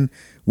again,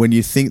 when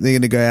you think they're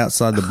going to go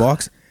outside the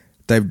box,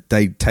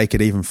 they take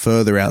it even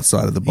further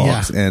outside of the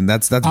box, and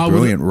that's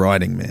brilliant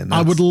writing, man.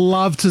 I would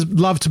love to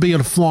be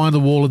able to fly on the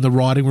wall in the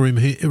writing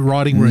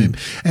room,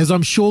 as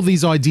I'm sure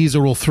these ideas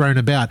are all thrown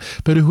about.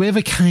 But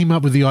whoever came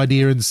up with the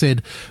idea and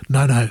said,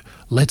 no,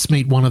 let's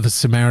meet one of the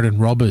Samaritan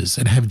robbers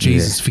and have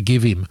Jesus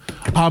forgive him.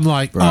 I'm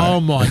like, oh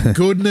my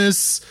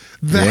goodness,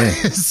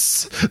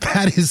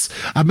 that is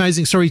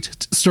amazing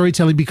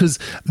storytelling, because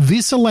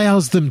this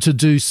allows them to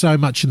do so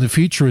much in the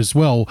future as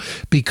well.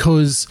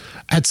 Because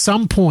at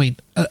some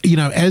point,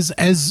 as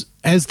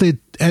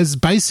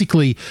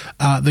basically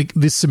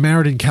this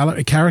Samaritan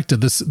character,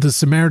 the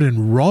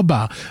Samaritan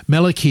robber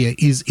Melek here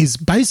is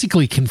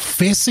basically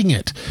confessing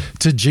it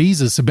to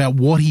Jesus about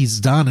what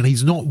he's done, and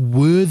he's not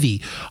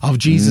worthy of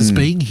Jesus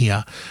being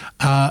here.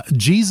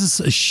 Jesus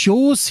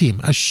assures him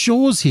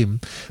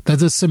that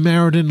the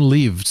Samaritan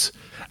lived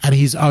and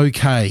he's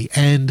okay,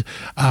 and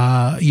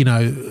that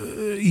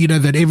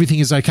everything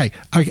is okay.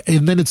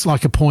 And then it's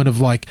like a point of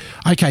like,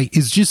 okay,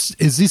 is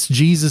this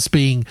Jesus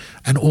being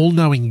an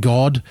all-knowing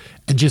God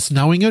and just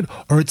knowing it,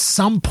 or at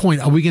some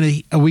point are we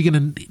going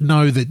to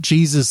know that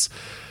Jesus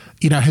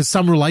has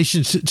some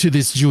relation to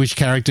this Jewish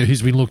character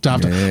who's been looked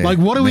after. Yeah, like,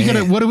 what are we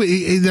going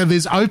to,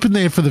 there's open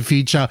there for the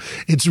future.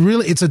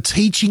 It's a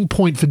teaching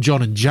point for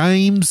John and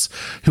James,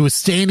 who are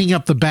standing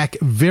up the back,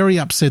 very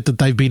upset that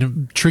they've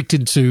been tricked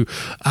into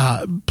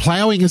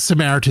ploughing a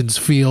Samaritan's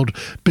field,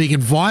 being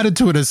invited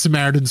to it as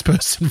Samaritan's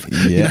person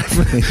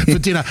for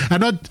dinner.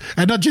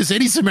 And not just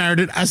any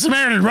Samaritan, a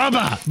Samaritan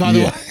robber, by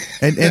the way.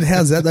 And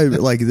how's that though?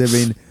 Like, they've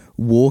been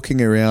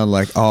walking around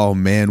like, oh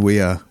man,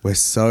 we're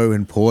so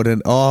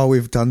important. Oh,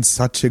 we've done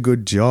such a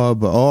good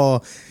job.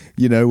 Oh,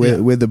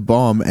 we're the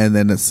bomb. And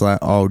then it's like,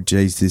 oh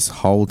geez, this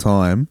whole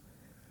time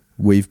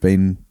we've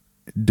been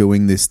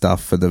doing this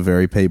stuff for the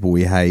very people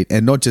we hate.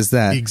 And not just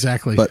that,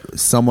 exactly, but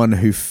someone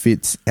who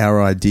fits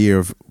our idea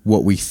of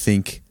what we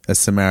think a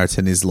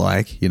Samaritan is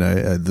like,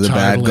 the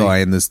bad guy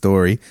in the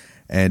story.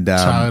 And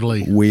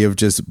we have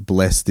just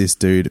blessed this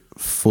dude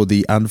for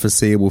the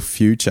unforeseeable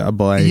future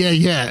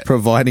by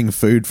providing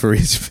food for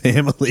his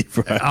family,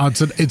 bro. Oh,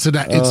 it's an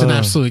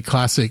absolute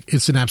classic.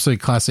 It's an absolute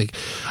classic.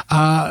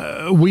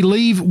 We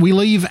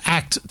leave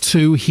Act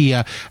 2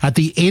 here at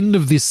the end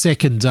of this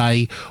second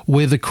day,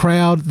 where the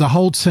crowd, the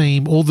whole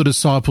team, all the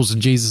disciples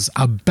and Jesus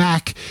are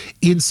back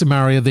in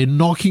Samaria. They're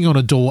knocking on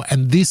a door,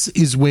 and this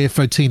is where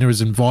Fotina has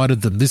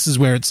invited them. This is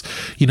where it's,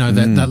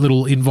 that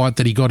little invite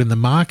that he got in the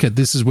market.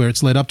 This is where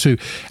it's led up to.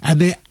 And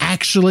they're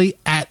actually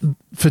at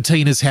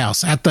Fotina's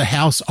house, at the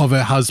house of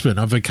her husband,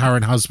 of her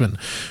current husband,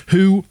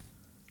 who,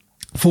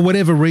 for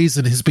whatever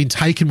reason, has been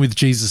taken with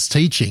Jesus'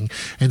 teaching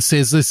and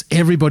says this,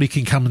 everybody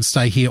can come and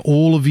stay here,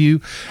 all of you.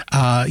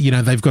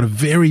 They've got a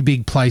very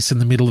big place in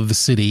the middle of the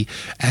city,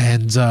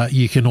 and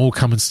you can all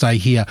come and stay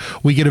here.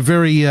 We get a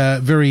very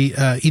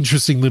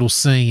interesting little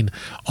scene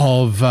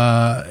of,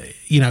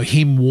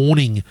 him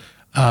warning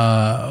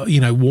the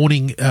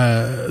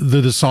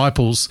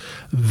disciples,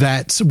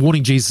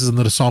 warning Jesus and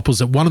the disciples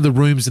that one of the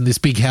rooms in this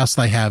big house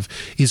they have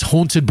is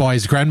haunted by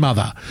his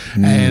grandmother.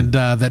 And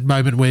that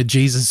moment where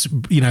Jesus,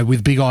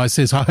 with big eyes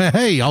says,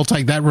 hey, I'll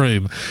take that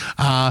room.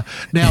 Now,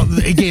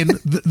 again,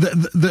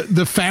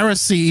 the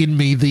Pharisee in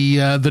me, the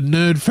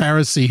nerd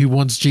Pharisee who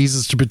wants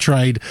Jesus to be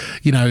portrayed,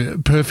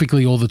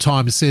 perfectly all the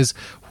time, says,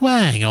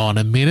 well, hang on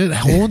a minute,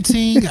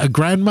 haunting a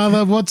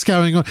grandmother? What's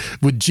going on?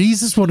 Would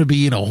Jesus want to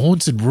be in a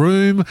haunted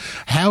room?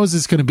 How is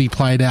this going to be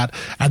played out?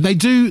 And they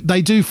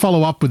do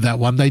follow up with that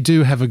one. They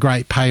do have a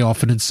great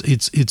payoff, and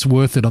it's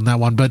worth it on that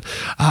one. But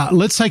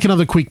let's take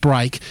another quick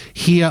break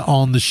here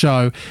on the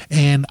show.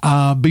 And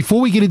before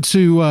we get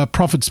into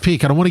Prophet's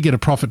Pick, I don't want to get a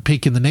Prophet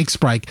Pick in the next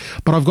break,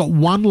 but I've got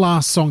one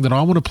last song that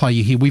I want to play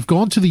you here. We've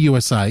gone to the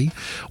USA,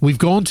 we've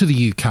gone to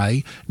the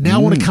UK. Now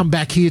I want to come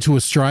back here to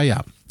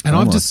Australia. And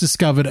I've just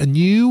discovered a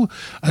new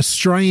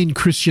Australian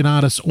Christian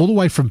artist all the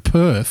way from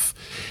Perth.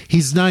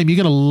 His name, you're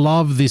going to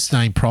love this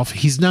name, Prof.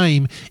 His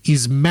name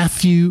is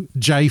Matthew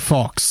J.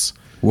 Fox.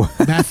 What?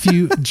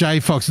 Matthew J.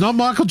 Fox. Not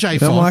Michael J.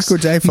 Fox. Not Michael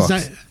J.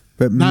 Fox.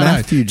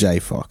 Matthew J.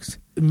 Fox.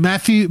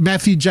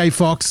 Matthew J.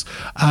 Fox.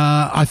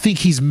 I think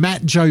he's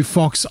Matt Joe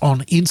Fox on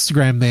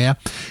Instagram there.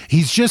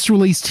 He's just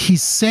released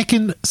his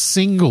second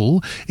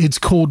single. It's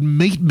called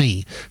Meet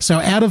Me. So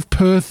out of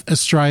Perth,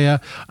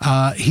 Australia,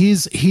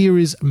 here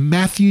is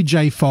Matthew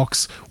J.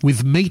 Fox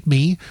with Meet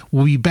Me.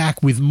 We'll be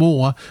back with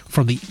more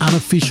from the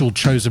unofficial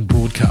Chosen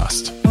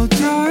broadcast. Oh,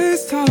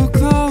 just how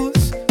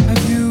close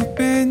have you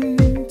been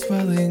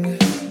dwelling?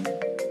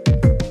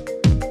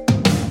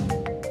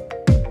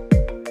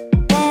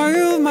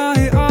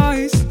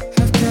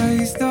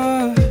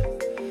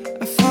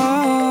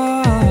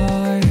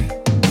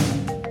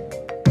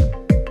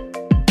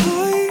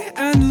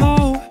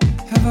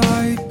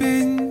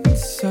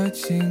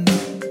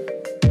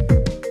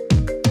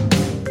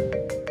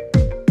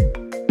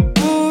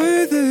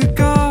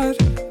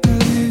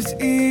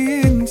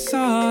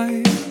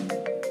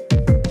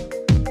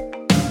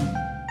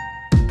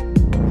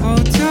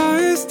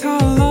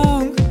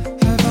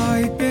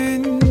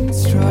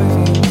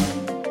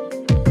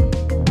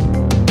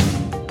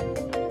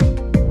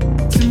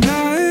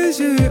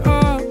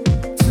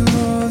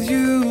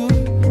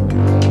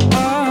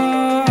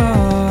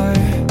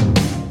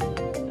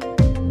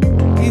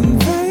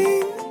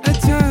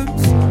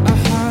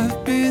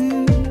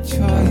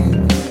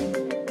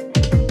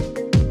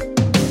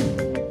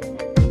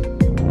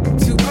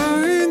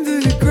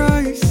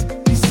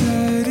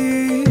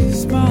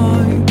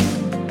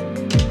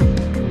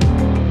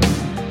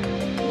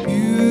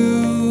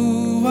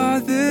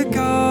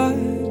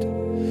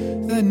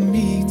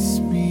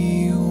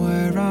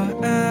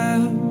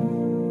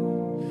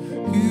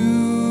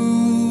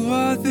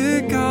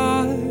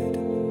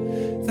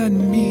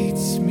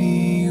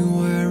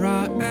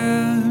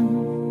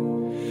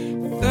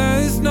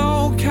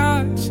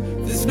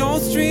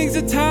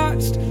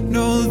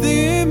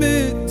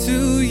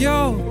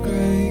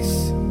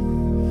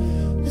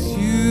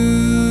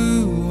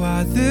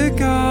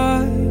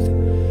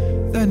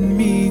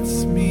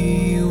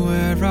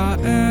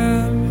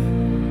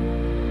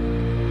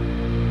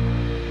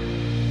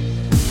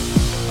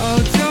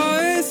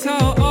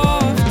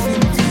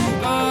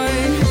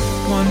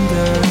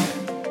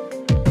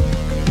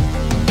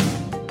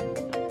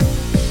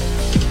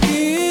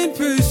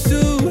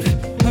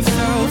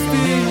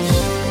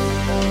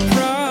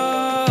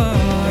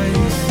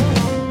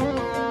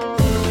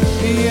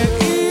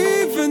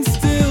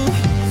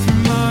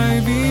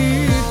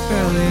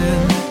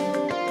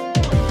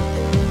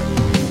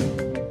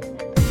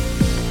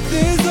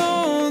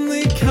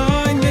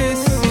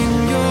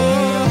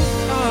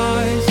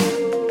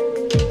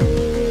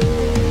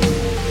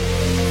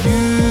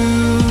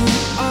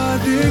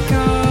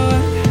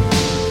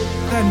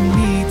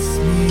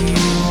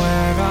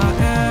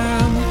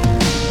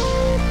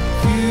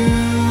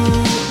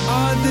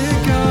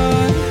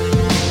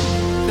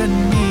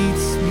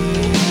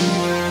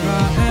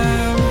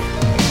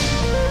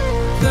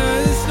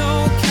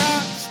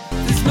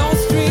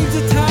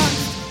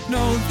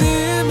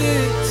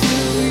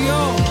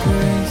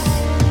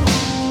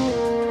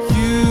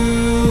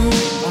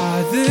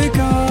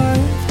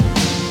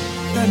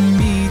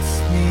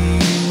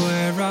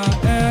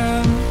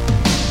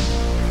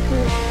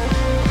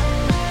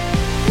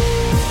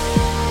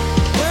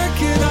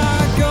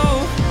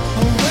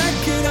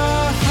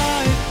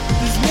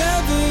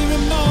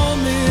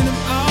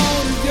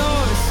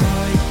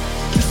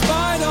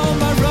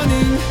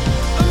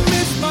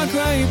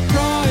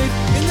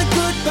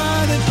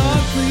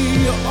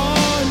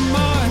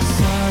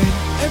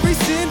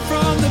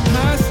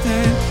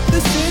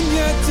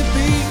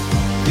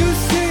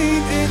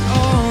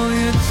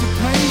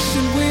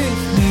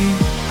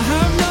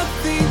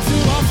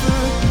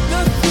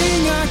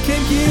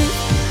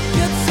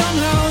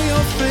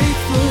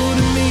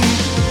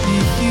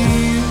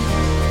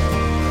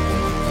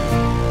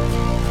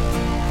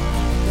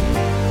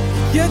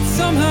 Yet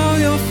somehow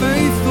you're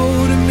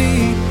faithful to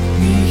meet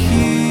me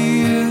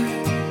here.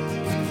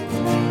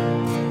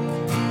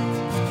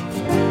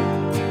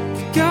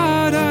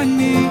 God, I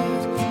need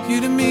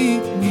you to meet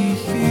me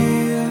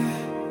here.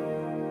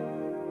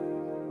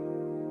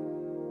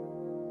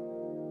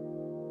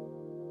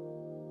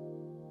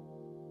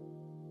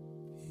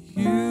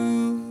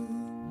 You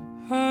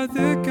are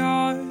the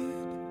God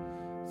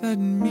that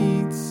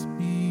meets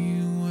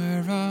me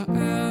where I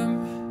am.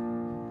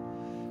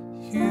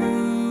 You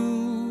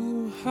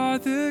are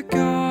the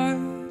God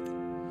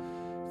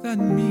that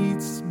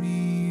meets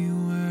me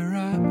where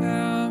I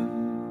am.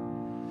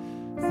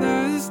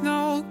 There's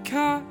no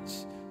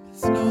catch,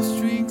 there's no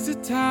strings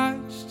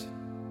attached,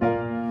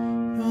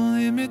 no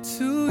limit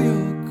to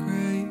your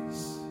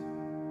grace.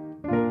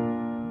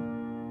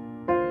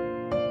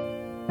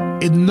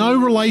 In no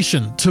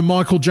relation to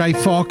Michael J.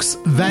 Fox,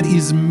 that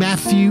is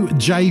Matthew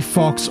J.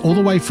 Fox, all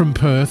the way from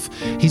Perth.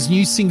 His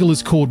new single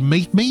is called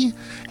Meet Me,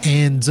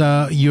 and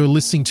you're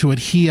listening to it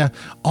here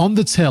on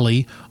the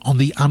telly on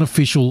the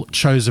unofficial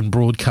Chosen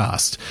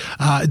broadcast.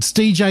 It's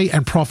DJ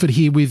and Prophet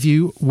here with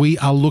you. We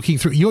are looking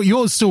through.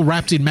 You're still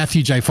wrapped in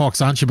Matthew J.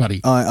 Fox, aren't you,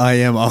 buddy? I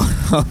am.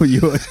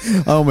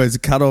 I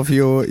almost cut off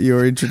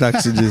your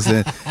introduction just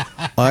then.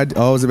 I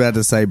was about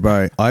to say,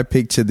 bro, I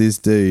picture this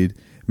dude,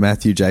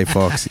 Matthew J.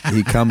 Fox.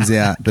 He comes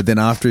out, but then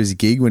after his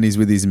gig, when he's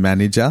with his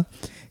manager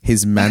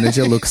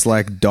looks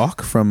like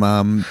Doc from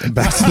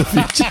Back to the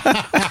Future.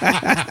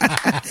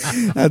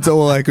 That's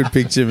all I could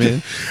picture,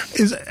 man.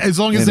 As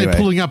long as they're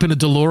pulling up in a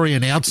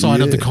DeLorean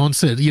outside of the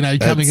concert,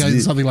 coming out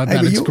something like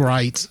that, it's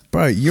great.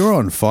 Bro, you're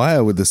on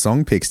fire with the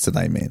song picks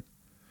today, man.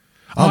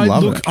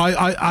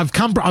 I've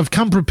come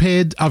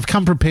prepared. I've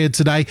come prepared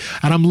today,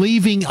 and I'm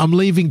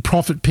leaving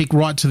Prophet pick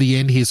right to the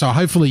end here. So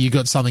hopefully you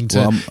got something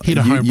to hit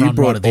a home run. You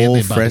brought right at the end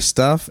there, fresh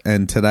stuff,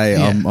 and today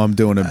I'm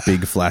doing a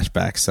big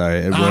flashback, so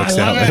it works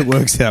out. It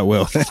works out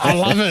well. I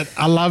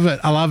love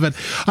it.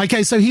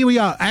 Okay, so here we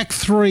are, Act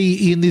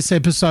 3 in this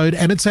episode,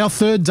 and it's our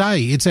third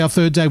day.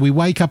 We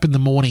wake up in the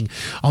morning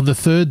on the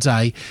third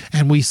day,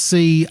 and we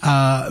see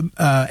our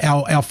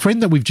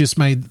friend that we've just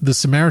made, the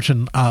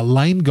Samaritan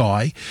lame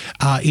guy,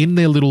 in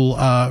their little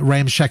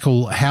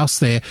ramshackle house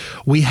there.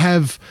 We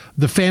have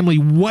the family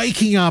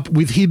waking up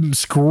with him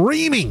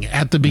screaming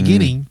at the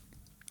beginning.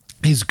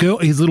 His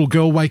little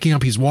girl waking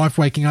up, his wife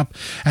waking up,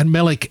 and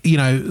Melek,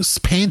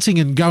 panting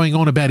and going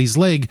on about his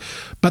leg,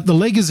 but the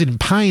leg is in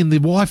pain. The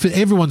wife,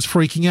 everyone's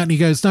freaking out, and he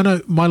goes,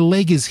 no, my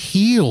leg is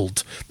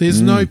healed.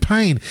 There's no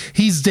pain.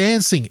 He's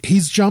dancing.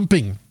 He's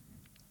jumping.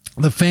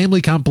 The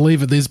family can't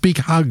believe it. There's big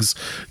hugs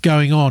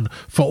going on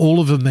for all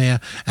of them there,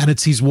 and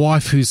it's his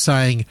wife who's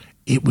saying,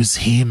 it was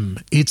him.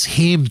 It's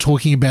him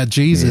talking about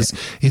Jesus.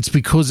 Yeah. It's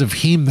because of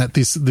him that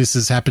this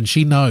has happened.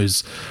 She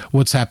knows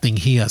what's happening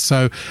here.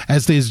 So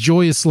as there's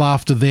joyous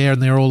laughter there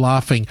and they're all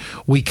laughing,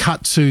 we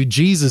cut to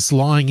Jesus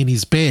lying in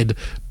his bed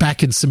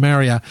back in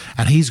Samaria,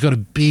 and he's got a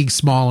big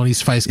smile on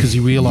his face because he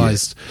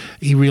realizes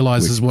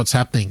what's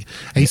happening.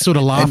 And he's sort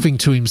of laughing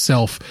to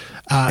himself.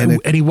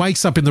 And he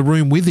wakes up in the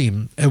room with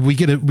him. And we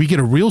get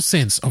a real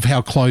sense of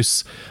how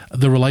close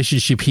the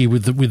relationship here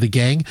with the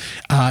gang.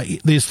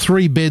 There's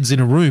 3 beds in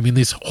a room, in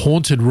this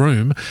haunted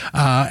room,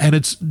 and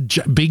it's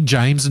Big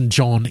James and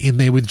John in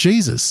there with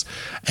Jesus.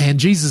 And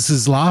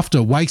Jesus's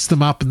laughter wakes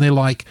them up, and they're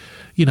like,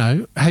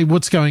 hey,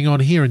 what's going on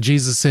here? And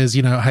Jesus says,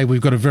 hey,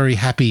 we've got a very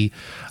happy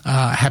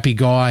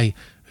guy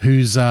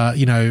who's,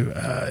 he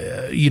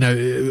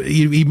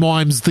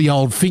mimes the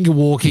old finger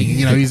walking,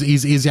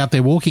 he's out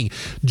there walking.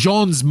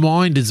 John's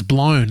mind is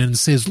blown and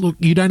says, look,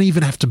 you don't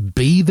even have to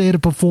be there to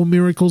perform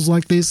miracles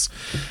like this.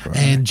 Right.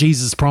 And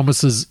Jesus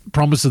promises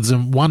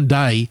them one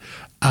day,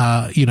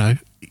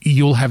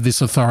 you'll have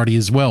this authority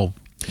as well.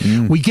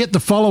 We get the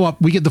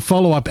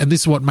follow-up, and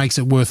this is what makes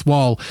it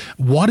worthwhile.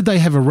 Why did they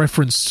have a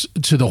reference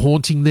to the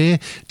haunting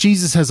there?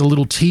 Jesus has a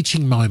little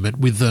teaching moment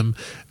with them,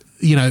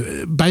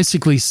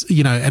 basically,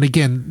 and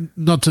again,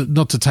 not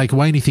to take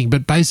away anything,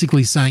 but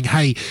basically saying,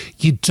 hey,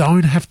 you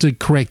don't have to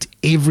correct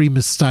every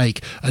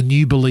mistake a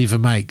new believer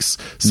makes.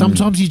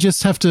 Sometimes you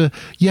have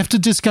to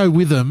just go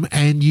with them,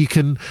 and you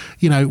can,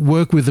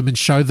 work with them and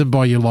show them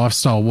by your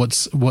lifestyle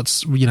what's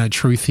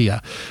truth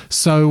here.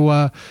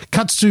 So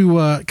cuts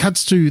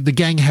to the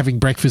gang having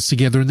breakfast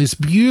together in this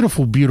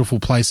beautiful, beautiful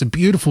place. A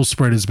beautiful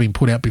spread has been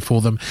put out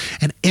before them,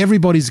 and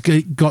everybody's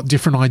got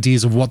different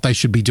ideas of what they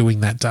should be doing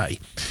that day.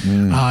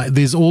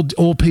 There's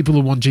all people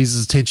who want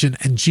Jesus' attention,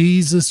 and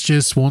Jesus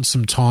just wants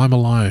some time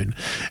alone.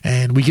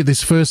 And we get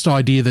this first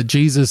idea that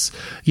Jesus,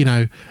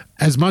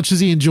 as much as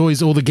he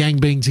enjoys all the gang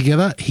being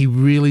together, he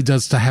really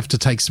does have to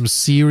take some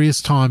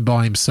serious time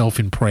by himself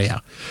in prayer.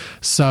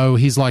 So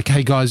he's like,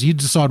 hey guys, you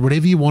decide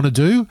whatever you want to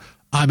do.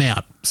 I'm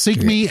out.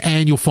 Seek me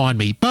and you'll find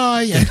me.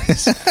 Bye.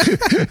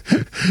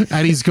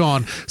 And he's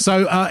gone.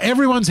 So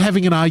everyone's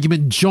having an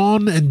argument.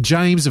 John and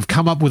James have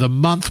come up with a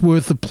month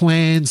worth of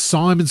plans.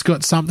 Simon's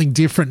got something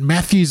different.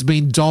 Matthew's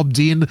been dobbed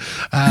in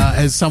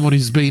as someone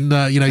who's been,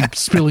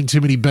 spilling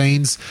too many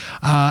beans.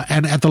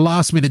 And at the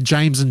last minute,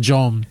 James and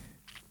John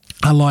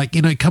are like,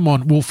 come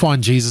on, we'll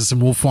find Jesus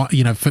and we'll find,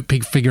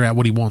 figure out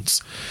what he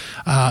wants,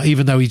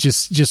 even though he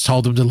just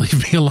told them to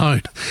leave me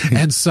alone.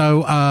 And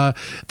so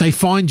they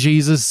find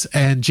Jesus,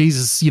 and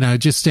Jesus,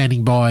 just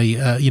standing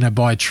by,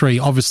 by a tree,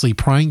 obviously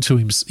praying to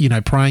him,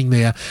 praying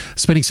there,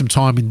 spending some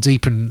time in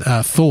deep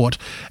thought.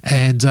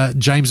 And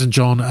James and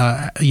John,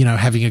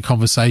 having a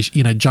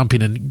conversation, jump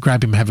in and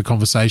grab him and have a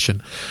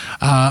conversation.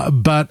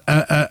 But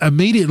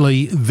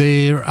immediately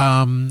they're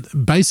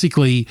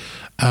basically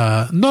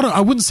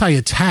I wouldn't say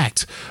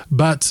attacked,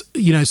 but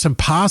some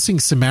passing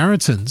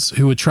Samaritans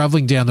who are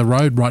traveling down the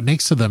road right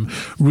next to them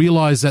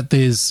realize that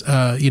there's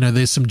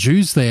some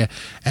Jews there,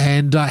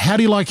 and how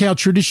do you like our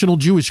traditional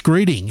Jewish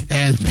greeting,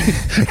 and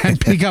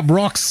pick up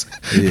rocks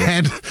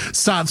and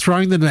start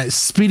throwing them at,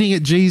 spitting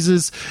at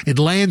Jesus. It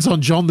lands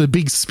on John. The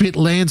big spit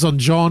lands on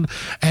John,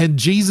 and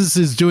Jesus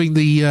is doing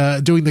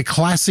the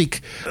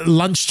classic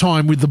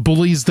lunchtime with the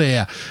bullies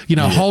there,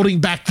 holding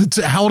back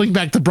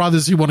the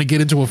brothers who want to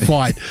get into a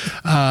fight.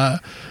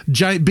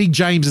 Big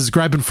James is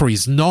grabbing for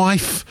his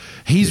knife.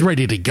 He's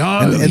ready to go.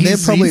 And they're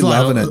probably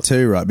loving it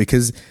too, right?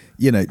 Because,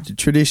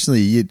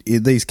 traditionally,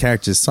 these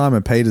characters,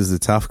 Simon Peter's the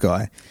tough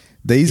guy.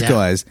 These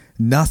guys,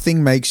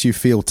 nothing makes you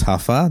feel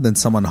tougher than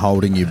someone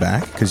holding you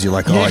back, because you're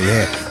like,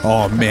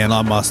 oh man,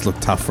 I must look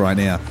tough right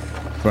now.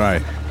 Bro.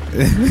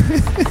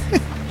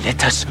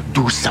 Let us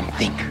do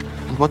something.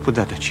 And what would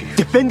that achieve?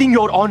 Defending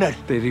your honor.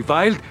 They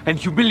reviled and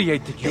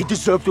humiliated you. They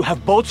deserve to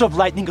have bolts of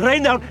lightning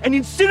rain down and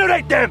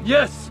incinerate them.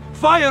 Yes,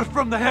 fire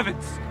from the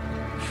heavens.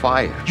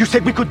 Fire. You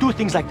said we could do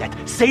things like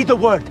that. Say the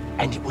word,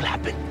 and it will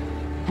happen.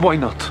 Why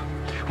not?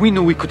 We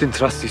knew we couldn't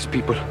trust these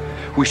people.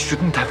 We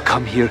shouldn't have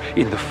come here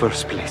in the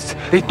first place.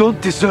 They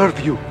don't deserve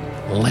you.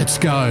 Let's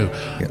go.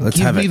 Yeah, let's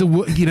Give have me it. the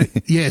word.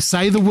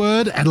 Say the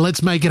word and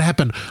let's make it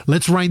happen.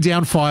 Let's rain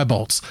down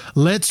firebolts.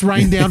 Let's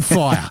rain down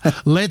fire.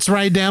 Let's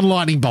rain down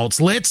lightning bolts.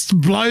 Let's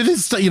blow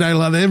this.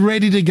 They're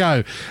ready to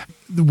go.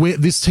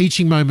 This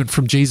teaching moment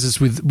from Jesus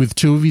with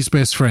two of his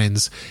best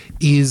friends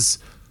is,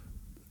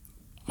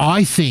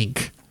 I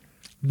think,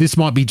 this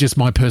might be just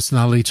my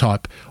personality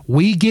type.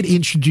 We get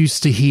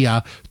introduced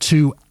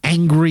to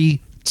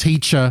angry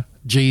teacher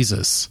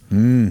Jesus,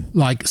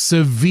 like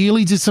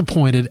severely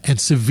disappointed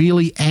and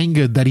severely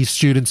angered that his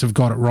students have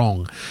got it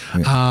wrong.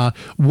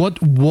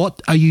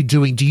 What are you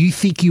doing? Do you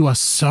think you are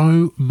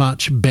so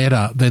much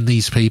better than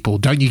these people?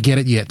 Don't you get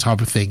it yet? Type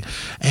of thing.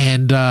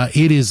 And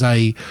it is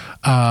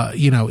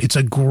it's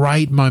a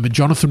great moment.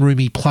 Jonathan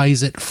Rumi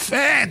plays it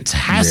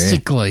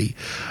fantastically.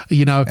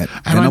 And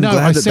I'm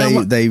glad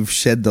that they've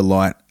shed the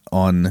light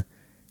on,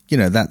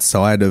 that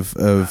side of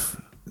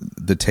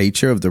the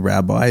teacher, of the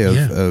rabbi,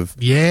 of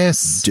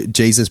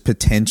Jesus'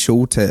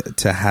 potential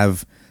to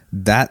have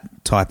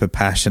that type of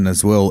passion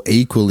as well,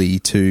 equally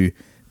to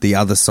the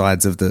other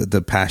sides of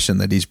the passion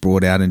that he's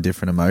brought out in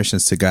different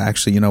emotions, to go,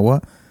 actually, you know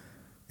what?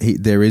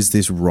 There is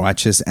this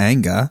righteous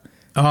anger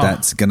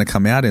that's going to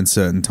come out in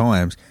certain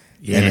times.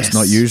 Yes. And it's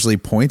not usually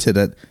pointed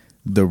at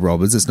the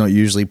robbers. It's not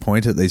usually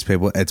pointed at these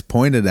people. It's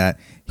pointed at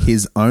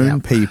his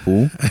own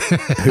people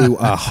who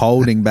are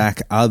holding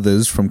back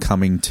others from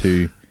coming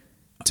to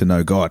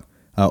know God,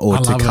 or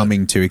to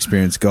coming to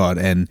experience God.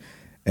 And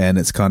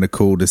it's kind of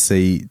cool to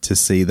see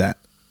that,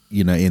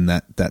 in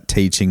that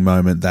teaching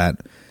moment,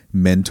 that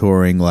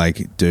mentoring,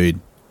 like, dude,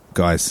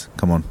 guys,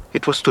 come on.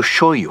 It was to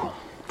show you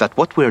that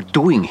what we're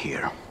doing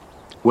here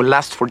will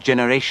last for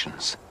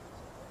generations.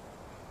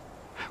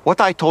 What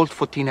I told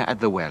Fotina at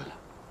the well,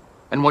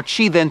 and what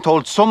she then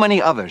told so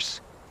many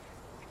others,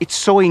 it's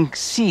sowing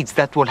seeds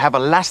that will have a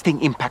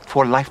lasting impact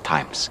for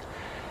lifetimes.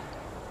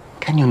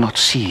 Can you not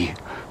see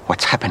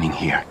what's happening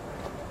here?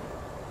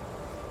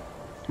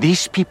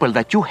 These people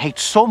that you hate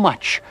so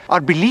much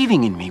are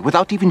believing in me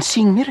without even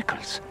seeing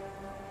miracles.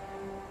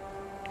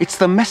 It's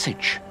the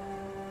message,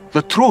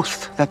 the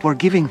truth that we're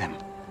giving them.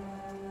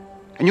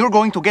 And you're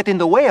going to get in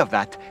the way of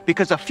that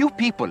because a few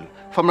people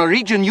from a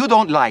region you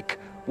don't like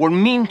were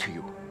mean to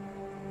you.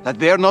 That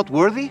they're not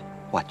worthy?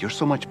 What, you're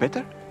so much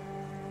better?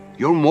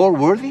 You're more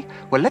worthy?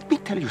 Well, let me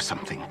tell you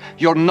something.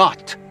 You're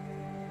not.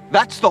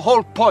 That's the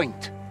whole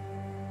point.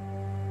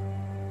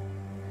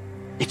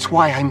 It's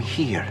why I'm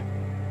here.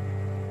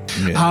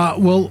 Yeah.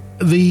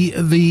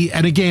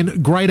 And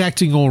again, great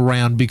acting all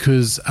around,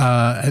 because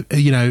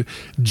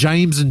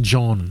James and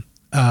John,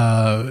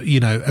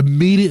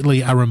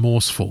 immediately are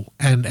remorseful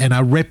and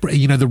are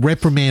the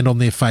reprimand on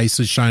their face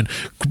is shown,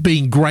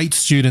 being great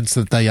students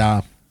that they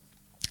are.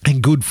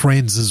 And good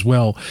friends as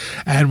well.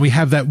 And we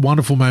have that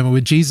wonderful moment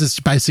where Jesus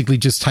basically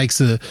just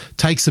takes a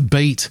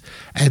beat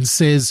and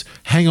says,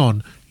 hang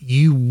on,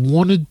 you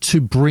wanted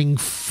to bring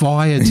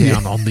fire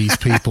down on these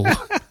people.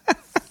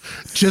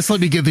 Just let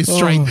me get this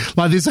straight.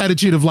 Like this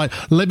attitude of like,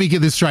 let me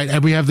get this straight.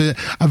 And we have a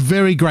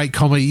very great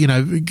comedy,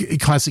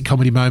 classic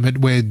comedy moment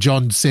where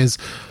John says,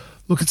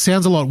 Look, it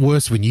sounds a lot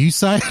worse when you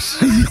say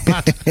it,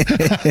 but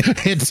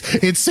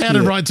it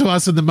sounded right to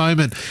us in the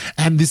moment.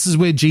 And this is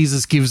where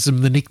Jesus gives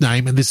them the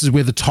nickname, and this is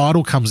where the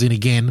title comes in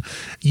again.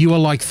 You are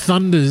like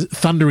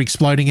thunder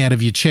exploding out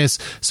of your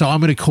chest, so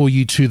I'm going to call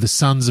you two the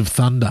sons of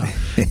thunder.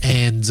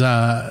 And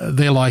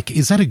they're like,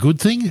 is that a good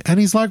thing? And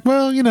he's like,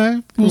 well,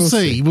 we'll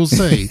see. We'll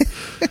see.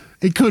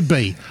 It could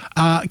be.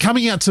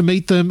 Coming out to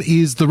meet them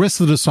is the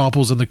rest of the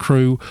disciples and the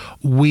crew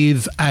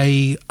with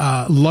a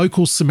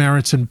local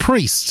Samaritan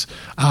priest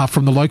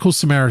from the local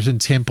Samaritan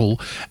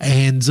temple,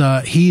 and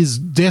he is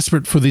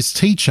desperate for this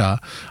teacher,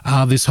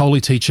 this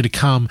holy teacher, to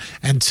come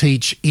and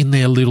teach in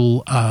their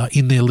little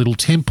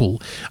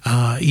temple,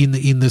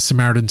 in the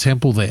Samaritan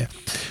temple there.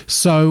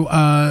 So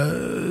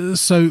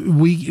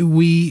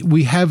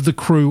we have the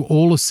crew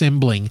all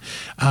assembling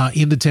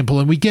in the temple,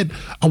 and we get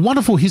a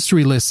wonderful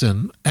history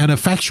lesson and a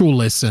factual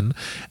lesson,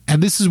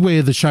 and this is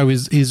where the show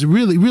is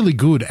really, really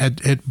good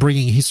at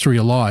bringing history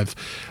alive.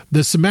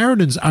 The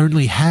Samaritans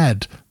only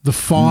had the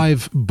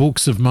 5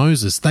 books of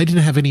Moses. They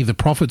didn't have any of the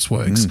prophets'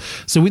 works.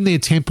 So in their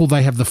temple,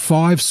 they have the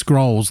 5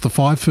 scrolls, the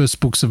 5 first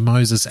books of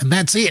Moses, and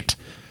that's it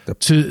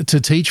to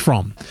teach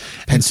from.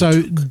 And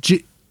so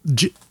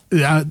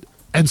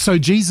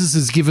Jesus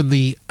is given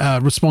the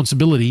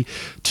responsibility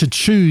to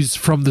choose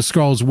from the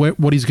scrolls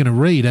what he's going to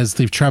read as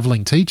the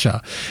traveling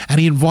teacher, and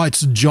he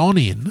invites John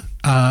in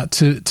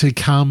to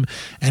come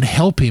and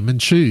help him and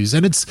choose.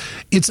 And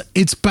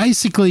it's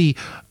basically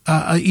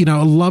a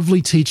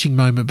lovely teaching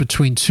moment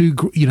between two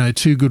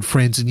good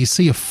friends, and you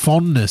see a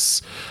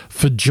fondness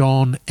for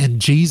John and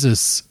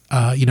Jesus.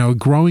 A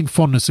growing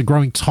fondness, a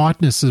growing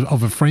tightness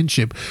of a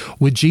friendship,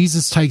 where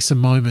Jesus takes a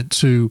moment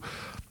to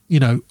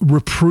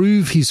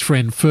reprove his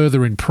friend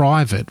further in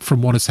private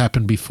from what has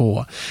happened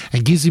before,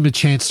 and gives him a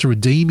chance to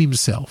redeem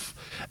himself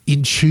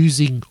in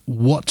choosing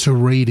what to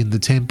read in the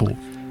temple.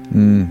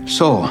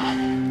 So,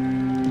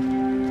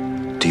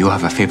 do you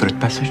have a favorite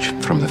passage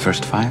from the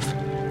first 5?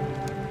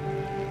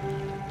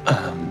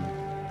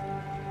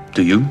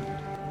 Do you?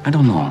 I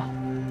don't know.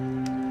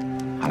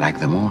 I like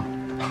them all.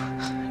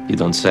 You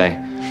don't say.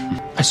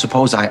 I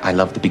suppose I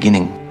love the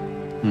beginning.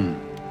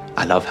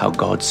 I love how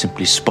God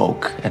simply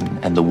spoke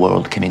and the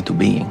world came into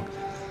being.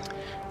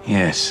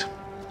 Yes.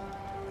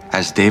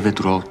 As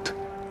David wrote,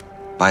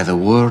 by the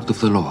word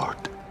of the Lord,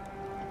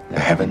 the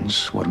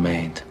heavens were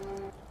made.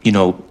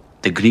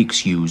 The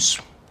Greeks use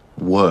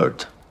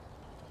word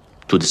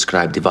to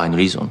describe divine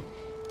reason,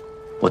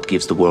 what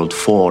gives the world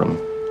form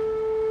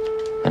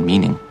and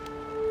meaning.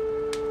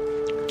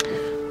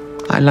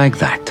 I like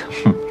that.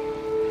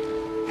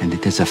 And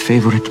it is a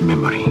favorite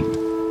memory.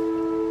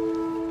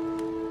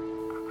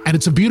 And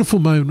it's a beautiful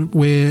moment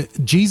where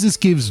Jesus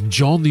gives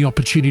John the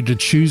opportunity to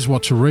choose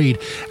what to read,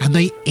 and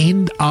they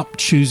end up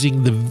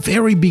choosing the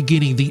very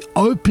beginning, the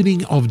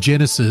opening of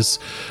Genesis,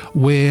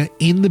 where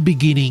in the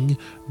beginning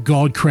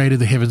God created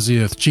the heavens and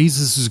the earth.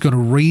 Jesus is going to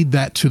read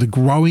that to the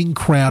growing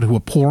crowd who are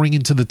pouring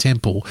into the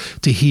temple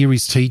to hear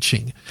his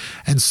teaching.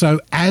 And so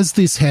as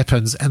this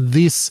happens,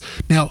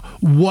 now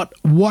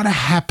what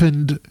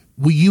happened?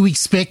 Were you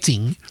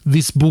expecting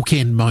this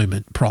bookend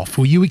moment, Prof?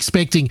 Were you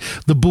expecting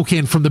the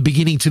bookend from the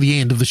beginning to the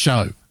end of the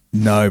show?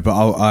 No, but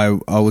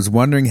I was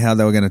wondering how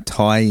they were going to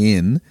tie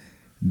in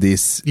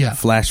this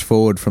flash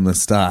forward from the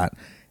start.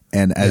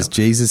 And as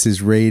Jesus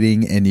is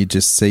reading, and you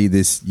just see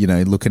this,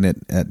 looking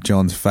at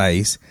John's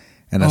face,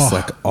 and it's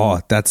like,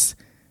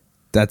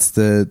 that's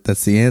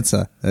the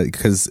answer.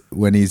 Because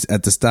when he's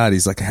at the start,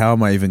 he's like, how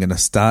am I even going to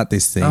start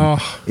this thing?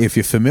 If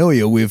you're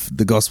familiar with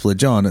the Gospel of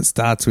John, it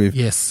starts with,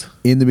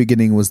 in the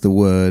beginning was the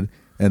Word,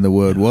 and the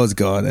Word was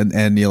God.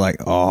 And you're like,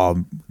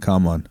 oh,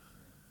 come on.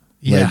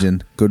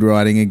 Legend. Good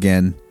writing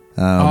again.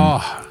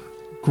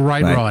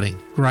 Great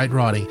writing. Great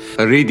writing.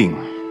 A reading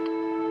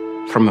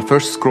from the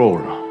first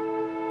scroll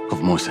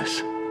of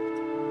Moses.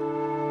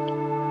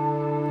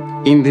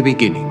 In the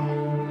beginning,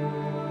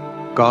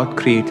 God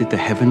created the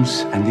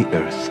heavens and the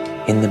earth.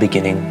 In the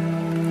beginning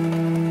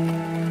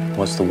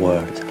was the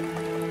Word.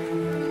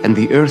 And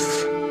the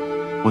earth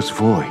was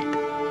void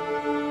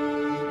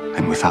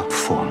and without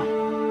form.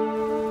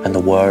 And the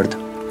Word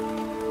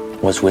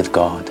was with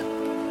God.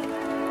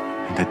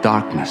 And the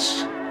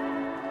darkness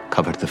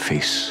covered the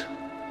face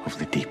of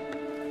the deep.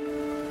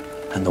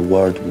 And the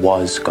Word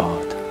was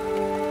God.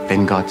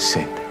 Then God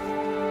said,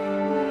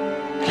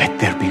 let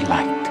there be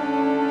light.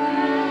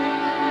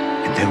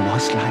 And there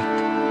was light.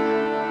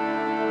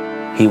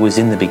 He was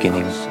in the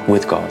beginning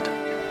with God.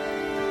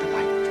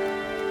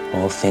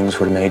 All things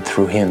were made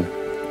through him,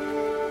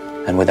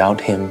 and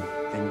without him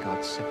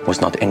was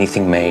not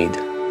anything made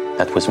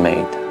that was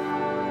made.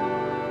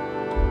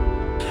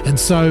 And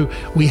so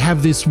we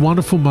have this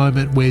wonderful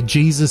moment where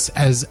Jesus,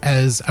 as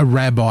a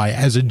rabbi,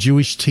 as a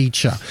Jewish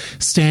teacher,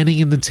 standing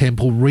in the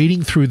temple,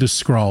 reading through the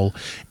scroll,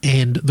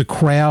 and the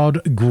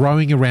crowd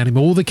growing around him,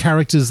 all the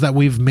characters that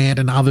we've met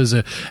and others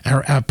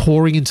are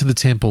pouring into the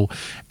temple.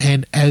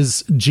 And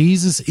as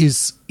Jesus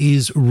is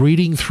is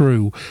reading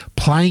through,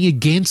 playing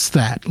against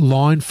that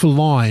line for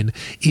line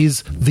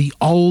is the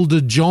older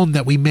John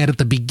that we met at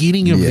the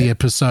beginning of the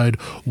episode,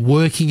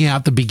 working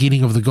out the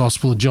beginning of the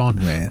Gospel of John,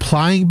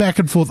 playing back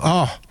and forth.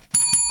 Oh,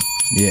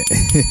 yeah.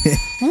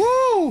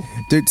 woo!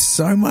 Dude,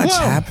 so much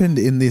happened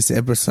in this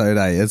episode,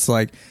 eh? It's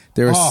like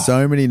there are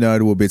so many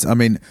notable bits. I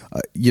mean,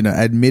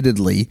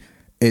 admittedly,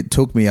 it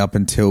took me up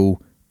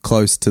until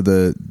close to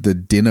the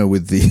dinner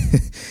with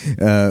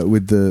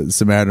the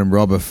Samaritan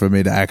robber for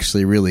me to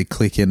actually really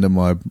click into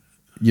my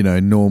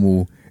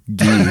normal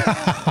gear,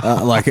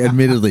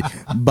 admittedly,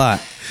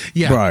 but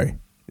bro,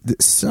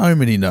 so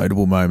many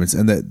notable moments,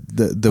 and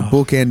the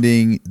book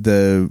ending,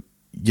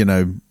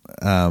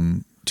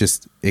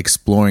 just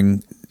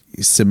exploring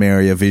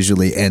Samaria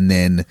visually, and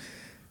then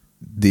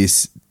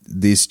this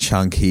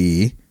chunk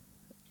here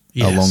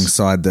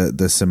alongside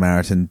the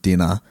Samaritan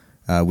dinner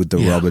with the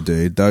robber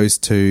dude. Those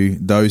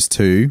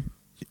two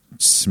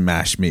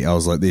smashed me. I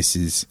was like, this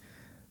is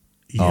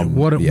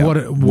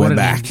we're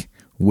back.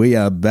 We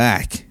are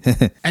back.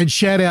 And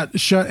shout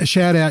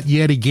out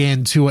yet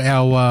again to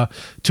our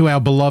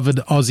beloved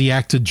Aussie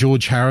actor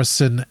George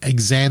Harrison,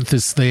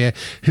 Xanthus there,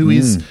 who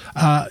is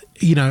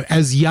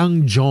as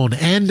young John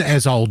and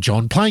as old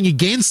John, playing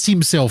against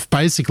himself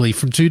basically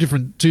from two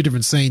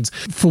different scenes,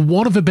 for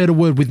want of a better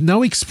word, with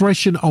no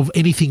expression of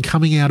anything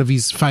coming out of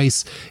his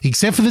face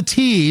except for the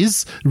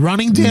tears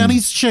running down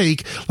his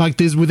cheek. Like,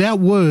 there's, without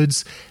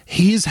words,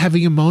 he is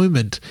having a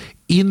moment,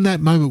 in that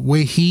moment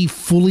where he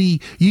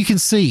fully, you can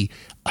see,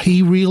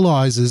 he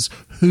realizes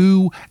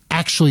who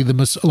actually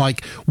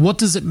what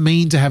does it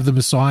mean to have the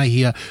Messiah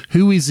here?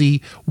 Who is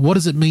he? What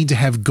does it mean to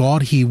have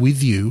God here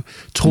with you,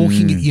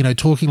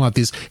 talking like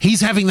this?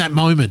 He's having that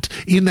moment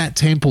in that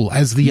temple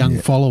as the young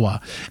follower,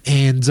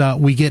 and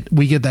we get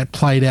that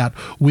played out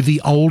with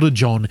the older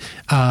John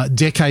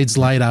decades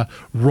later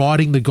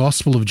writing the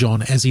Gospel of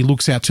John as he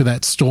looks out to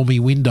that stormy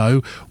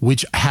window,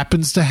 which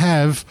happens to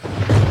have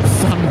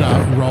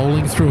thunder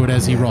rolling through it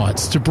as he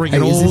writes, to bring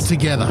it all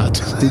together.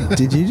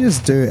 Did you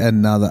just do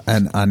an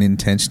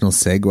unintentional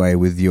segue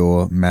with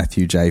your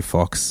Matthew J.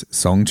 Fox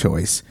song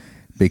choice?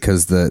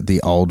 Because the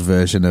old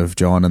version of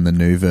John and the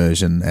new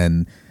version,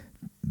 and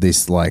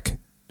this, like,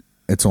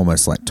 it's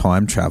almost like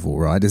time travel,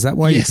 right? Is that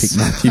why you picked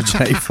Matthew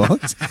J.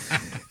 Fox?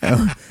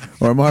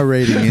 Or am I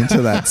reading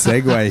into that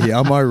segue here?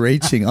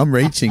 I'm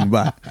reaching,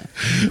 but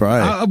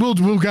bro,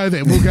 we'll go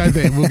there. We'll go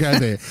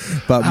there.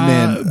 But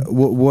man,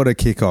 what a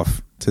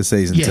kickoff to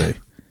season 2.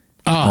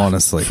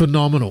 Honestly,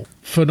 phenomenal.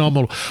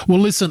 Well,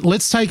 listen,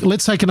 let's take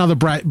another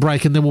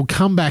break, and then we'll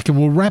come back and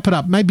we'll wrap it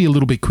up. Maybe a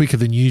little bit quicker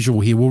than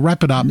usual here. We'll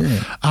wrap it up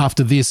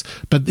after this,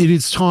 but it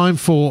is time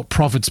for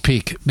Prophet's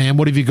Pick. Man,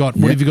 what have you got?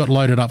 What have you got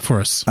loaded up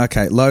for us?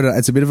 Okay, loaded.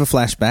 It's a bit of a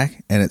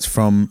flashback, and it's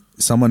from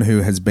someone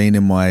who has been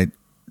in my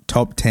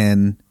top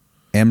 10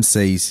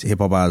 MCs, hip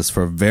hop artists,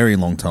 for a very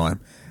long time.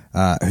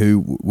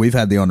 Who we've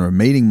had the honor of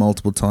meeting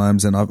multiple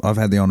times, and I've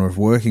had the honor of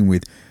working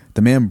with,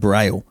 the man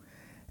Braille,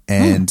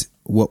 and.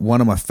 One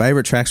of my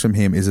favorite tracks from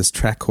him is this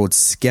track called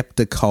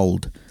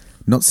Skepticold.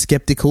 Not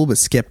skeptical, but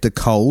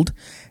Skepticold.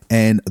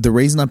 And the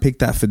reason I picked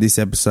that for this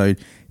episode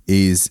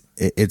is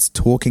it's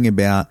talking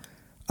about,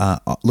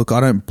 look,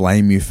 I don't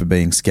blame you for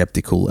being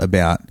skeptical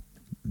about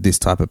this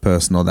type of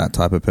person or that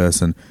type of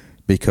person,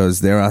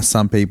 because there are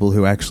some people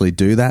who actually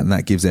do that, and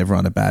that gives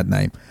everyone a bad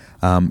name.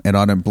 And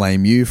I don't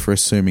blame you for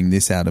assuming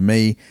this out of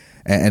me.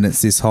 And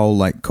it's this whole,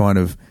 like, kind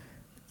of,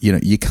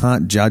 you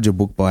can't judge a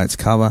book by its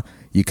cover.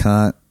 You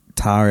can't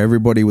tar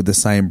everybody with the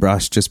same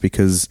brush just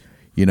because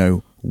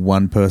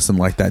one person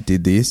like that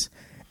did this.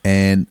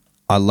 And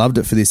I loved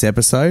it for this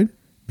episode,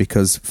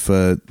 because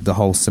for the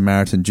whole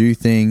Samaritan Jew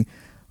thing,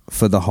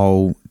 for the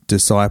whole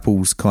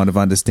disciples kind of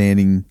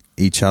understanding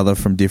each other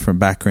from different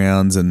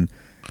backgrounds and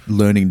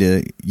learning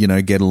to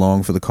get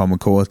along for the common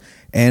cause,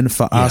 and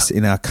for us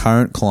in our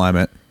current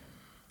climate,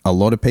 a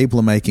lot of people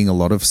are making a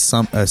lot of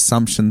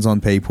assumptions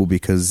on people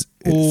because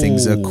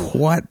things are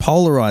quite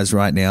polarized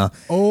right now.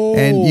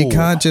 And you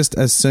can't just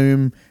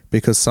assume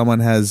because someone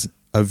has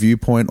a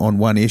viewpoint on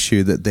one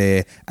issue that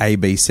they're A,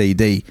 B, C,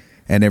 D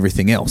and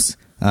everything else,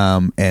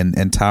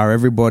 and tar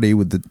everybody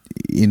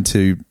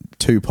into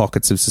two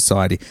pockets of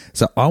society.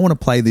 So I want to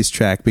play this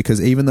track because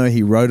even though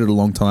he wrote it a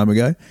long time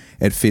ago,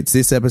 it fits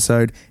this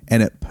episode,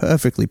 and it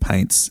perfectly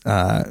paints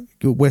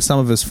where some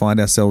of us find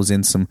ourselves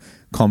in some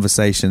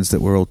conversations that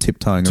we're all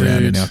tiptoeing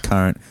around in our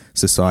current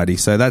society.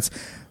 So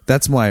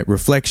that's my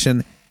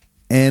reflection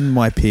and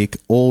my pick,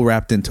 all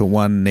wrapped into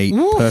one neat,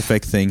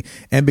 perfect thing.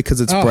 And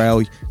because it's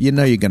Braille, you're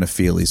going to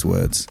feel his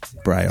words.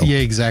 Braille. Yeah,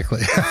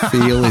 exactly.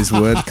 Feel his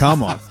words.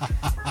 Come on.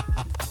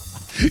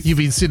 You've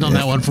been sitting on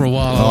that one for a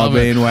while. I've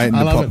been waiting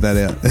to pop that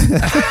out.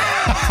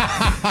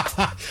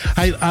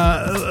 Hey,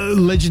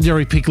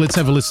 legendary pick. Let's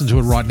have a listen to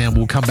it right now.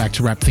 We'll come back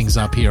to wrap things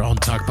up here on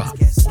TUCB.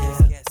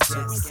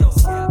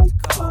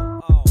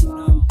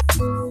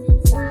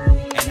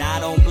 And I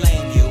don't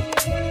blame you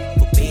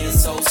for being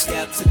so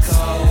skeptical.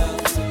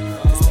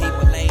 Cause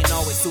people ain't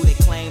always who they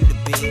claim to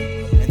be,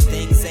 and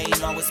things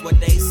ain't always what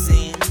they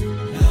seem.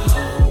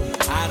 No,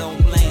 I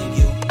don't blame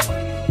you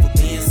for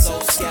being so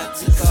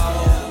skeptical.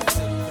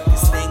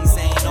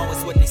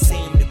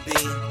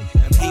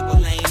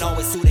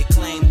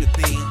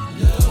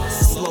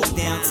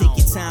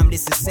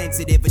 this is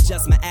sensitive.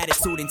 Adjust my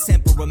attitude and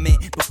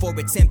temperament. Before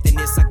attempting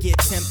this, I get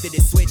tempted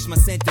to switch my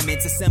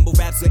sentiments. Assemble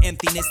raps with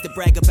emptiness to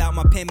brag about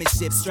my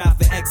penmanship. Strive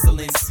for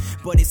excellence,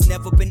 but it's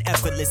never been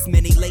effortless.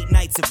 Many late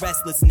nights of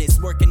restlessness,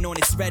 working on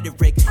its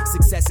rhetoric.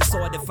 Success is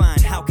hard to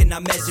find, how can I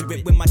measure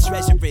it? When my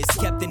treasure is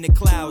kept in the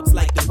clouds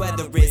like the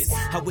weather is.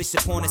 I wish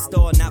upon a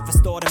star, not for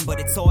stardom, but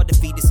it's hard to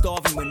feed the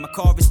starving when my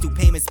car is 2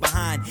 payments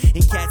behind.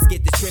 And cats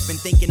get the tripping,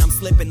 thinking I'm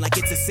slipping like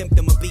it's a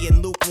symptom of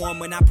being lukewarm.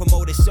 When I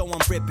promote a show, I'm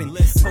ripping.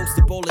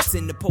 Poster bullets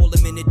in to pull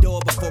them in the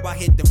door before I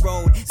hit the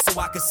road, so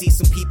I can see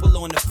some people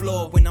on the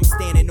floor when I'm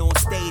standing on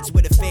stage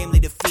with a family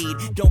to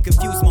feed. Don't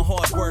confuse my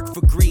hard work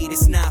for greed,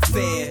 it's not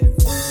fair.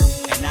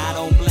 And I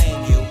don't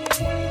blame you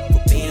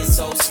for being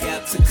so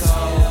skeptical,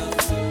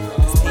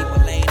 'cause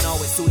people ain't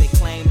always who they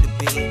claim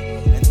to be,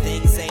 and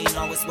things ain't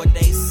always what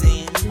they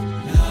seem.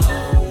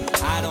 No,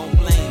 I don't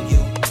blame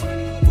you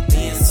for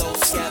being so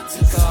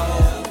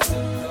skeptical,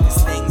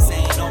 'cause things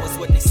ain't always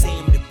what they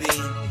seem to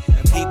be,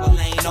 and people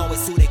ain't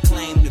always who they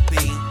claim to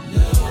be.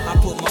 I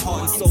put my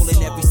heart and soul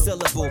in every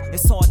syllable.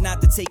 It's hard not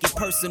to take it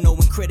personal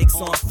when critics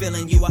aren't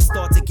feeling you. I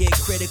start to get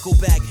critical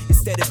back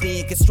instead of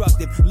being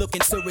constructive, looking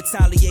to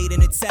retaliate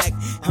and attack.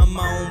 I'm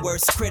my own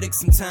worst critic.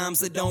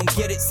 Sometimes I don't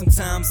get it.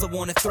 Sometimes I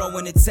want to throw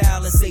in the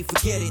towel and say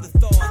forget it.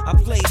 I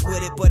played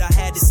with it, but I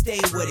had to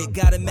stay with it.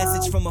 Got a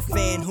message from a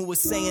fan who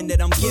was saying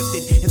that I'm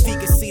gifted. If he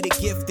could see the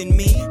gift in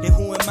me, then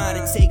who am I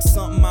to take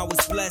something I was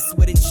blessed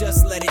with and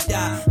just let it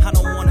die? I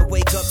don't want to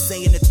wake up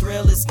saying the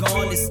thrill is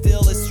gone. It's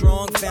still a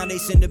strong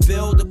foundation to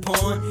build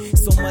upon.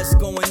 So much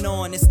going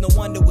on, it's no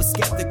wonder we're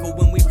skeptical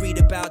when we read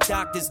about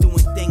doctors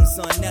doing things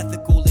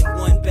unethical, and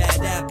one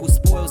bad apple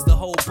spoils the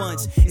whole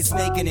bunch. It's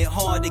making it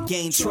hard to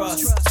gain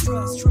trust.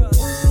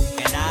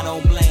 And I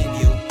don't blame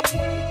you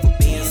for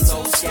being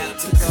so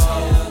skeptical,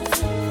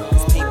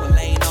 'cause people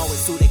ain't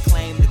always who they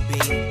claim to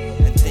be,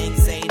 and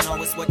things ain't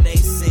always what they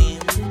seem.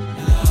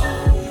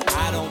 No,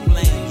 I don't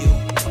blame you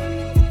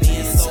for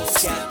being so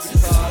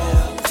skeptical,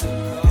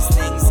 'cause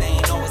things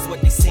ain't always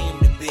what they seem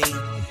to be,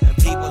 and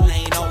people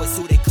ain't always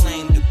who they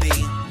claim to be.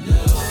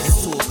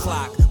 It's 2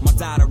 o'clock, my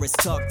daughter is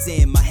tucked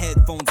in, my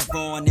headphones are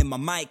on and my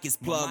mic is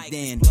plugged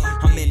in.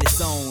 I'm in the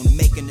zone,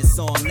 making the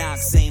song knock,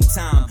 same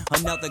time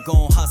another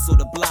gon' hustle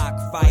the block.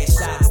 Fire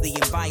shots, the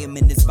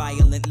environment is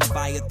violent.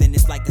 Leviathan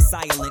is like a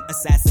silent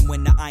assassin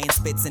when the iron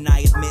spits, and I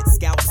admit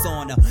scouts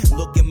on her.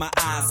 Look in my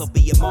eyes, I'll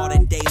be a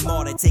modern day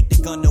martyr. Take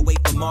the gun away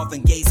from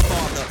Marvin Gaye's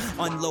father.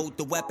 Unload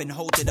the weapon,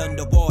 hold it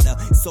underwater,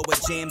 so it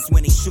jams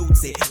when he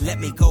shoots it. Let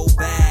me go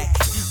back,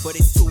 but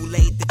it's too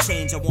late to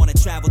change. I wanna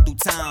travel through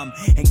time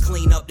and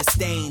clean up the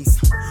stains.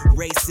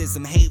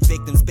 Racism, hate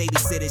victims,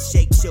 babysitters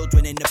shake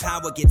children, and the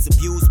power gets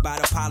abused by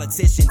the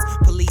politicians.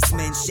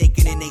 Policemen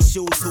shaking in their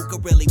shoes, who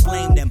could really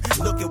blame them?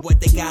 Look at what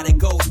they gotta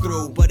go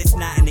through, but it's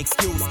not an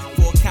excuse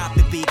for a cop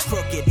to be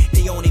crooked.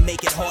 They only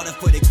make it harder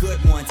for the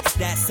good ones.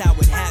 That's how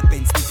it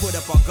happens, we put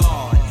up our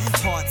guard.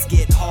 Hearts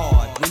get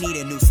hard, we need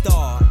a new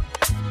start.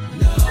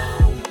 No,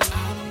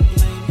 I don't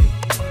blame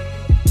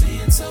you,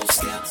 being so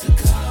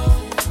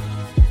skeptical.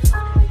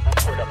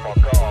 Put up our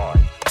guard,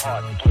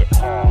 hearts get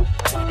hard,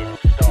 we need a new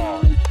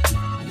start.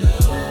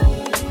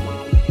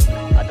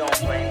 I don't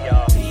blame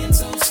y'all, being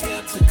so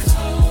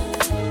skeptical.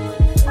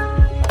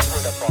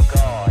 Put up our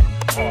guard,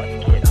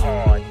 hearts get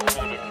hard,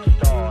 we need a new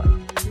start.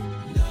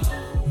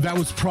 That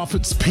was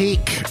Prophet's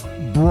Pick.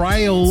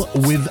 Braille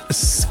with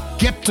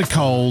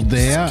Skeptical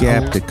there.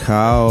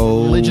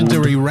 Skeptical.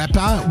 Legendary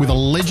rapper with a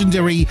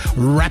legendary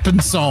rapping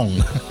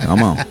song.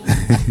 Come on.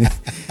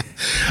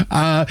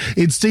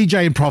 It's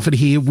DJ and Prophet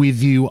here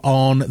with you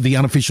on the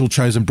unofficial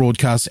Chosen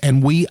broadcast,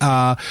 and we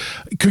are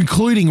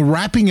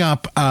wrapping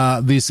up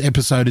this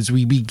episode as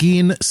we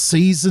begin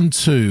season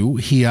 2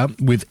 here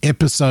with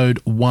episode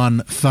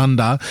 1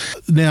 Thunder.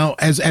 Now,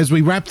 as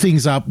we wrap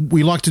things up,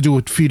 we like to do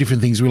a few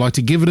different things. We like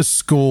to give it a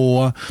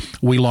score.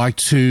 We like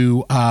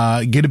to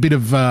get a bit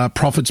of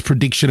Prophet's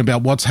prediction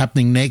about what's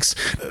happening next.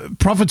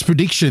 Prophet's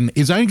prediction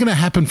is only going to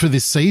happen for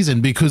this season,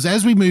 because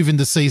as we move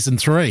into season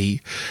 3,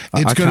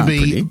 it's going to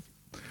be... Predict.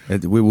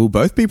 We will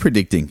both be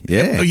predicting.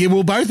 Yeah.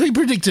 We'll both be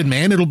predicting,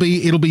 man. It'll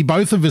be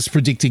both of us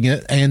predicting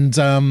it, and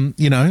trying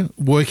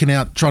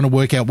to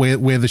work out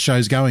where the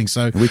show's going.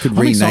 So we could I'm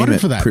rename it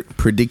for that.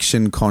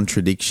 Prediction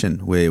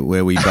Contradiction, where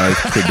we both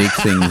predict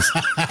things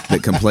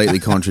that completely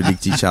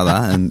contradict each other,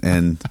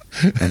 and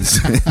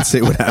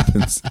see what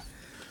happens.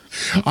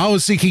 I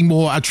was thinking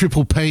more the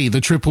triple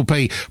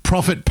P,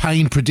 Prophet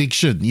Pain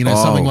Prediction,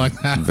 something like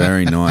that.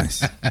 Very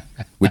nice.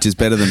 Which is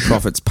better than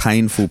Prophet's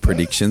painful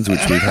predictions,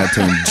 which we've had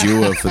to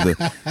endure for the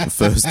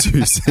first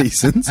 2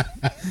 seasons.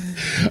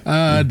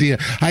 Dear.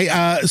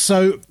 Hey,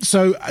 so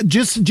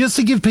just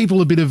to give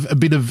people a bit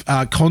of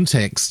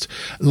context,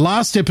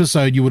 last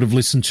episode you would have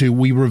listened to,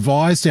 we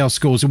revised our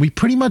scores and we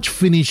pretty much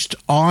finished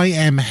I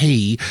Am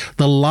He,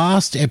 the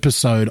last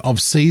episode of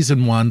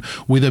season 1,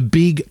 with a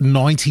big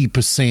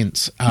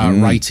 90%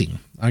 rating.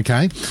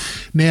 Okay.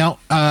 Now,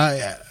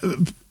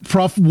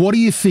 Prof, what are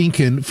you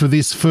thinking for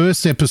this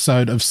first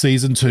episode of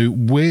season 2?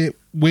 Where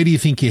do you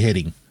think you're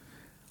heading?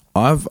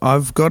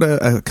 I've got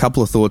a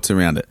couple of thoughts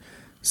around it.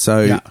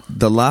 So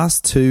the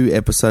last 2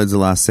 episodes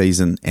of last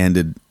season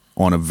ended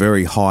on a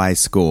very high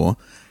score,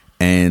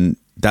 and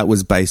that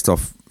was based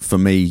off, for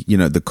me,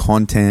 the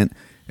content.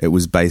 It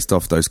was based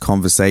off those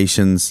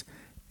conversations,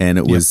 and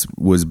it was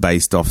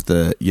based off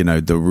the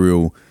the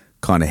real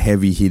kind of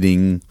heavy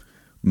hitting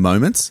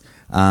moments.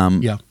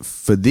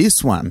 For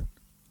this one,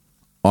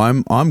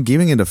 I'm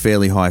giving it a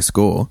fairly high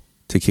score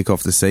to kick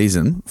off the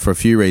season for a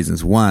few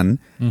reasons. One,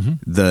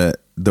 the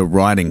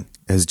writing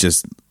has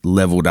just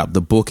leveled up.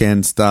 The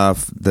bookend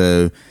stuff,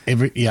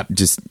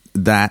 just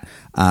that,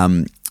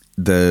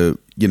 the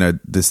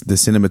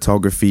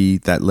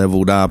cinematography that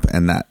leveled up,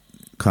 and that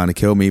kind of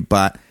killed me.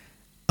 But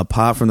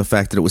apart from the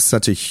fact that it was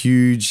such a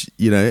huge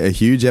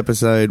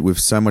episode with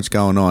so much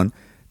going on,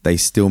 they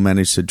still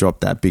managed to drop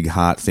that big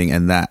heart thing,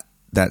 and that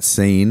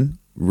scene,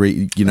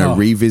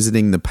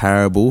 revisiting the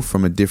parable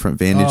from a different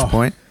vantage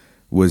point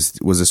was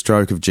a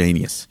stroke of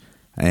genius.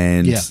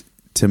 And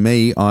to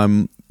me,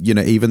 I'm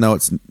even though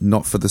it's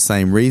not for the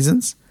same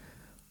reasons,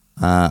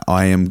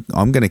 I'm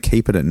going to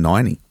keep it at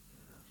 90.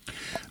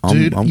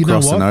 Dude, I'm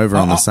crossing over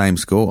on the same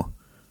score.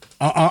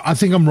 I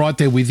think I'm right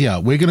there with you.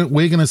 We're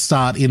gonna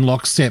start in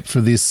lockstep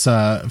for this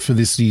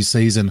new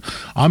season.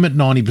 I'm at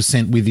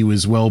 90% with you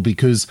as well,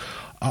 because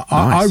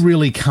I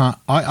really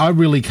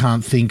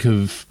can't think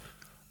of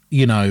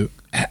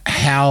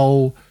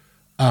how.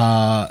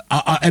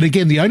 And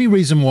again, the only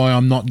reason why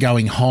I'm not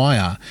going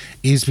higher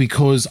is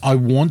because I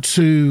want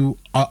to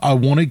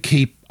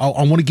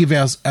give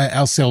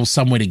ourselves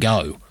somewhere to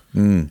go.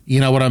 You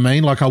know what I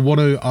mean? Like I want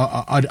to.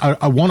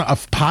 A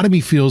part of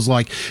me feels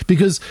like,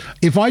 because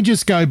if I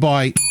just go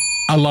by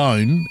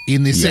alone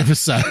in this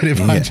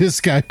episode, I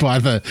just go by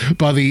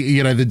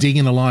the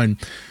dinging alone,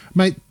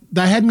 mate,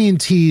 they had me in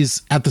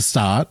tears at the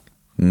start.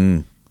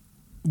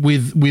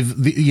 With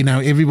the,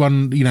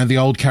 everyone, the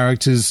old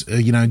characters,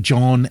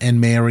 John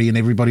and Mary and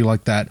everybody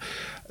like that,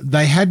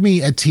 they had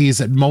me at tears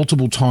at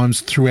multiple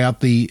times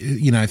throughout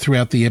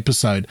the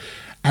episode,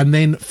 and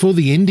then for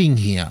the ending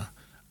here,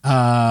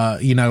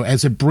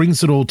 as it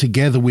brings it all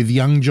together with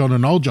young John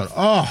and old John.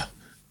 Oh,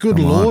 good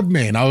Lord,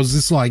 man! I was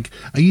just like,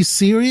 are you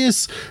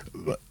serious?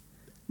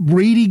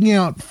 Reading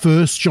out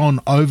 1 John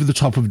over the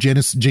top of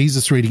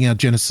Jesus reading out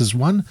Genesis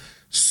 1,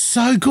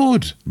 so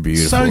good,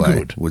 beautiful, so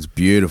good. It was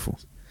beautiful.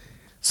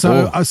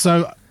 So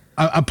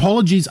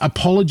apologies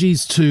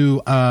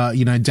to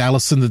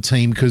Dallas and the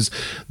team, because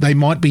they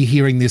might be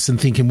hearing this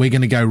and thinking we're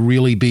going to go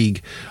really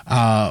big,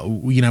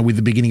 with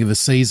the beginning of the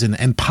season.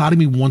 And part of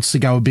me wants to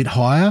go a bit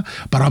higher,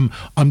 but I'm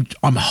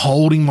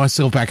holding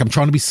myself back. I'm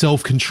trying to be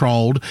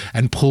self-controlled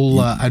and pull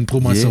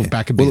myself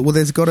back a bit. Well,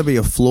 there's got to be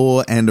a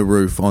floor and a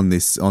roof on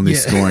this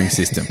scoring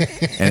system.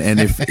 And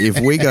if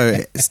we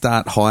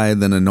start higher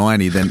than a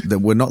 90,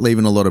 then we're not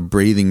leaving a lot of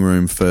breathing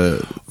room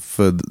for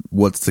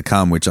what's to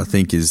come, which I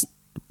think is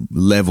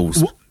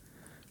levels.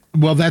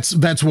 Well, that's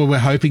what we're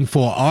hoping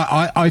for.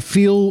 I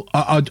feel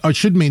I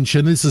should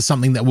mention, this is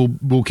something that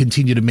we'll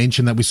continue to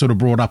mention, that we sort of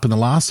brought up in the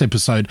last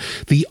episode,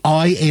 the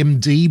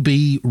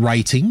IMDb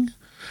rating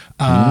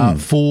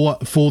for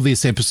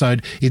this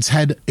episode. It's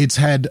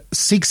had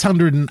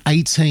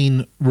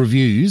 618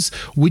 reviews,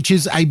 which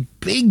is a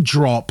big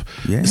drop.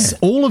 Yeah.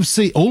 All of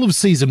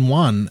season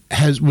 1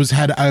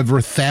 had over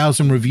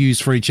 1,000 reviews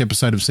for each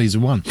episode of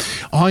season 1.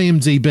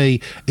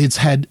 IMDb, it's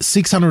had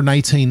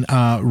 618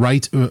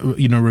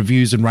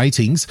 reviews and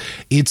ratings.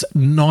 It's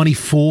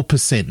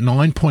 94%,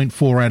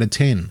 9.4 out of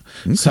 10.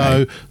 Okay.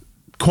 So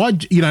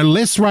quite,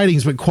 less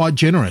ratings, but quite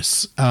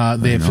generous for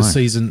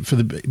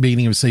the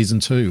beginning of season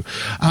 2.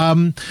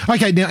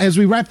 Okay, now as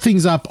we wrap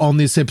things up on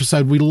this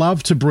episode, we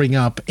love to bring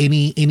up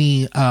any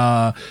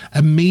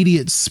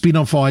immediate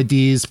spin-off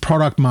ideas,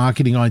 product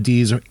marketing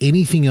ideas, or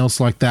anything else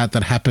like that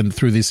happened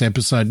through this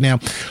episode. Now,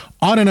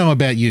 I don't know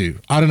about you,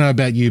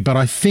 but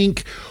I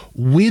think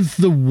with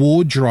the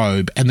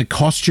wardrobe and the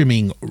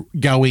costuming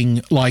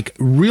going, like,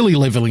 really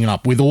leveling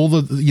up, with all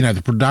the,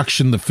 the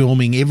production, the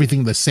filming,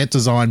 everything, the set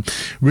design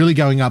really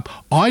going up,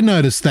 I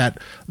noticed that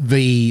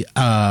the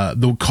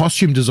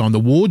costume design, the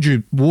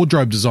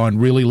wardrobe design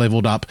really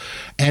leveled up.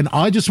 And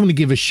I just want to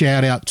give a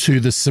shout out to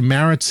the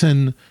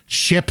Samaritan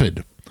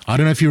shepherd. I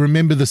don't know if you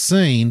remember the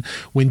scene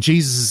when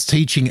Jesus is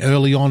teaching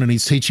early on, and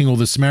he's teaching all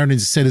the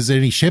Samaritans. He said, "Is there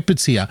any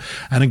shepherds here?"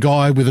 And a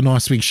guy with a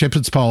nice big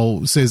shepherd's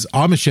pole says,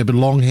 "I'm a shepherd,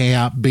 long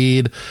hair,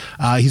 beard."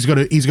 He's got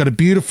a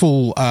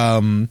beautiful,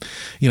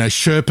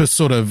 Sherpa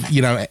sort of,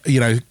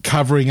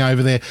 covering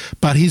over there,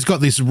 but he's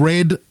got this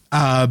red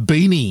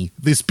beanie,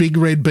 this big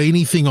red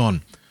beanie thing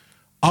on.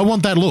 I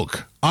want that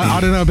look.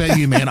 I don't know about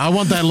you, man. I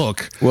want that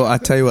look. Well, I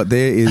tell you what,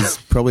 there is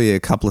probably a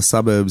couple of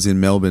suburbs in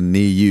Melbourne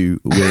near you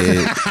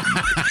where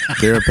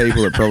there are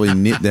people that probably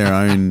knit their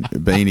own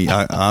beanie.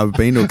 I've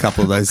been to a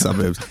couple of those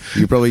suburbs.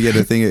 You probably get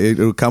a thing.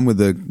 It'll come with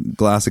the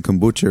glass of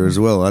kombucha as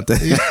well.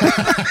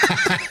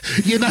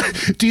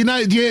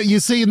 You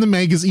see in the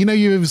magazine,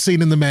 you ever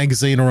seen in the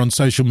magazine or on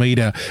social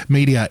media,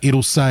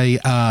 it'll say,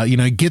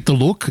 get the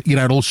look,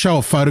 it'll show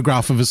a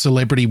photograph of a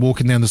celebrity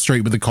walking down the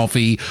street with a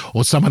coffee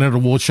or someone at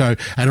a award show,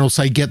 and it'll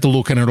say, get the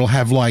look, and it'll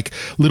have like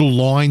little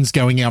lines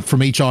going out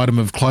from each item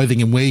of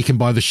clothing and where you can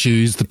buy the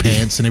shoes, the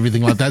pants and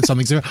everything like that.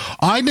 Something so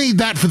I need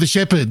that for the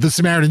shepherd, the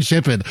Samaritan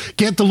shepherd.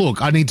 Get the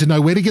look. I need to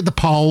know where to get the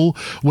pole,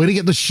 where to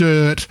get the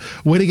shirt,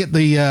 where to get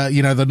the,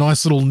 the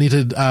nice little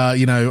knitted,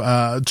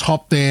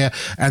 top there,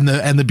 and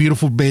the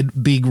beautiful big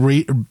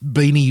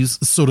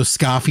beanie sort of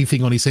scarfy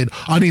thing on his head.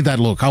 I need that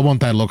look. I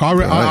want that look.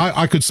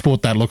 I could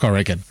sport that look, I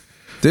reckon.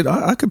 Dude,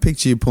 I could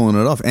picture you pulling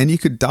it off, and you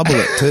could double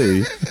it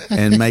too,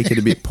 and make it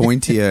a bit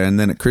pointier. And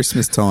then at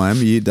Christmas time,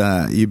 you'd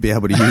be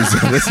able to use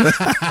it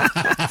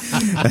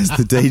as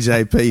the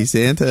DJP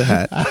Santa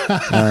hat.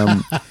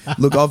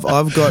 Look,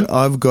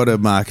 I've got a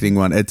marketing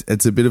one.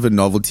 It's a bit of a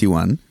novelty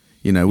one.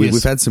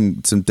 We've had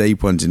some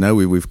deep ones.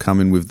 We've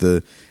come in with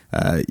the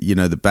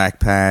the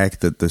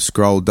backpack, the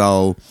scroll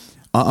doll.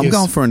 I'm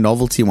going for a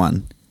novelty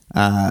one.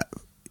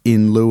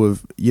 In lieu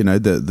of,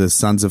 the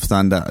Sons of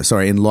Thunder,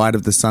 in light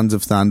of the Sons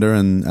of Thunder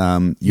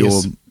and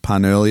your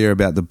pun earlier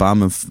about the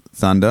bum of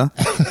Thunder.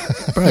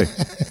 Bro,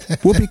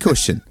 whoopee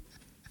cushion.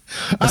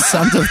 A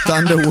Sons of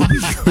Thunder whoopee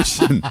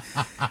cushion.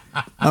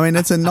 I mean,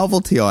 it's a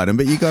novelty item,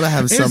 but you got to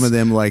have some of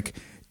them like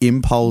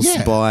impulse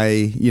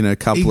buy,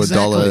 couple of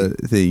dollar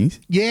things.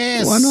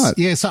 Yes. Why not?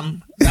 Yeah,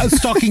 something,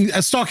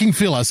 a stocking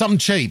filler, something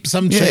cheap,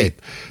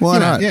 cheap. Why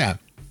not? Yeah.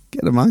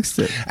 Get amongst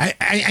it.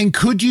 And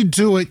could you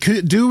do it?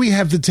 Do we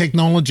have the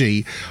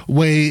technology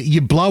where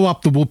you blow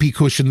up the whoopee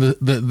cushion,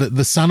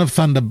 the Son of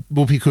Thunder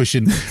whoopee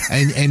cushion,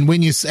 and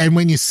when you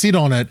sit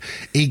on it,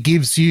 it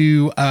gives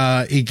you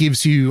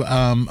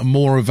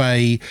more of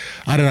a,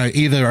 I don't know,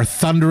 either a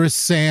thunderous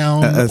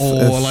sound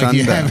or like thunder.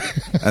 You have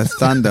a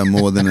thunder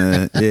more than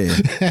a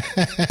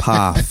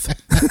path.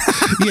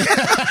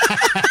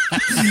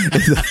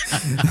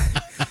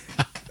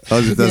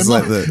 That's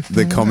like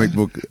the comic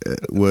book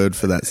word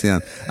for that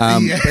sound.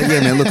 But yeah,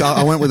 man, look,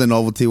 I went with a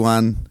novelty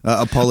one.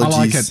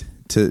 Apologies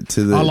to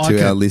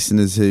our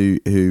listeners who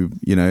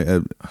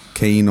are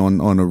keen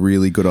on a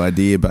really good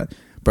idea, but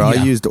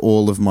I used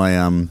all of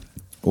my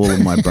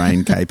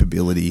brain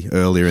capability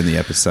earlier in the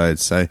episode,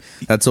 so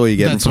that's all you're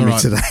getting from me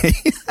today.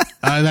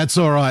 That's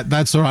all right.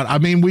 That's all right. I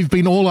mean, we've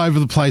been all over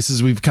the place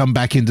as we've come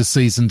back into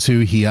season 2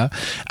 here.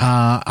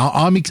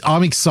 I'm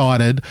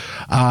excited,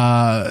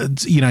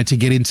 to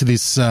get into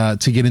this,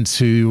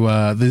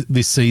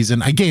 this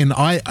season. Again,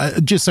 I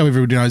just so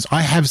everybody knows,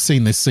 I have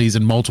seen this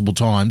season multiple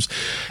times,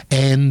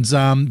 and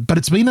but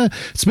it's been a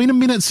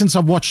minute since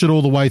I've watched it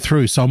all the way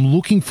through. So I'm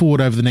looking forward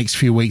over the next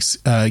few weeks,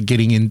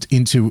 getting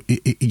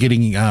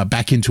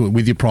back into it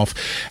with you, Prof.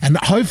 And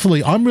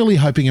hopefully, I'm really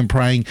hoping and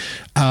praying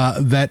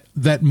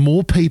that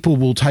more people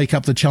will take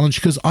up the challenge,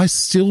 because I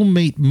still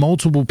meet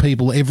multiple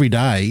people every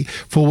day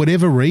for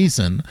whatever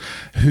reason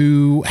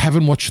who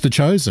haven't watched The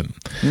Chosen.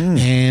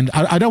 And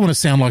I don't want to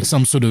sound like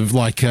some sort of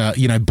like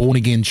born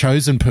again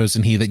chosen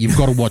person here, that you've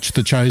got to watch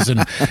The Chosen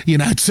to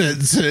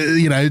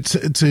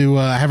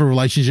have a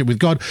relationship with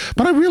God,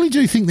 but I really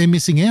do think they're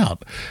missing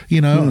out.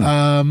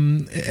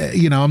 I'm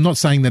not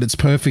saying that it's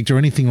perfect or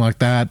anything like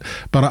that,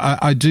 but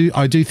I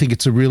do think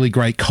it's a really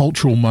great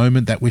cultural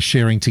moment that we're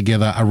sharing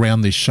together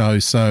around this show.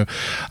 So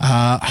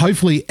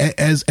hopefully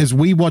as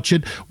we watch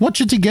it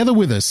together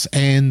with us,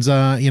 and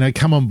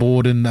come on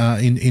board and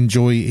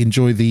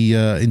enjoy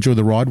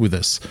the ride with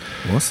us.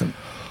 Awesome.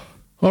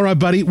 All right,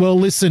 buddy. Well,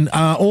 listen,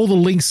 all the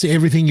links to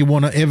everything you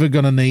ever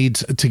going to need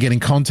to get in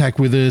contact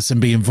with us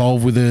and be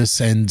involved with us,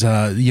 and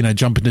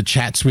jump into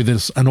chats with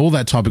us and all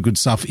that type of good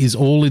stuff is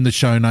all in the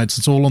show notes.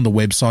 It's all on the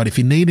website. If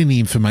you need any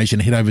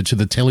information, head over to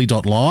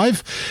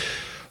thetelly.live.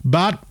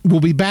 But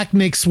we'll be back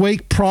next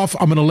week. Prof,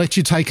 I'm going to let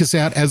you take us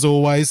out as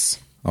always.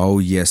 Oh,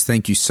 yes.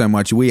 Thank you so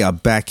much. We are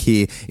back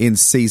here in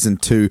season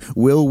 2.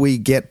 Will we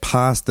get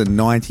past the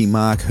 90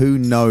 mark? Who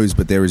knows?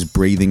 But there is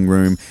breathing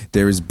room.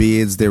 There is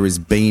beards. There is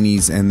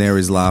beanies. And there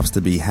is laughs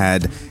to be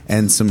had.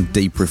 And some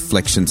deep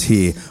reflections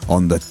here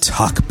on the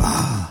Tuck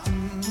Bar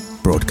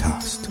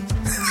broadcast.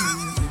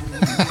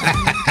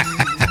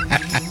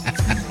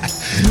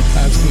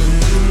 That's good.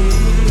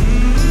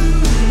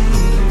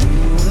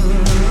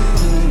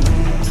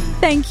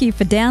 Thank you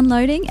for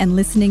downloading and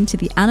listening to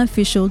the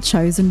unofficial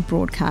Chosen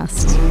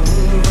broadcast.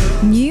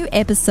 New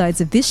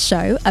episodes of this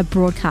show are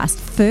broadcast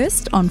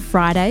first on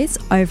Fridays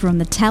over on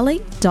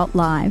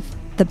thetelly.live.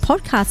 The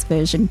podcast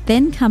version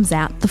then comes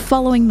out the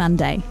following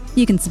Monday.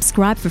 You can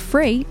subscribe for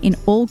free in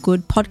all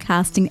good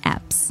podcasting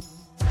apps.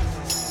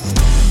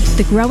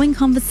 The growing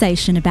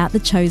conversation about The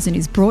Chosen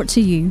is brought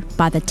to you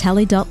by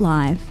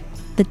thetelly.live.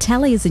 The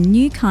Telly is a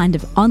new kind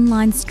of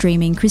online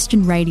streaming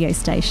Christian radio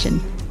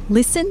station.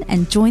 Listen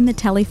and join the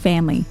Telly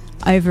family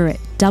over at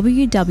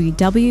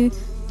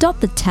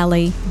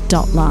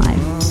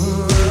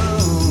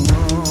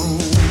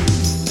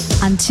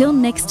www.thetelly.live. Until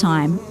next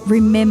time,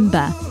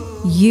 remember,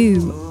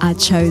 you are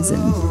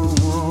chosen.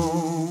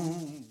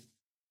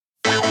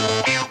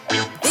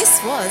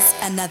 This was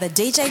another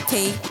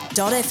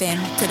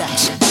DJP.FM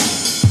production.